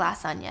hanging at the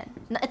Glass Onion.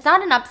 It's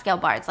not an upscale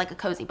bar, it's like a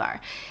cozy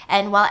bar.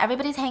 And while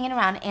everybody's hanging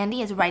around,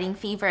 Andy is writing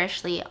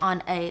feverishly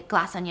on a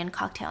Glass Onion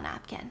cocktail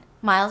napkin.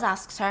 Miles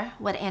asks her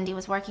what Andy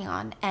was working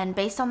on, and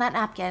based on that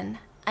napkin,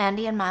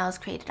 Andy and Miles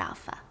created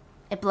Alpha.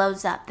 It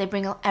blows up. They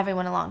bring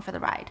everyone along for the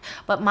ride.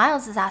 But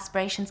Miles'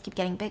 aspirations keep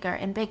getting bigger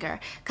and bigger.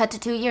 Cut to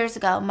 2 years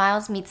ago,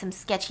 Miles meets some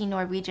sketchy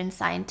Norwegian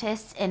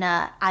scientists in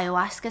a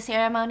ayahuasca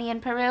ceremony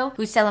in Peru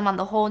who sell him on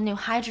the whole new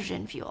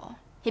hydrogen fuel.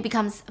 He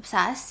becomes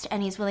obsessed,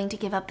 and he's willing to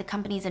give up the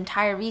company's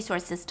entire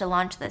resources to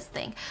launch this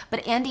thing.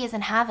 But Andy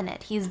isn't having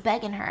it. He's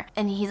begging her,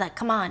 and he's like,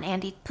 come on,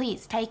 Andy,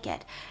 please, take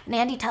it. And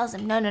Andy tells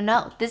him,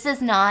 no, this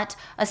is not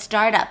a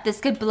startup.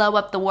 This could blow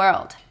up the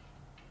world.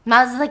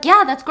 Miles is like,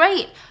 yeah, that's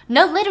great.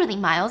 No, literally,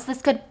 Miles,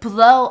 this could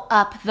blow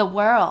up the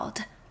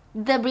world.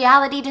 The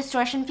reality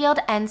distortion field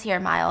ends here,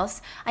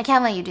 Miles. I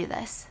can't let you do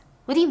this.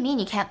 What do you mean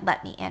you can't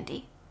let me,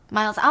 Andy?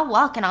 Miles, I'll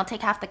walk and I'll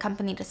take half the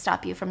company to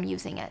stop you from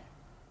using it.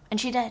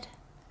 And she did.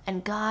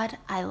 And God,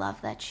 I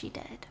love that she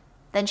did.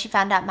 Then she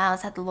found out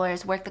Miles had the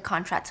lawyers work the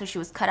contract, so she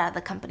was cut out of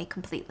the company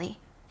completely.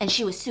 And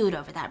she was sued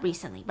over that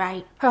recently,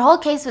 right? Her whole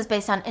case was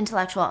based on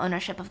intellectual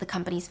ownership of the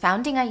company's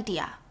founding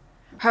idea.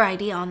 Her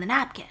idea on the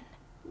napkin,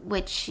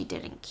 which she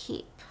didn't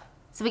keep.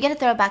 So we get to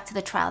throw it back to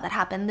the trial that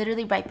happened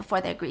literally right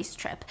before their Greece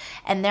trip.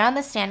 And there on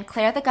the stand,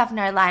 Claire the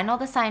governor, Lionel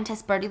the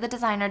scientist, Bertie the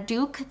designer,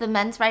 Duke the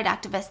men's rights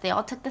activist, they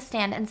all took the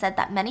stand and said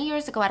that many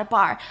years ago at a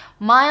bar,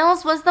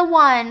 Miles was the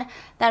one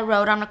that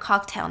wrote on a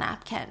cocktail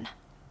napkin.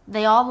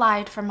 They all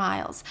lied for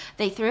Miles.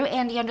 They threw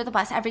Andy under the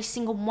bus, every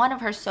single one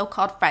of her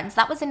so-called friends.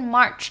 That was in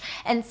March.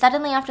 And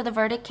suddenly after the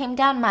verdict came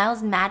down,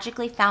 Miles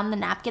magically found the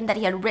napkin that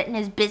he had written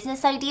his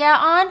business idea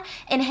on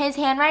in his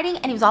handwriting,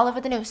 and he was all over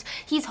the news.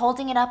 He's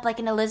holding it up like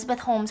an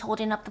Elizabeth Holmes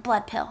holding up the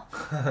blood pill.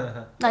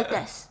 Like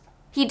this.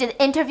 He did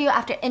interview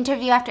after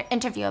interview after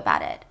interview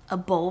about it. A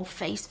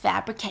bold-faced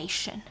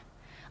fabrication.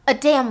 A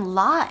damn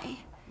lie.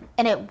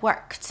 And it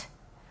worked.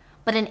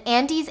 But in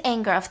Andy's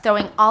anger of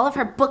throwing all of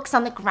her books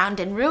on the ground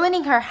and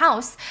ruining her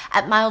house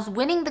at Miles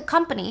winning the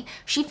company,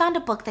 she found a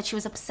book that she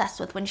was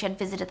obsessed with when she had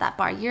visited that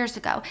bar years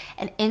ago.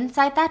 And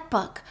inside that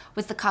book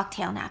was the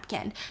cocktail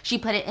napkin. She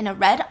put it in a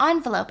red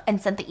envelope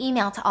and sent the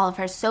email to all of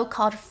her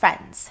so-called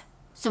friends.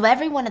 So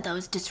every one of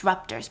those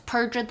disruptors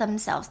perjured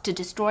themselves to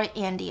destroy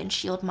Andy and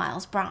shield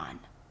Miles Braun.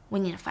 We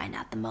need to find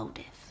out the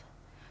motive.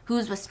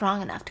 Whose was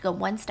strong enough to go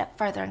one step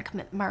further and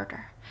commit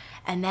murder.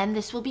 And then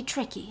this will be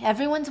tricky.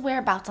 Everyone's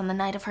whereabouts on the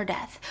night of her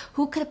death.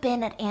 Who could have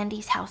been at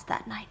Andy's house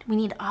that night? We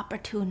need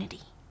opportunity.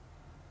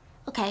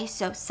 Okay,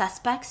 so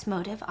suspects,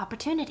 motive,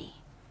 opportunity.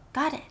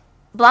 Got it.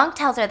 Blanc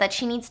tells her that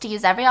she needs to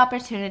use every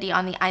opportunity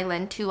on the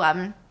island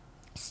to,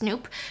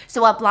 snoop.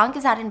 So while Blanc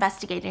is out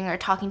investigating or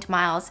talking to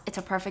Miles, it's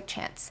a perfect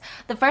chance.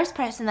 The first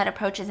person that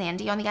approaches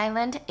Andy on the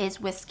island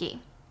is Whiskey.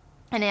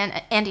 And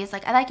Andy's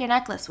like, I like your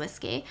necklace,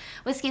 Whiskey.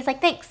 Whiskey's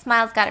like, thanks.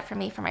 Miles got it for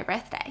me for my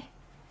birthday.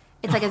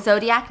 It's like a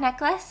zodiac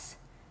necklace.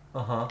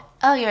 Uh-huh.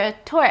 Oh, you're a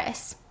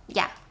Taurus.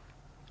 Yeah.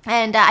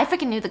 And I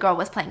freaking knew the girl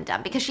was playing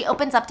dumb because she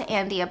opens up to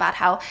Andy about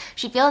how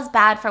she feels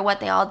bad for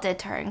what they all did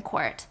to her in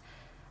court.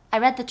 I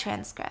read the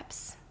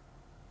transcripts.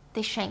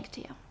 They shanked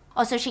you.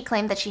 Also, she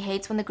claimed that she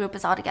hates when the group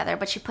is all together,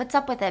 but she puts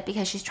up with it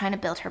because she's trying to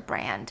build her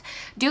brand.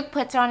 Duke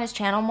puts her on his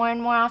channel more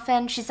and more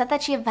often. She said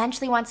that she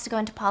eventually wants to go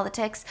into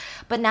politics,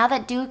 but now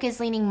that Duke is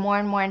leaning more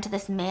and more into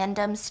this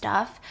mandem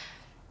stuff,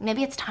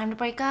 maybe it's time to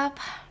break up.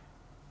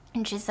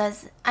 And she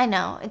says, I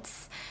know,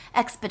 it's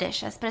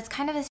expeditious, but it's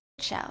kind of a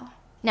show.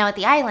 Now at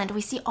the island,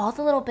 we see all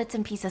the little bits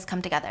and pieces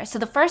come together. So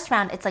the first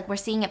round, it's like we're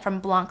seeing it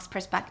from Blanc's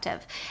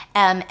perspective.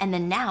 And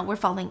then now we're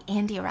following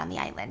Andy around the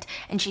island,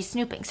 and she's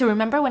snooping. So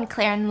remember when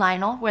Claire and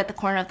Lionel were at the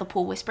corner of the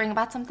pool whispering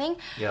about something?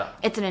 Yeah.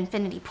 It's an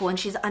infinity pool, and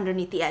she's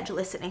underneath the edge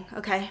listening,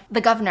 okay? The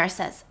governor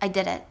says, I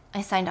did it.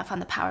 I signed off on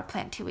the power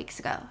plant 2 weeks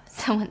ago.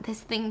 So when this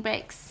thing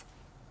breaks,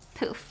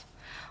 poof,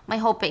 my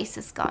whole base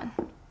is gone.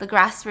 The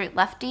grassroots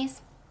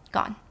lefties,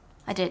 gone.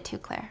 I did it too,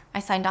 Claire. I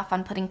signed off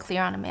on putting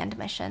Clear on a manned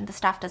mission. The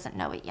staff doesn't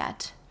know it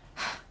yet.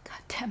 God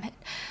damn it.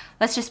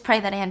 Let's just pray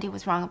that Andy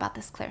was wrong about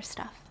this Clear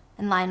stuff.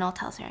 And Lionel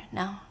tells her,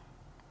 no,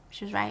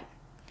 she was right.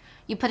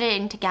 You put it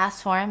into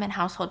gas form and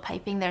household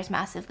piping, there's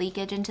massive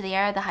leakage into the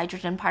air. The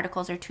hydrogen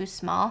particles are too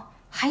small.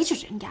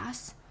 Hydrogen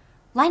gas?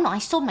 Lionel, I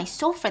sold my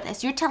soul for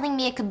this. You're telling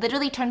me it could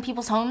literally turn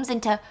people's homes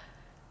into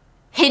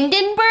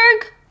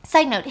Hindenburg?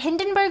 Side note,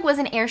 Hindenburg was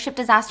an airship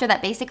disaster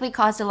that basically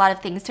caused a lot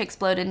of things to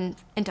explode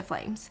into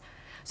flames.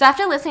 So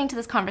after listening to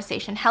this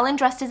conversation, Helen,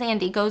 dressed as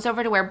Andy, goes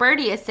over to where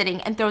Bertie is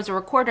sitting and throws a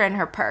recorder in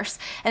her purse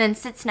and then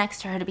sits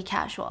next to her to be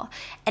casual.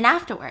 And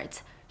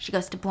afterwards, she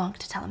goes to Blanc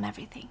to tell him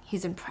everything.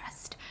 He's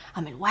impressed. I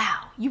mean,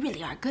 wow, you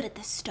really are good at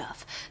this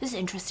stuff. This is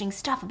interesting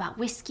stuff about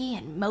whiskey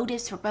and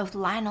motives for both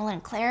Lionel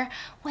and Claire.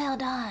 Well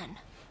done.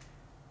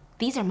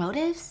 These are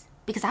motives?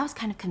 Because I was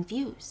kind of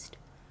confused.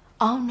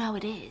 Oh, no,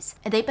 it is.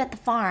 They bet the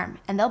farm,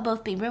 and they'll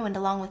both be ruined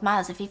along with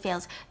Miles if he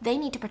fails. They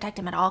need to protect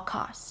him at all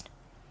costs.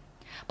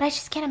 But I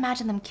just can't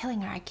imagine them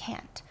killing her. I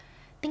can't.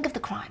 Think of the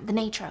crime, the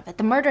nature of it.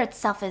 The murder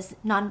itself is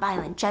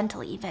non-violent,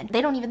 gentle even.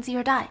 They don't even see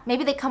her die.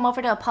 Maybe they come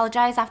over to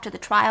apologize after the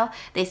trial.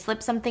 They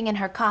slip something in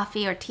her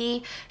coffee or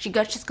tea. She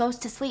just goes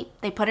to sleep.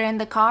 They put her in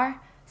the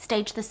car,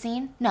 stage the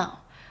scene. No,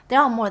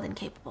 they're all more than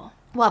capable.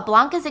 While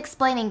Blanc is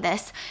explaining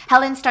this,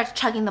 Helen starts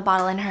chugging the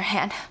bottle in her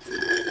hand.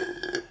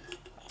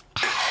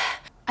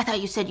 I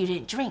thought you said you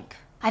didn't drink.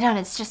 I don't,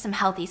 it's just some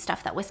healthy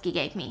stuff that whiskey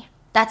gave me.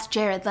 That's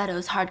Jared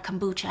Leto's hard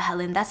kombucha,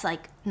 Helen. That's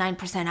like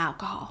 9%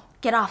 alcohol.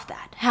 Get off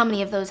that. How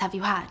many of those have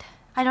you had?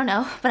 I don't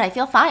know, but I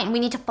feel fine. We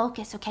need to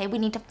focus, okay? We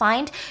need to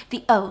find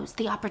the O's,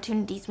 the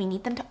opportunities. We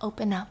need them to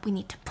open up. We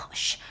need to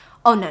push.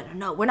 Oh,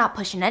 no. We're not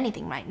pushing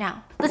anything right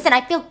now. Listen,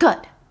 I feel good.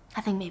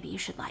 I think maybe you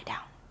should lie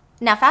down.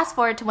 Now, fast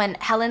forward to when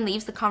Helen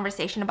leaves the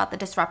conversation about the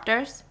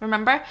disruptors,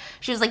 remember?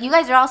 She was like, you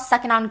guys are all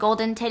sucking on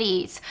golden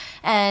titties.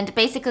 And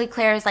basically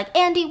Claire is like,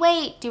 Andy,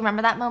 wait. Do you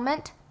remember that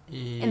moment?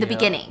 Yeah. In the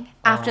beginning,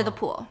 after the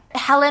pool.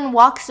 Helen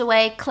walks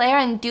away. Claire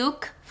and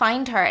Duke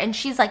find her, and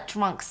she's like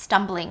drunk,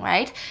 stumbling,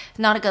 right?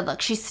 Not a good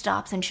look. She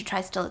stops and she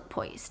tries to look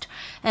poised.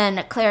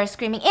 And Claire is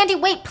screaming, Andy,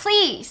 wait,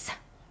 please.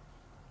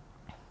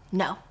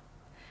 No.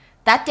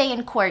 That day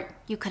in court,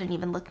 you couldn't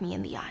even look me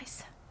in the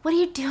eyes. What are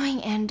you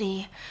doing,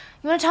 Andy?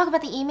 You want to talk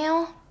about the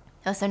email?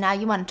 Oh, so now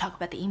you want to talk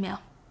about the email.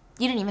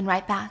 You didn't even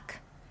write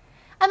back.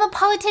 I'm a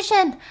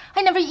politician.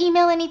 I never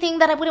email anything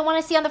that I wouldn't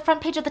want to see on the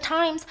front page of the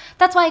Times.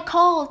 That's why I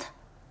called.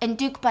 And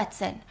Duke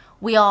butts in.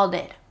 We all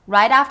did.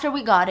 Right after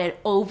we got it,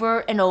 over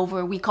and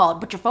over we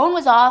called. But your phone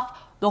was off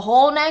the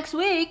whole next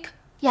week.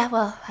 Yeah,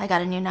 well, I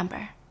got a new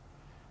number.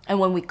 And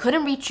when we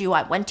couldn't reach you,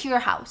 I went to your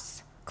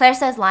house. Claire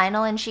says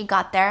Lionel and she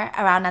got there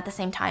around at the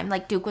same time.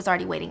 Like, Duke was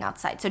already waiting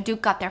outside. So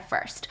Duke got there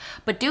first.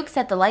 But Duke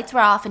said the lights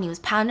were off and he was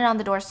pounding on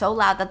the door so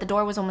loud that the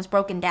door was almost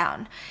broken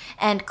down.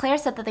 And Claire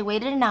said that they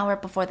waited an hour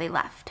before they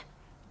left.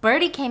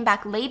 Birdie came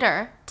back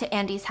later to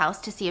Andy's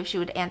house to see if she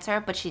would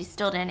answer, but she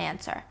still didn't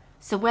answer.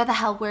 So where the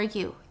hell were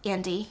you,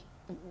 Andy?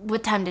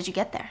 What time did you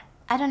get there?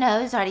 I don't know,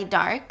 it was already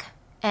dark.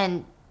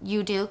 And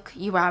you, Duke,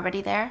 you were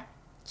already there?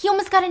 He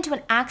almost got into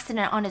an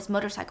accident on his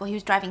motorcycle. He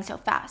was driving so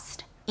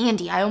fast.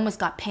 Andy, I almost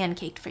got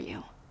pancaked for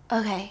you.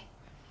 Okay.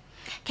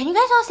 Can you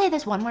guys all say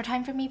this one more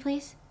time for me,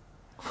 please?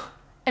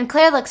 And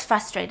Claire looks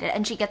frustrated,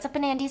 and she gets up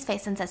in Andy's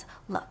face and says,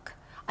 look,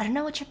 I don't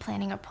know what you're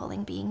planning or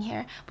pulling being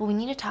here, but we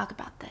need to talk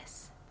about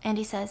this.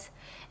 Andy says,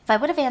 if I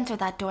would have answered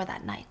that door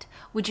that night,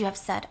 would you have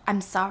said, I'm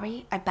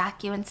sorry, I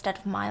back you instead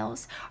of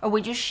Miles? Or were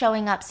you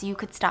showing up so you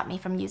could stop me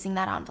from using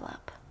that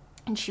envelope?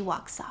 And she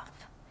walks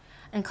off.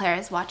 And Claire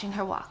is watching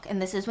her walk, and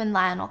this is when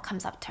Lionel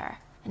comes up to her,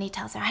 and he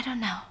tells her, I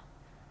don't know.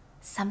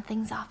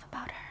 Something's off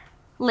about her.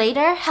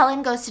 Later,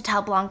 Helen goes to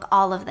tell Blanc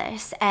all of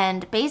this,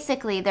 and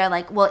basically they're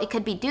like, well, it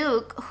could be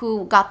Duke,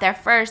 who got there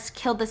first,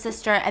 killed the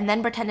sister, and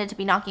then pretended to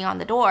be knocking on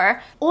the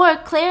door, or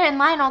Claire and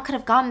Lionel could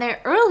have gone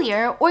there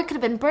earlier, or it could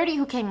have been Birdie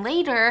who came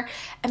later.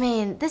 I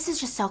mean, this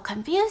is just so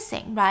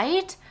confusing,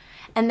 right?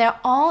 And they're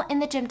all in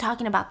the gym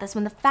talking about this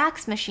when the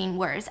fax machine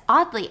whirs.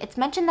 Oddly, it's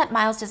mentioned that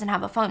Miles doesn't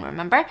have a phone,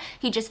 remember?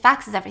 He just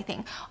faxes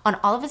everything on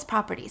all of his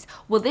properties.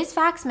 Well, this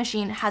fax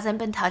machine hasn't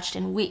been touched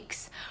in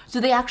weeks. So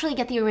they actually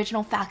get the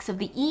original fax of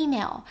the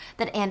email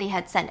that Andy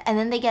had sent. And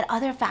then they get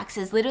other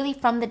faxes literally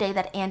from the day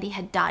that Andy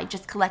had died,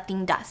 just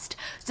collecting dust.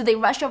 So they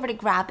rush over to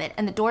grab it,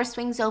 and the door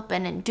swings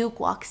open, and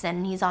Duke walks in,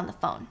 and he's on the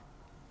phone.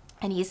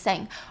 And he's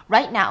saying,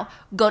 right now,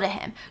 go to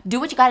him. Do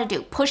what you gotta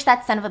do. Push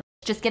that son of a bitch.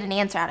 Just get an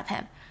answer out of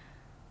him.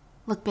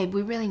 Look, babe,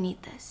 we really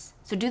need this.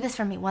 So do this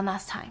for me one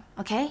last time,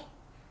 okay?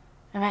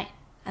 All right,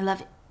 I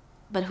love it.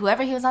 But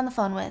whoever he was on the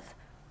phone with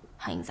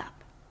hangs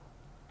up.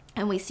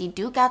 And we see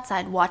Duke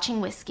outside watching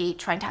Whiskey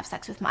trying to have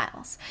sex with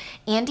Miles.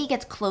 Andy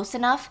gets close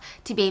enough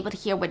to be able to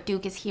hear what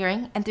Duke is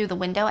hearing, and through the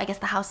window, I guess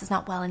the house is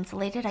not well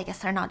insulated. I guess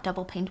they're not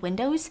double-paned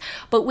windows.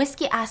 But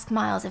Whiskey asks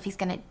Miles if he's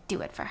going to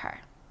do it for her.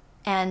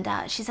 And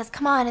she says,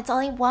 come on, it's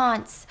all he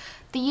wants.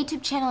 The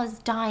YouTube channel is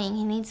dying.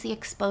 He needs the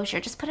exposure.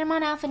 Just put him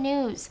on Alpha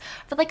News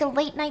for like a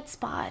late night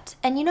spot.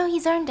 And you know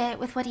he's earned it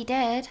with what he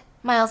did.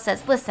 Miles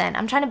says, listen,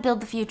 I'm trying to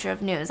build the future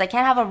of news. I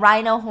can't have a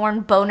rhino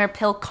horn boner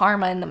pill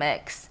karma in the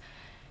mix.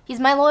 He's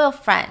my loyal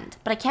friend,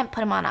 but I can't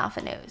put him on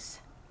Alpha News.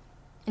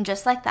 And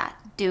just like that,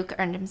 Duke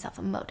earned himself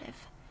a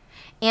motive.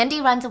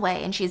 Andy runs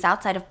away, and she's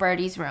outside of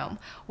Birdie's room,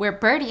 where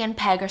Birdie and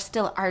Peg are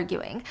still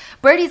arguing.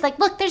 Birdie's like,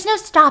 look, there's no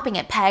stopping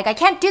it, Peg. I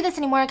can't do this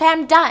anymore, okay?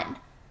 I'm done.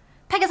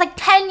 Peg is like,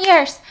 10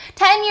 years.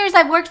 10 years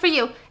I've worked for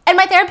you, and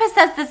my therapist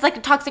says this is like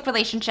a toxic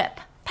relationship.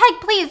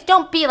 Peg, please,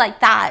 don't be like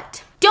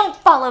that. Don't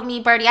follow me,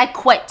 Birdie. I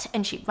quit.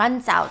 And she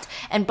runs out,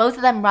 and both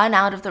of them run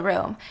out of the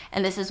room.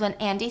 And this is when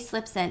Andy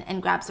slips in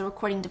and grabs the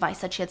recording device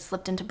that she had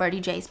slipped into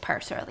Birdie J's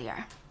purse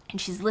earlier. And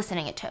she's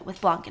listening to it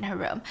with Blanc in her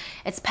room.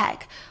 It's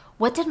Peg.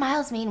 What did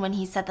Miles mean when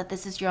he said that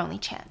this is your only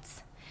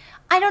chance?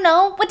 I don't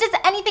know. What does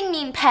anything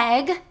mean,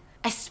 Peg?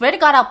 I swear to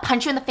God, I'll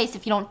punch you in the face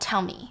if you don't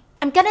tell me.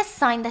 I'm gonna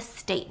sign this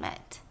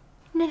statement.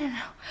 No.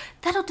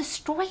 That'll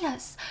destroy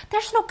us.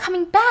 There's no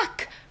coming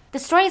back. The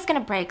story is gonna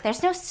break.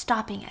 There's no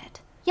stopping it.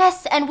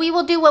 Yes, and we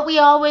will do what we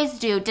always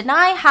do.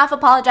 Deny, half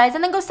apologize,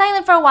 and then go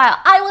silent for a while.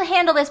 I will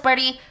handle this,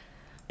 Birdie.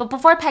 But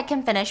before Peg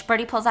can finish,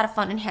 Birdie pulls out a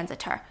phone and hands it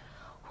to her.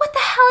 What the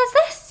hell is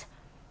this?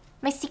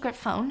 My secret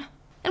phone.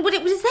 And what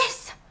is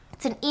this?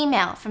 It's an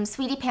email from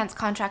Sweetie Pants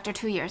contractor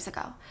 2 years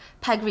ago.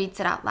 Peg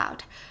reads it out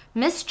loud.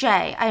 Miss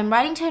J, I am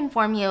writing to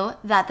inform you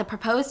that the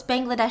proposed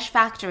Bangladesh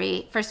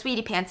factory for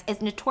Sweetie Pants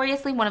is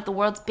notoriously one of the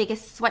world's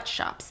biggest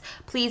sweatshops.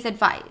 Please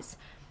advise.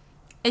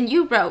 And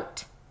you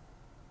wrote,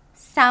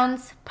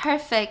 sounds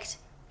perfect.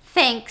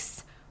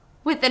 Thanks.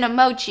 With an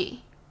emoji.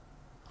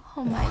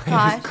 Oh my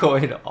God. What is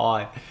going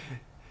on?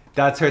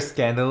 That's her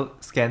scandal?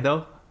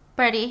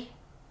 Birdie,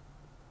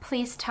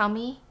 please tell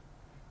me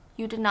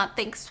you did not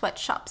think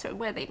sweatshops are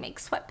where they make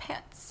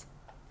sweatpants.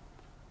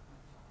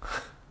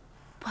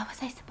 What was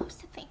I supposed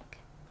to think?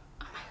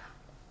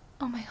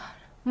 Oh my God.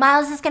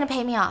 Miles is gonna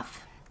pay me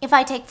off. If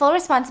I take full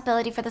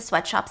responsibility for the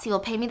sweatshops, he will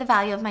pay me the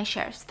value of my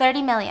shares,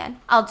 $30 million.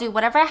 I'll do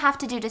whatever I have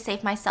to do to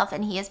save myself,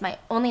 and he is my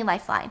only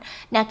lifeline.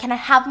 Now, can I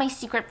have my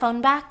secret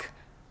phone back?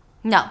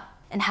 No.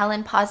 And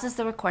Helen pauses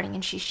the recording,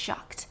 and she's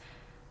shocked.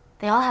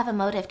 They all have a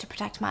motive to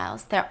protect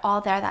Miles. They're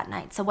all there that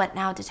night, so what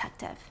now,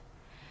 detective?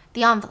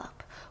 The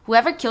envelope.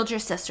 Whoever killed your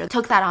sister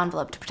took that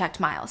envelope to protect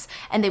Miles,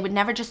 and they would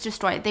never just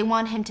destroy it. They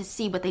want him to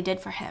see what they did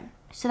for him.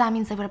 So that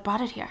means they would have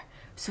brought it here.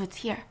 So it's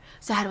here.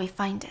 So how do we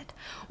find it?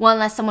 Well,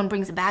 unless someone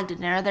brings a bag to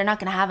dinner, they're not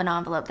going to have an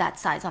envelope that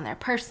size on their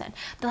person.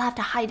 They'll have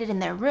to hide it in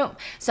their room.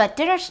 So at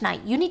dinner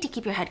tonight, you need to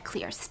keep your head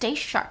clear. Stay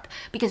sharp,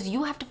 because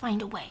you have to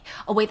find a way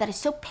that is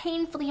so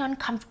painfully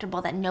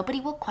uncomfortable that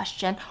nobody will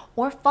question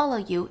or follow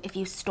you if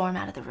you storm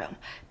out of the room.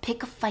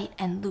 Pick a fight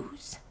and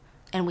lose.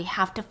 And we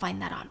have to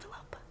find that envelope.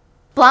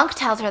 Blanc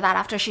tells her that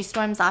after she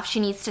storms off,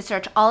 she needs to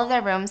search all of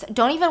their rooms.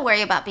 Don't even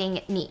worry about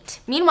being neat.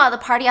 Meanwhile, the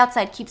party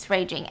outside keeps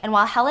raging, and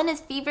while Helen is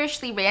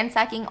feverishly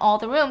ransacking all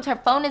the rooms, her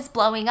phone is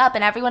blowing up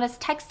and everyone is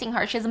texting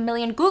her. She has a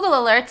million Google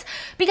alerts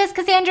because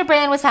Cassandra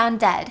Brand was found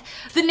dead.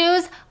 The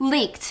news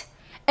leaked.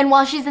 And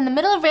while she's in the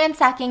middle of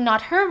ransacking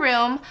not her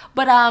room,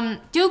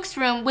 but Duke's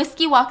room,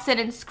 Whiskey walks in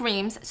and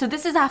screams. So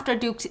this is after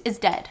Duke is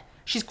dead.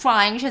 She's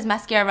crying, she has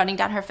mascara running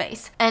down her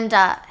face. And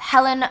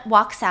Helen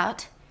walks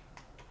out.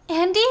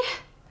 Andy?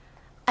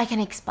 I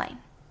can explain.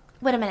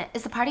 Wait a minute,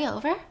 is the party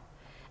over?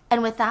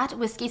 And with that,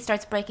 Whiskey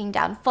starts breaking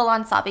down, full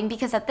on sobbing,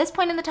 because at this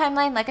point in the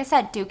timeline, like I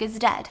said, Duke is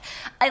dead.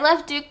 I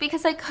left Duke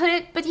because I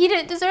couldn't, but he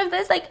didn't deserve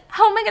this. Like,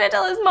 how am I gonna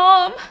tell his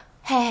mom?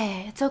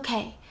 Hey, it's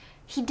okay.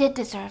 He did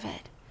deserve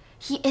it.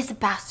 He is a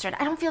bastard.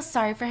 I don't feel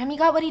sorry for him. He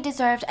got what he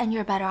deserved, and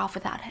you're better off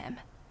without him.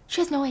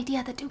 She has no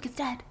idea that Duke is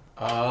dead.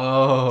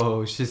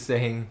 Oh, she's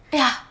saying...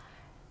 Yeah.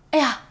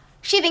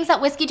 She thinks that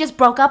Whiskey just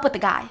broke up with the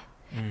guy.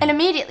 And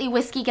immediately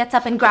Whiskey gets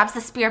up and grabs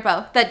the spear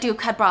bow that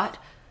Duke had brought.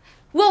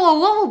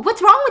 Whoa,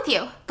 what's wrong with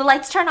you? The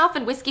lights turn off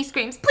and Whiskey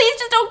screams, please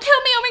just don't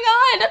kill me,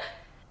 oh my god!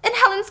 And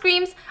Helen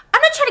screams,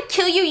 I'm not trying to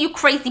kill you, you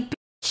crazy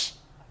bitch!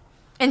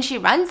 And she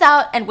runs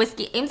out and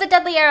Whiskey aims a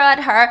deadly arrow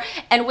at her,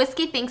 and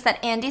Whiskey thinks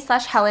that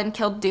Andy/Helen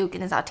killed Duke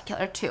and is out to kill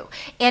her too.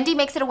 Andy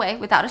makes it away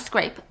without a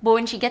scrape, but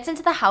when she gets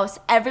into the house,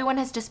 everyone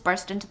has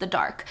dispersed into the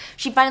dark.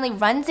 She finally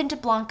runs into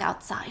Blanc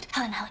outside.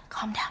 Helen,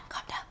 calm down.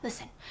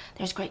 Listen,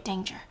 there's great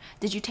danger.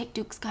 Did you take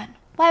Duke's gun?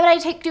 Why would I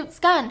take Duke's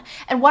gun?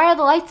 And why are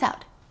the lights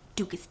out?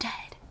 Duke is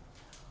dead.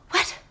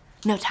 What?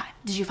 No time.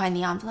 Did you find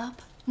the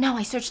envelope? No,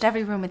 I searched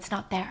every room. It's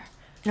not there.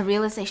 And a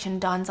realization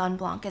dawns on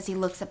Blanc as he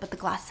looks up at the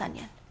glass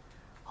onion.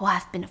 Oh,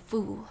 I've been a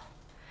fool.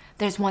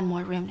 There's one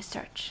more room to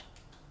search.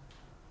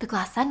 The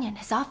glass onion,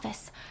 his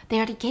office. They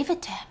already gave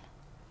it to him.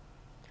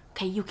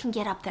 Okay, you can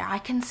get up there. I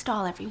can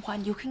stall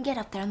everyone. You can get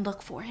up there and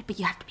look for it, but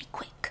you have to be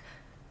quick.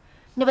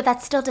 No, but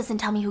that still doesn't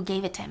tell me who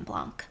gave it to him,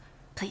 Blanc.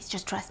 Please,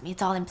 just trust me.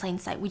 It's all in plain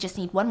sight. We just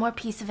need one more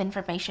piece of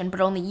information, but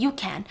only you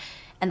can.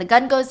 And the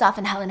gun goes off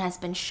and Helen has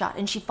been shot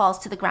and she falls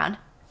to the ground.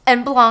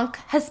 And Blanc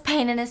has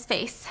pain in his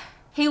face.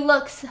 He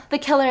looks. The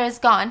killer is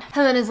gone.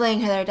 Helen is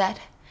laying there dead.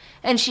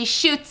 And she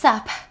shoots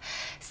up.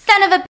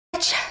 Son of a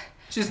bitch!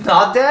 She's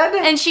not dead?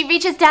 And she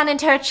reaches down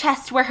into her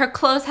chest where her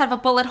clothes have a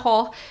bullet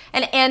hole.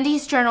 And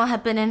Andy's journal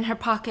had been in her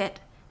pocket.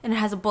 And it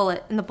has a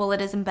bullet, and the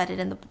bullet is embedded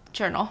in the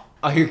journal.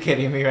 Are you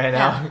kidding me right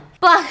now? Yeah.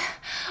 Blanc,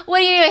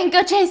 what are you doing?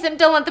 Go chase them.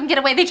 Don't let them get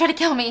away. They try to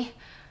kill me.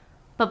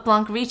 But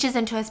Blanc reaches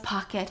into his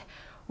pocket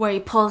where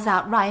he pulls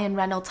out Ryan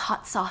Reynolds'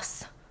 hot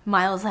sauce.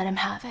 Miles let him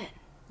have it.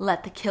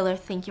 Let the killer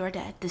think you're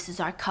dead. This is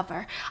our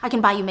cover. I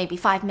can buy you maybe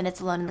 5 minutes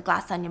alone in the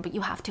glass onion, but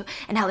you have to.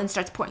 And Helen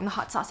starts pouring the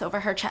hot sauce over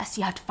her chest.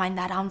 You have to find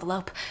that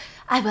envelope.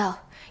 I will.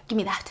 Give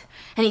me that.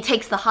 And he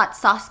takes the hot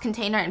sauce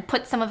container and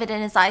puts some of it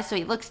in his eyes so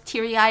he looks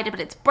teary-eyed,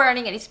 but it's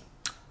burning and he's...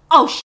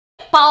 Oh, shit,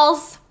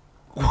 balls.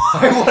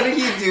 Why would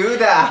he do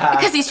that?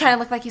 Because he's trying to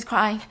look like he's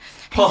crying.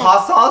 Put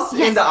hot sauce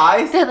in the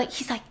eyes?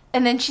 He's like,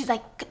 and then she's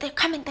like, they're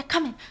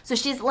coming. So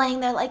she's laying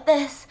there like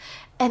this,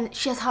 and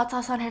she has hot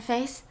sauce on her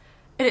face,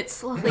 and it's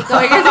slowly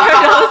going into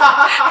her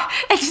nose,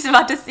 and she's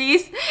about to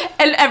seize,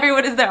 and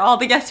everyone is there, all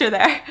the guests are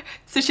there,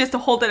 so she has to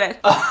hold it in.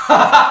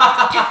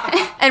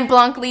 And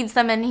Blanc leads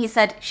them, and he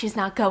said, she's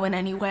not going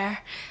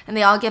anywhere, and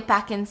they all get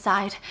back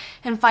inside,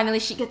 and finally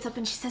she gets up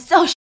and she says,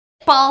 oh,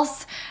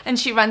 balls, and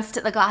she runs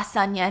to the glass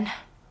onion.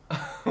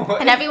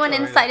 And everyone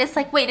inside is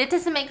like, wait, it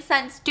doesn't make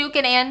sense. Duke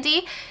and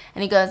Andy.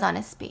 And he goes on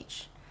his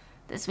speech.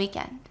 This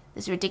weekend,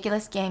 this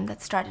ridiculous game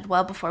that started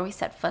well before we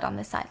set foot on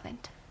this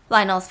island.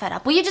 Lionel's fed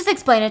up. Will you just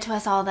explain it to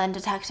us all then,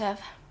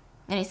 detective?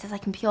 And he says, I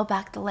can peel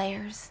back the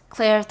layers.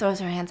 Claire throws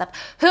her hands up.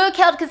 Who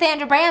killed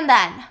Cassandra Brand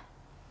then?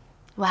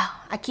 Well,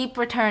 I keep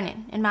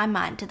returning, in my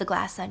mind, to the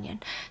glass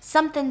onion.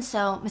 Something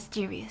so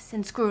mysterious,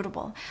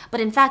 inscrutable,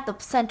 but in fact the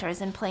center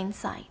is in plain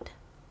sight.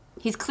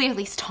 He's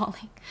clearly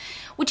stalling,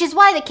 which is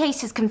why the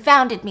case has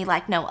confounded me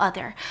like no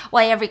other,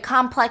 why every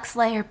complex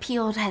layer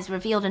peeled has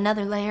revealed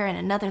another layer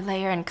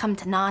and come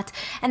to naught,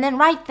 and then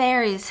right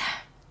there is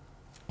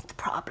the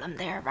problem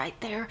there, right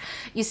there.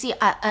 You see,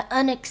 an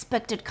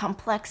unexpected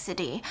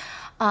complexity.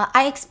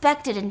 I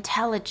expected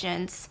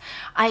intelligence.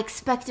 I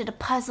expected a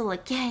puzzle, a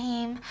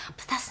game,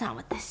 but that's not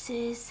what this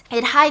is.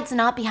 It hides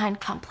not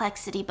behind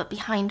complexity, but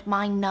behind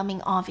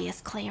mind-numbing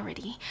obvious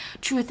clarity.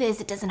 Truth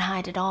is, it doesn't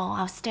hide at all.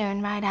 I was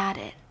staring right at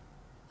it.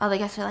 All the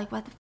guests are like,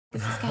 what the f***?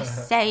 What's this guy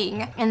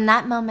saying? In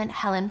that moment,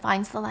 Helen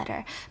finds the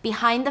letter.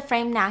 Behind the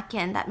framed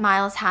napkin that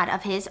Miles had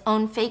of his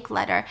own fake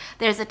letter,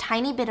 there's a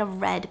tiny bit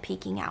of red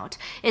peeking out.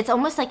 It's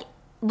almost like,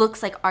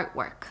 looks like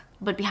artwork,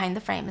 but behind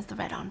the frame is the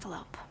red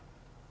envelope.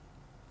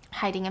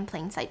 Hiding in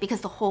plain sight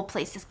because the whole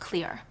place is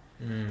clear.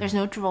 There's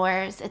no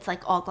drawers, it's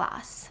like all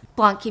glass.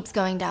 Blanc keeps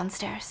going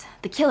downstairs.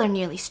 The killer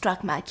nearly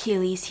struck my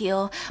Achilles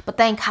heel, but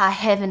thank high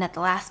heaven at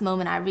the last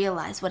moment I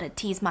realized what had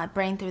teased my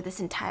brain through this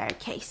entire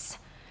case.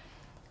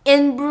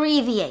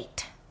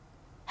 Imbreviate.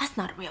 That's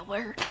not a real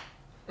word.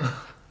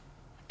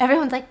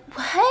 Everyone's like,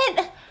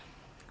 what?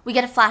 We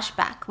get a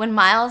flashback. When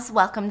Miles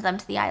welcomed them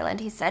to the island,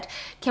 he said,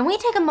 can we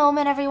take a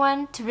moment,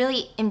 everyone, to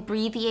really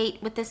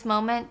imbreviate with this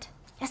moment?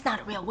 It's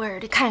not a real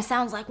word. It kind of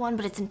sounds like one,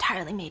 but it's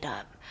entirely made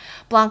up.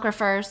 Blanc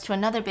refers to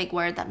another big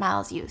word that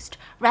Miles used,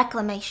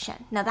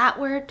 reclamation. Now that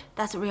word,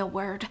 that's a real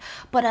word,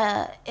 but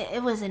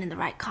it wasn't in the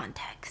right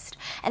context.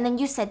 And then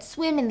you said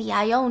swim in the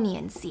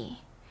Ionian Sea.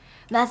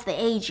 That's the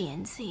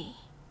Aegean Sea.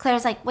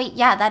 Claire's like, wait,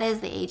 yeah, that is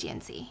the Aegean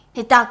Sea.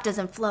 His dock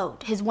doesn't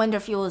float. His wonder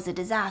fuel is a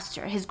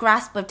disaster. His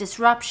grasp of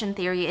disruption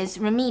theory is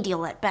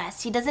remedial at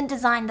best. He doesn't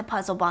design the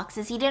puzzle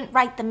boxes. He didn't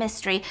write the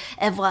mystery.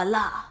 Et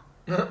voila.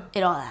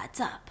 It all adds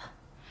up.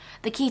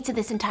 The key to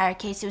this entire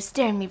case was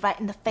staring me right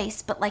in the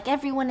face, but like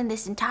everyone in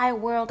this entire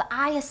world,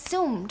 I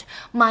assumed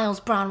Miles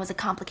Braun was a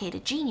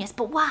complicated genius.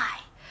 But why?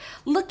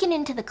 Looking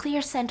into the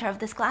clear center of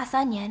this glass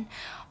onion,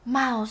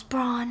 Miles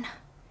Braun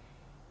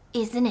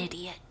is an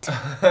idiot.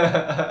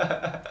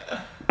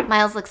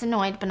 Miles looks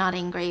annoyed but not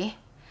angry.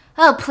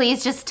 Oh,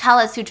 please just tell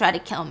us who tried to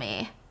kill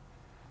me.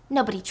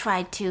 Nobody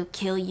tried to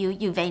kill you,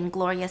 you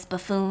vainglorious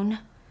buffoon.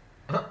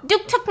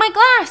 Duke took my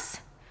glass.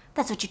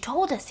 That's what you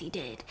told us he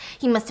did.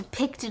 He must have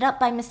picked it up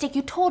by mistake.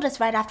 You told us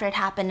right after it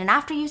happened, and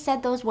after you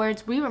said those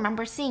words, we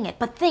remember seeing it.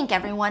 But think,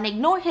 everyone.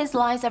 Ignore his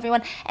lies,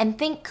 everyone, and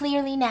think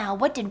clearly now.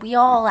 What did we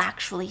all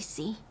actually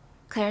see?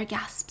 Claire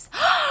gasps.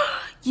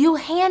 You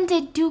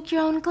handed Duke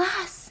your own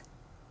glass.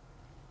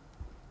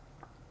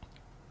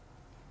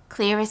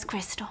 Clear as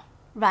crystal.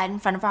 Right in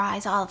front of our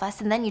eyes, all of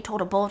us, and then you told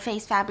a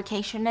bold-faced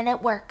fabrication, and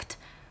it worked.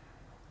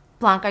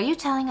 Blanc, are you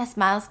telling us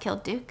Miles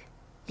killed Duke?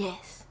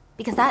 Yes.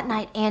 Because that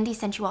night, Andy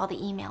sent you all the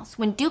emails.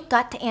 When Duke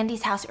got to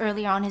Andy's house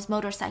earlier on his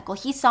motorcycle,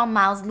 he saw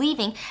Miles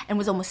leaving and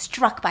was almost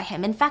struck by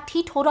him. In fact,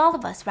 he told all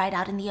of us right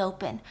out in the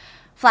open.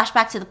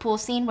 Flashback to the pool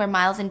scene where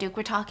Miles and Duke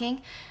were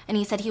talking, and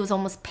he said he was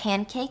almost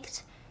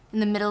pancaked in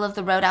the middle of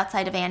the road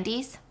outside of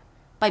Andy's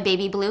by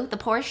Baby Blue, the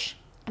Porsche.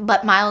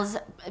 But Miles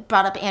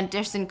brought up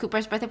Anderson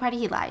Cooper's birthday party.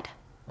 He lied.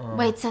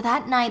 Wait, so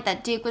that night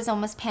that Duke was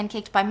almost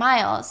pancaked by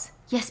Miles.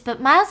 Yes,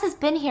 but Miles has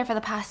been here for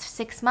the past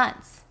 6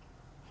 months.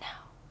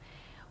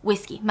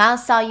 Whiskey.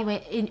 Miles saw you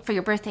for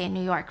your birthday in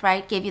New York,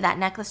 right? Gave you that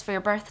necklace for your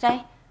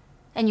birthday?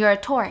 And you're a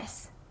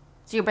Taurus.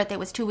 So your birthday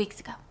was 2 weeks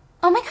ago.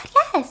 Oh my god,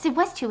 yes, it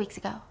was 2 weeks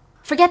ago.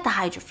 Forget the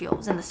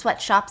hydrofuels and the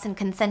sweatshops and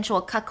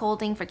consensual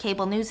cuckolding for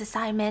cable news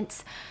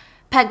assignments.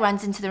 Peg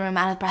runs into the room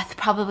out of breath,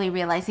 probably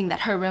realizing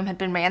that her room had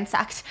been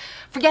ransacked.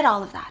 Forget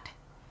all of that.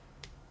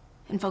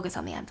 And focus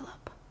on the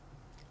envelope.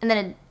 And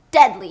then a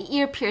deadly,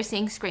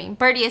 ear-piercing scream.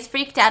 Birdie is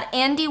freaked out.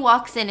 Andy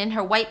walks in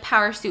her white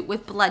power suit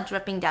with blood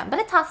dripping down. But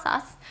it's hot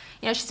sauce.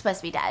 You know, she's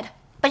supposed to be dead.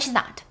 But she's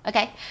not,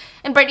 okay?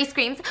 And Birdie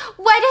screams,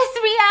 what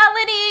is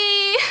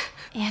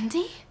reality?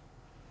 Andy?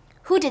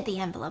 Who did the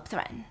envelope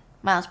threaten?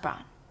 Miles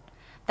Braun.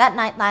 That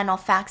night, Lionel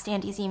faxed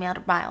Andy's email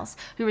to Miles,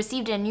 who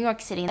received it in New York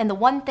City, and the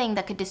one thing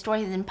that could destroy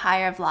his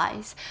empire of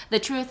lies, the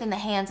truth in the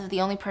hands of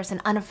the only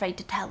person unafraid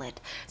to tell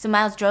it. So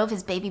Miles drove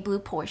his baby blue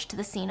Porsche to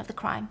the scene of the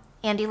crime.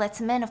 Andy lets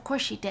him in, of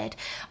course she did.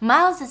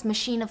 Miles'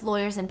 machine of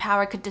lawyers and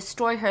power could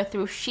destroy her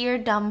through sheer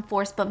dumb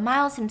force, but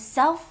Miles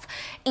himself,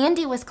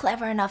 Andy was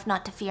clever enough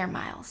not to fear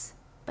Miles.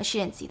 But she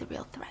didn't see the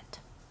real threat.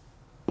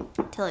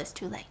 Till it was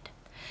too late.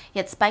 He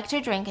had spiked her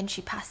drink and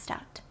she passed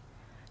out.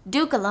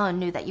 Duke alone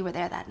knew that you were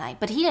there that night,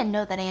 but he didn't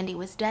know that Andy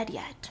was dead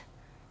yet.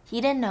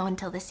 He didn't know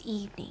until this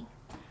evening.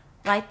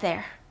 Right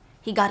there,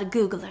 he got a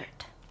Google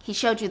alert. He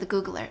showed you the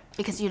Google alert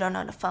because you don't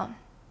own a phone.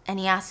 And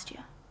he asked you,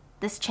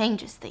 this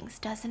changes things,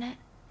 doesn't it?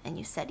 And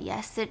you said,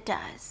 yes, it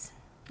does.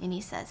 And he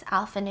says,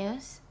 Alpha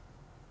News?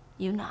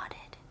 You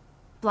nodded.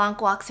 Blanc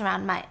walks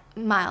around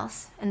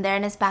Miles, and there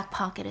in his back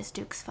pocket is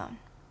Duke's phone.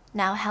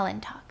 Now Helen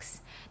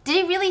talks. Did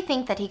he really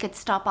think that he could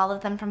stop all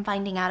of them from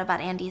finding out about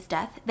Andy's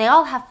death? They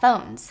all have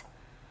phones.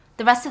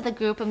 The rest of the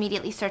group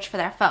immediately searched for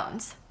their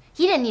phones.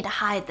 He didn't need to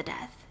hide the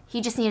death. He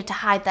just needed to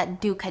hide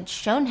that Duke had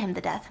shown him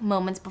the death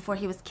moments before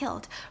he was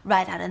killed,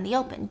 right out in the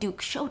open.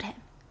 Duke showed him.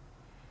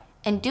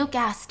 And Duke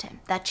asked him.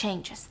 That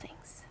changes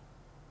things.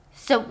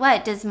 So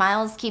what, does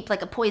Miles keep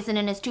like a poison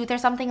in his tooth or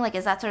something? Like,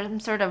 is that some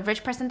sort of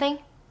rich person thing?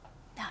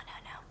 No.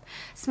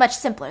 It's much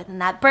simpler than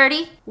that.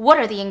 Birdie, what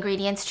are the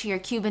ingredients to your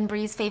Cuban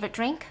Breeze favorite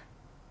drink?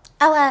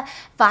 Oh,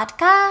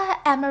 vodka,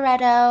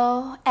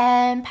 amaretto,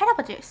 and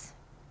pineapple juice.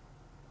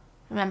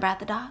 Remember at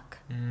the dock?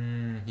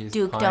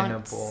 Duke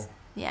pineapple.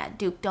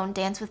 Duke don't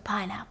dance with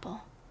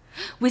pineapple.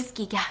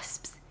 Whiskey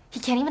gasps. He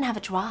can't even have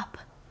a drop.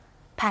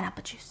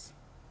 Pineapple juice.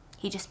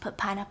 He just put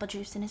pineapple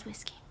juice in his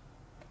whiskey.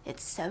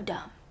 It's so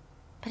dumb.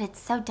 But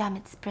it's so dumb,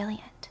 it's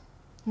brilliant.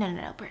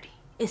 No, Bertie.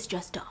 It's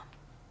just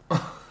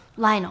dumb.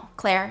 Lionel,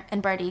 Claire,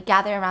 and Bertie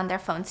gather around their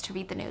phones to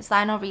read the news.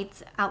 Lionel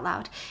reads out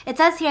loud. It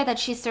says here that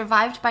she's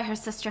survived by her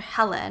sister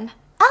Helen.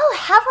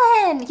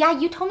 Oh, Helen! Yeah,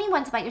 you told me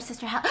once about your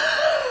sister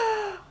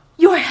Helen.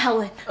 You're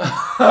Helen.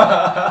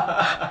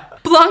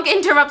 Blanc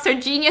interrupts her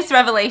genius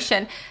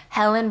revelation.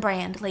 Helen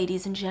Brand,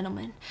 ladies and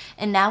gentlemen.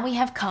 And now we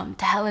have come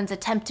to Helen's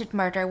attempted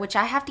murder, which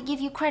I have to give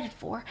you credit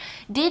for.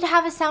 Did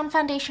have a sound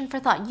foundation for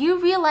thought. You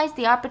realize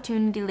the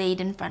opportunity laid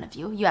in front of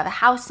you. You have a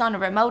house on a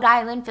remote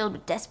island filled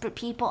with desperate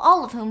people,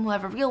 all of whom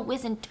have a real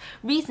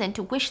reason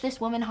to wish this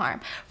woman harm.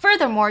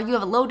 Furthermore, you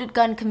have a loaded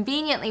gun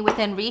conveniently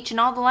within reach, and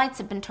all the lights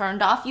have been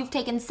turned off. You've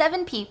taken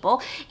 7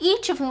 people,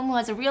 each of whom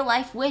has a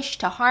real-life wish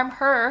to harm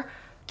her,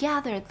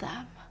 gathered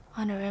them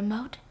on a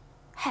remote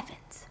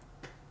heavens.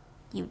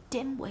 You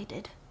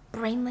dim-witted,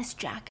 brainless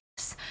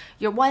jackass.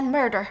 Your one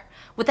murder.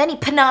 With any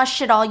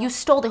panache at all, you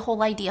stole the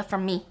whole idea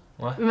from me.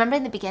 What? Remember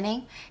in the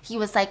beginning? He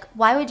was like,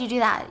 why would you do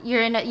that?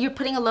 You're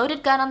putting a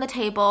loaded gun on the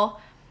table.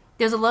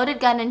 There's a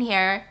loaded gun in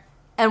here.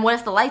 And what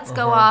if the lights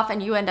go off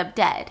and you end up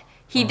dead?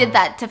 He did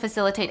that to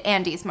facilitate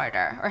Andy's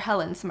murder, or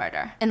Helen's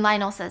murder. And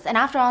Lionel says, and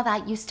after all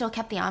that, you still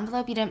kept the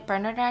envelope? You didn't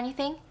burn it or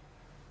anything?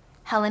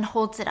 Helen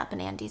holds it up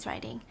in Andy's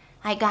writing.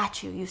 I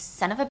got you, you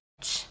son of a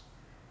bitch.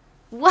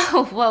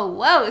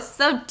 Whoa,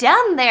 so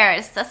down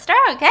there, sister,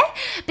 okay?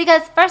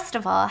 Because first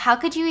of all, how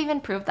could you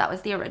even prove that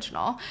was the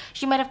original?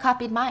 She might have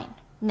copied mine.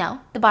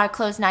 No, the bar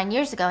closed 9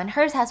 years ago, and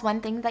hers has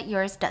one thing that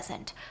yours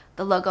doesn't.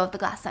 The logo of the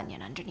glass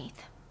onion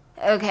underneath.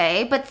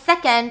 Okay, but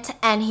second,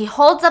 and he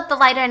holds up the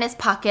lighter in his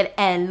pocket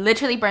and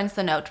literally burns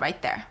the note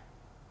right there.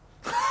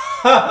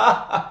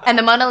 And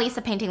the Mona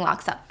Lisa painting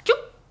locks up.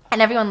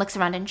 And everyone looks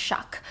around in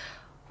shock.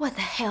 What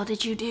the hell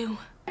did you do?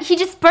 He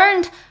just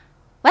burned.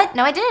 What?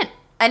 No, I didn't.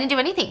 I didn't do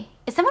anything.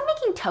 Is someone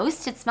making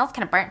toast? It smells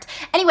kind of burnt.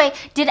 Anyway,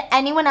 did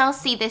anyone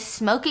else see this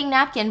smoking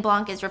napkin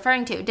Blanc is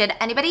referring to? Did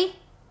anybody?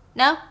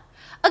 No?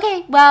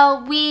 Okay,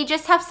 well, we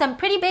just have some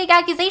pretty big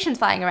accusations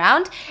flying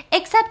around,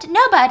 except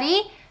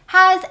nobody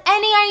has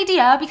any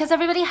idea because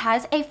everybody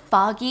has a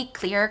foggy,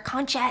 clear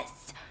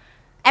conscience.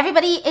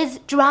 Everybody is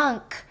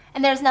drunk,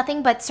 and there's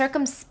nothing but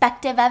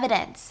circumspective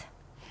evidence.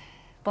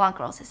 Blanc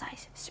rolls his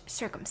eyes.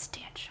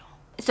 Circumstantial.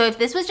 So if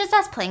this was just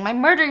us playing my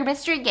murder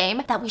mystery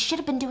game that we should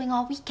have been doing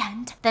all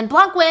weekend, then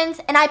Blanc wins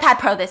an iPad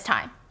Pro this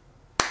time.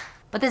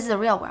 But this is the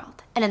real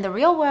world. And in the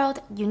real world,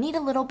 you need a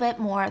little bit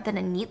more than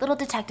a neat little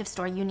detective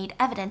story. You need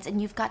evidence,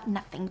 and you've got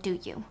nothing, do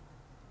you?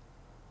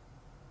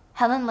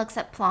 Helen looks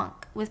at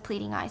Blanc with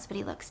pleading eyes, but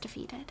he looks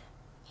defeated.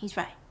 He's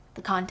right.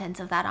 The contents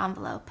of that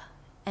envelope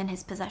and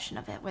his possession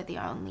of it were the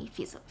only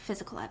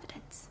physical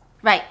evidence.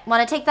 Right.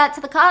 Want to take that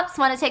to the cops?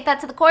 Want to take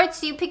that to the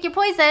courts? You pick your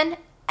poison.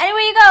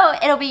 Anywhere you go,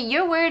 it'll be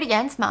your word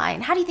against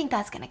mine. How do you think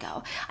that's going to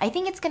go? I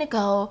think it's going to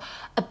go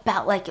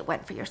about like it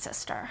went for your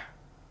sister.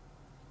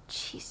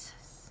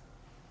 Jesus.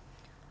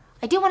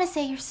 I do want to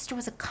say your sister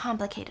was a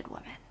complicated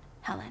woman,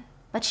 Helen,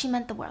 but she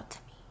meant the world to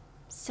me.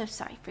 So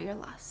sorry for your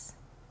loss.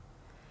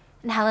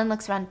 And Helen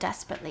looks around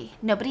desperately.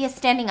 Nobody is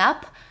standing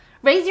up.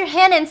 Raise your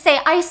hand and say,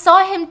 I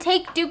saw him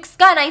take Duke's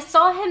gun. I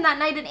saw him that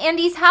night at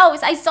Andy's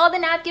house. I saw the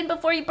napkin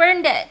before he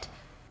burned it.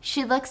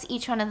 She looks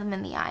each one of them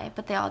in the eye,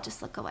 but they all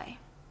just look away.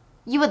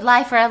 You would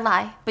lie for a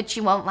lie, but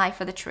you won't lie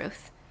for the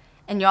truth.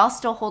 And you're all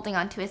still holding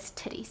on to his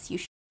titties, you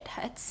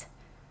shitheads.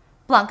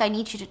 Blanc, I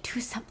need you to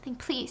do something,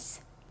 please.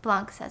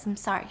 Blanc says, I'm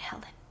sorry,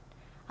 Helen.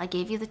 I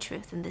gave you the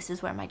truth, and this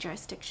is where my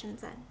jurisdiction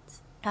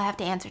ends. I have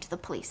to answer to the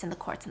police and the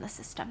courts and the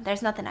system.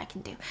 There's nothing I can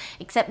do,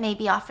 except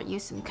maybe offer you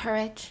some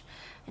courage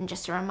and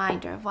just a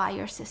reminder of why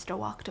your sister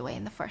walked away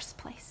in the first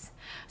place.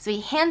 So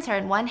he hands her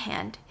in one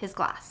hand his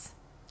glass,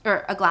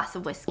 or a glass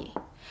of whiskey.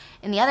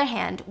 In the other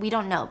hand, we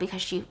don't know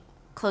because she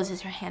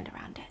closes her hand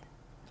around it.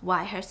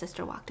 Why her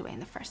sister walked away in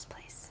the first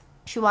place.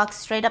 She walks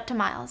straight up to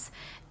Miles,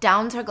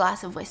 downs her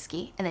glass of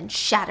whiskey, and then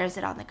shatters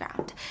it on the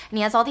ground. And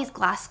he has all these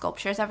glass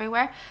sculptures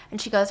everywhere, and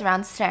she goes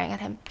around staring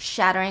at him,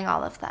 shattering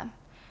all of them.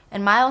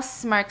 And Miles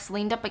smirks,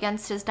 leaned up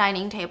against his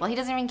dining table. He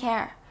doesn't even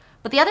care.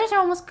 But the others are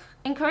almost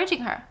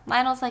encouraging her.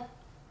 Lionel's like,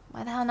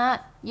 why the hell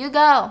not? You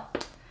go.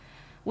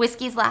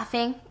 Whiskey's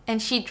laughing,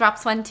 and she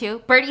drops one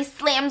too. Bertie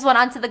slams one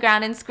onto the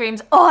ground and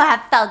screams, oh,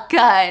 that felt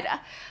good.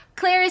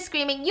 Claire is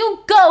screaming,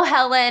 you go,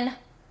 Helen.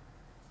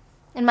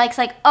 And Mike's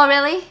like, oh,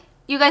 really?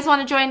 You guys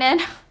want to join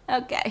in?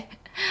 Okay.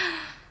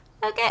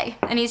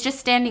 And he's just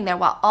standing there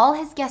while all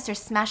his guests are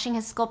smashing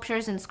his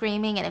sculptures and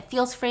screaming, and it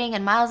feels freeing,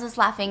 and Miles is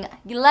laughing.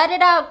 Let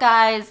it out,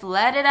 guys.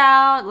 Let it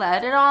out.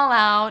 Let it all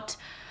out.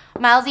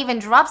 Miles even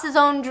drops his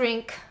own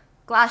drink.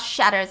 Glass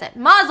shatters it.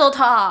 Mazel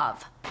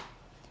tov!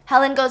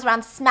 Helen goes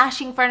around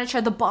smashing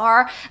furniture, the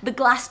bar, the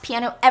glass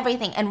piano,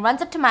 everything, and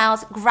runs up to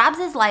Miles, grabs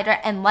his lighter,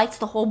 and lights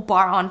the whole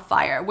bar on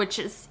fire, which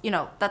is,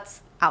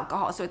 that's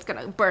alcohol, so it's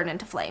gonna burn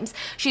into flames.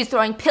 She's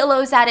throwing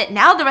pillows at it.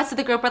 Now the rest of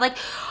the group are like,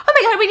 oh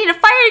my god, we need a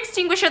fire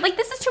extinguisher. Like,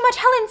 this is too much.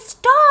 Helen,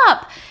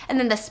 stop! And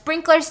then the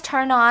sprinklers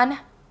turn on,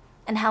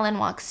 and Helen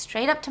walks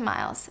straight up to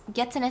Miles,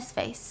 gets in his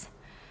face,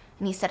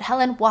 and he said,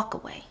 Helen, walk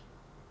away.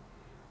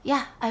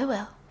 Yeah, I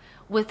will,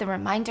 with the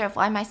reminder of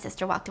why my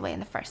sister walked away in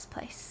the first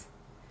place.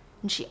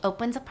 And she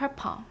opens up her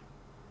palm,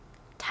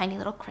 tiny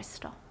little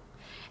crystal,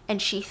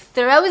 and she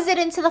throws it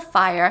into the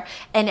fire,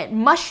 and it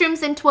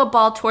mushrooms into a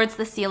ball towards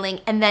the ceiling,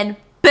 and then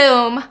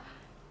boom!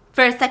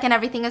 For a second,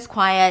 everything is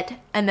quiet,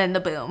 and then the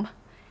boom.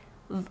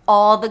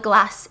 All the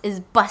glass is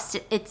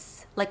busted.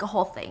 It's like a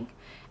whole thing.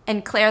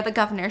 And Claire, the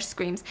governor,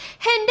 screams,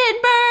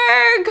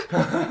 "Hindenburg!"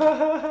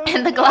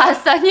 And the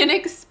glass onion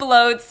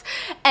explodes,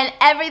 and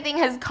everything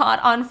has caught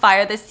on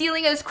fire. The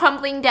ceiling is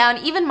crumbling down.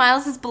 Even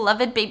Miles's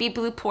beloved baby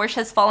blue Porsche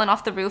has fallen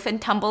off the roof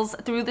and tumbles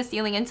through the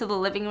ceiling into the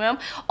living room.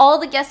 All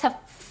the guests have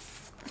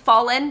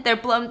fallen. They're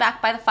blown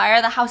back by the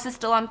fire. The house is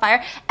still on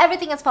fire.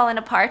 Everything has fallen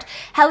apart.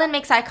 Helen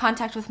makes eye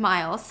contact with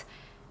Miles,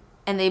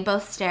 and they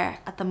both stare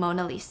at the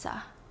Mona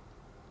Lisa.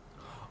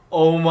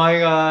 Oh my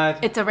god.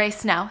 It's a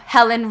race now.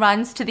 Helen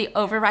runs to the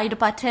override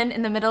button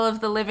in the middle of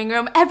the living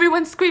room.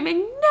 Everyone's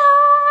screaming,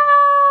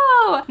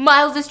 "No!"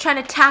 Miles is trying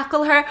to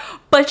tackle her,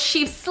 but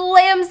she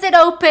slams it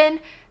open.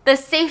 The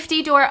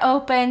safety door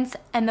opens,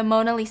 and the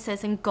Mona Lisa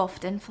is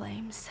engulfed in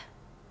flames.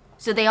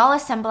 So they all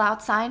assemble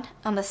outside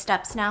on the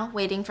steps now,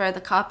 waiting for the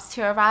cops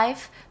to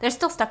arrive. They're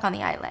still stuck on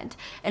the island.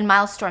 And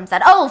Miles storms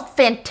out, "Oh,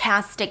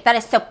 fantastic. That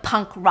is so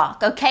punk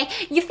rock, okay?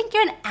 You think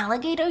you're an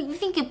alligator? You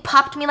think you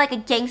popped me like a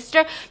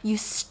gangster? You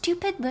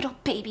stupid little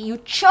baby, you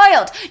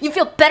child. You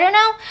feel better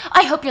now?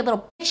 I hope your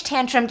little bitch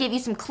tantrum gave you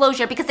some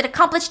closure because it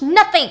accomplished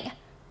nothing."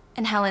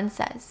 And Helen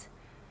says,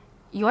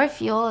 "Your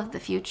fuel of the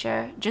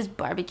future just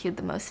barbecued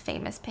the most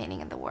famous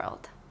painting in the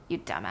world, you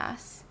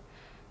dumbass.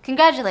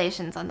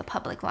 Congratulations on the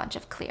public launch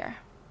of Clear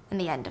and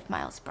the end of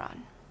Miles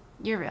Braun.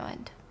 You're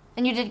ruined.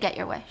 And you did get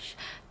your wish,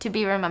 to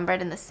be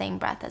remembered in the same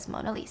breath as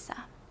Mona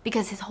Lisa.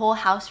 Because his whole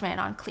house ran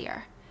on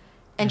Clear.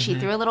 And she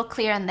threw a little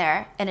Clear in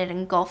there, and it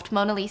engulfed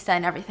Mona Lisa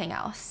and everything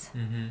else.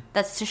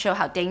 That's to show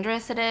how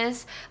dangerous it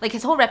is. Like,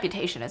 his whole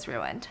reputation is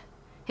ruined.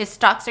 His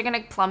stocks are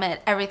gonna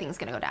plummet, everything's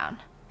gonna go down."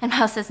 And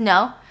Miles says,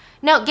 No,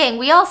 gang,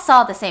 we all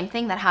saw the same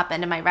thing that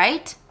happened, am I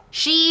right?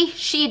 She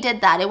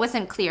did that, it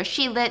wasn't Clear.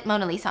 She lit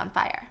Mona Lisa on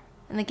fire."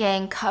 And the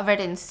gang, covered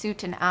in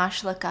soot and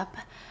ash, look up,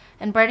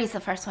 and Bertie's the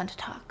first one to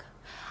talk.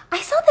 "I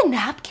saw the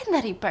napkin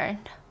that he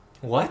burned."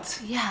 What?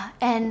 Yeah,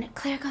 and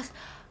Claire goes,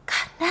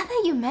 "God, now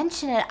that you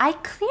mention it, I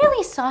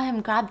clearly saw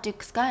him grab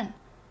Duke's gun."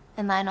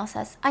 And Lionel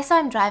says, "I saw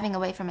him driving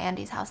away from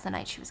Andy's house the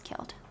night she was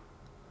killed."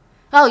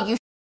 "Oh, you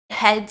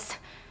heads."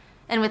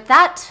 And with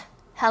that,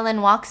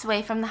 Helen walks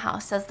away from the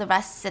house as the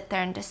rest sit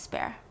there in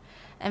despair.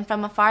 And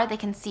from afar, they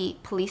can see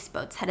police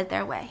boats headed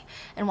their way.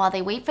 And while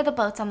they wait for the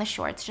boats on the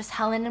shore, it's just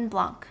Helen and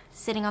Blanc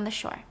sitting on the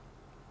shore.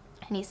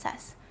 And he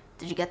says,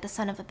 "Did you get the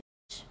son of a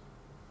bitch?"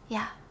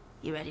 "Yeah.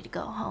 You ready to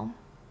go home?"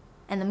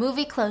 And the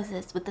movie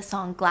closes with the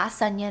song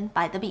Glass Onion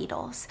by the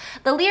Beatles.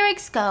 The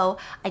lyrics go,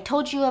 "I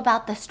told you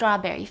about the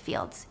strawberry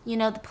fields. You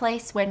know, the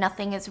place where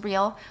nothing is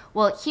real?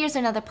 Well, here's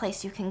another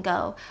place you can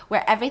go,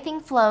 where everything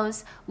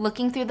flows,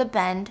 looking through the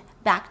bend,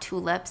 back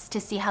tulips,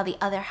 to see how the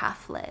other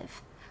half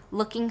live.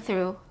 Looking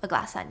through a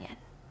glass onion."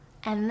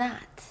 And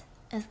that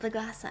is the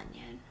Glass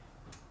Onion.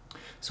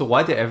 So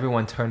why did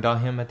everyone turn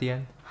on him at the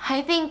end?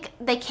 I think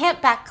they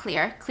can't back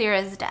Clear. Clear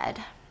is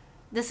dead.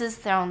 This is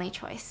their only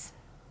choice.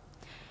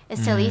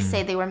 Is to at least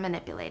say they were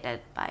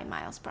manipulated by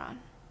Miles Braun.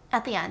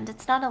 At the end,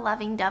 it's not a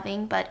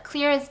loving-doving, but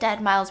Clear is dead,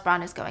 Miles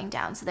Braun is going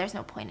down, so there's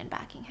no point in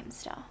backing him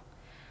still.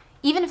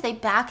 Even if they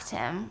backed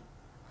him,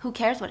 who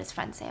cares what his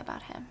friends say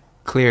about him?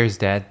 Clear is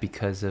dead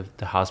because of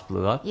the house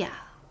blew up? Yeah.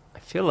 I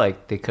feel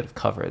like they could have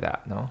covered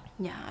that, no?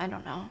 Yeah, I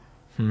don't know.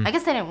 I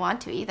guess they didn't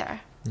want to either.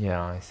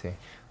 Yeah, I see.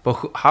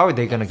 But how are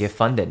they going to get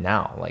funded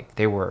now? Like,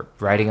 they were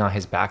riding on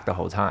his back the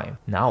whole time.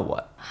 Now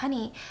what?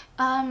 Honey,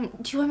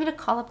 do you want me to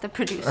call up the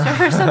producer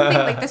or something,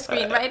 like the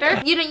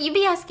screenwriter? You'd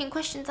be asking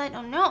questions I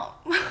don't know.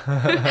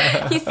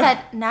 He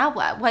said, "Now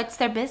what? What's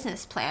their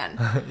business plan?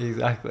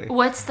 Exactly.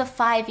 What's the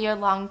 5-year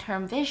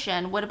long-term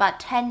vision? What about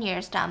 10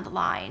 years down the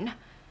line?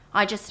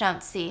 I just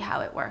don't see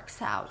how it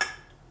works out."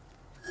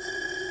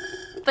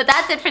 But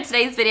that's it for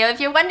today's video. If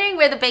you're wondering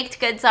where the baked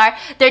goods are,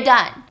 they're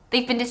done.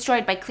 They've been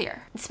destroyed by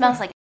Clear. It smells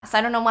like ass.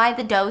 I don't know why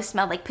the dough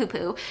smelled like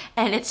poo-poo,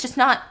 and it's just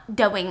not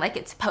doughing like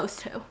it's supposed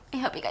to. I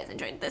hope you guys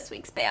enjoyed this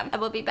week's BAM. I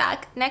will be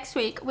back next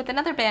week with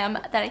another BAM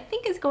that I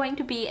think is going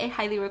to be a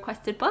highly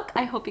requested book.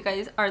 I hope you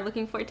guys are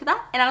looking forward to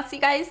that, and I'll see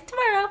you guys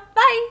tomorrow.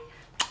 Bye!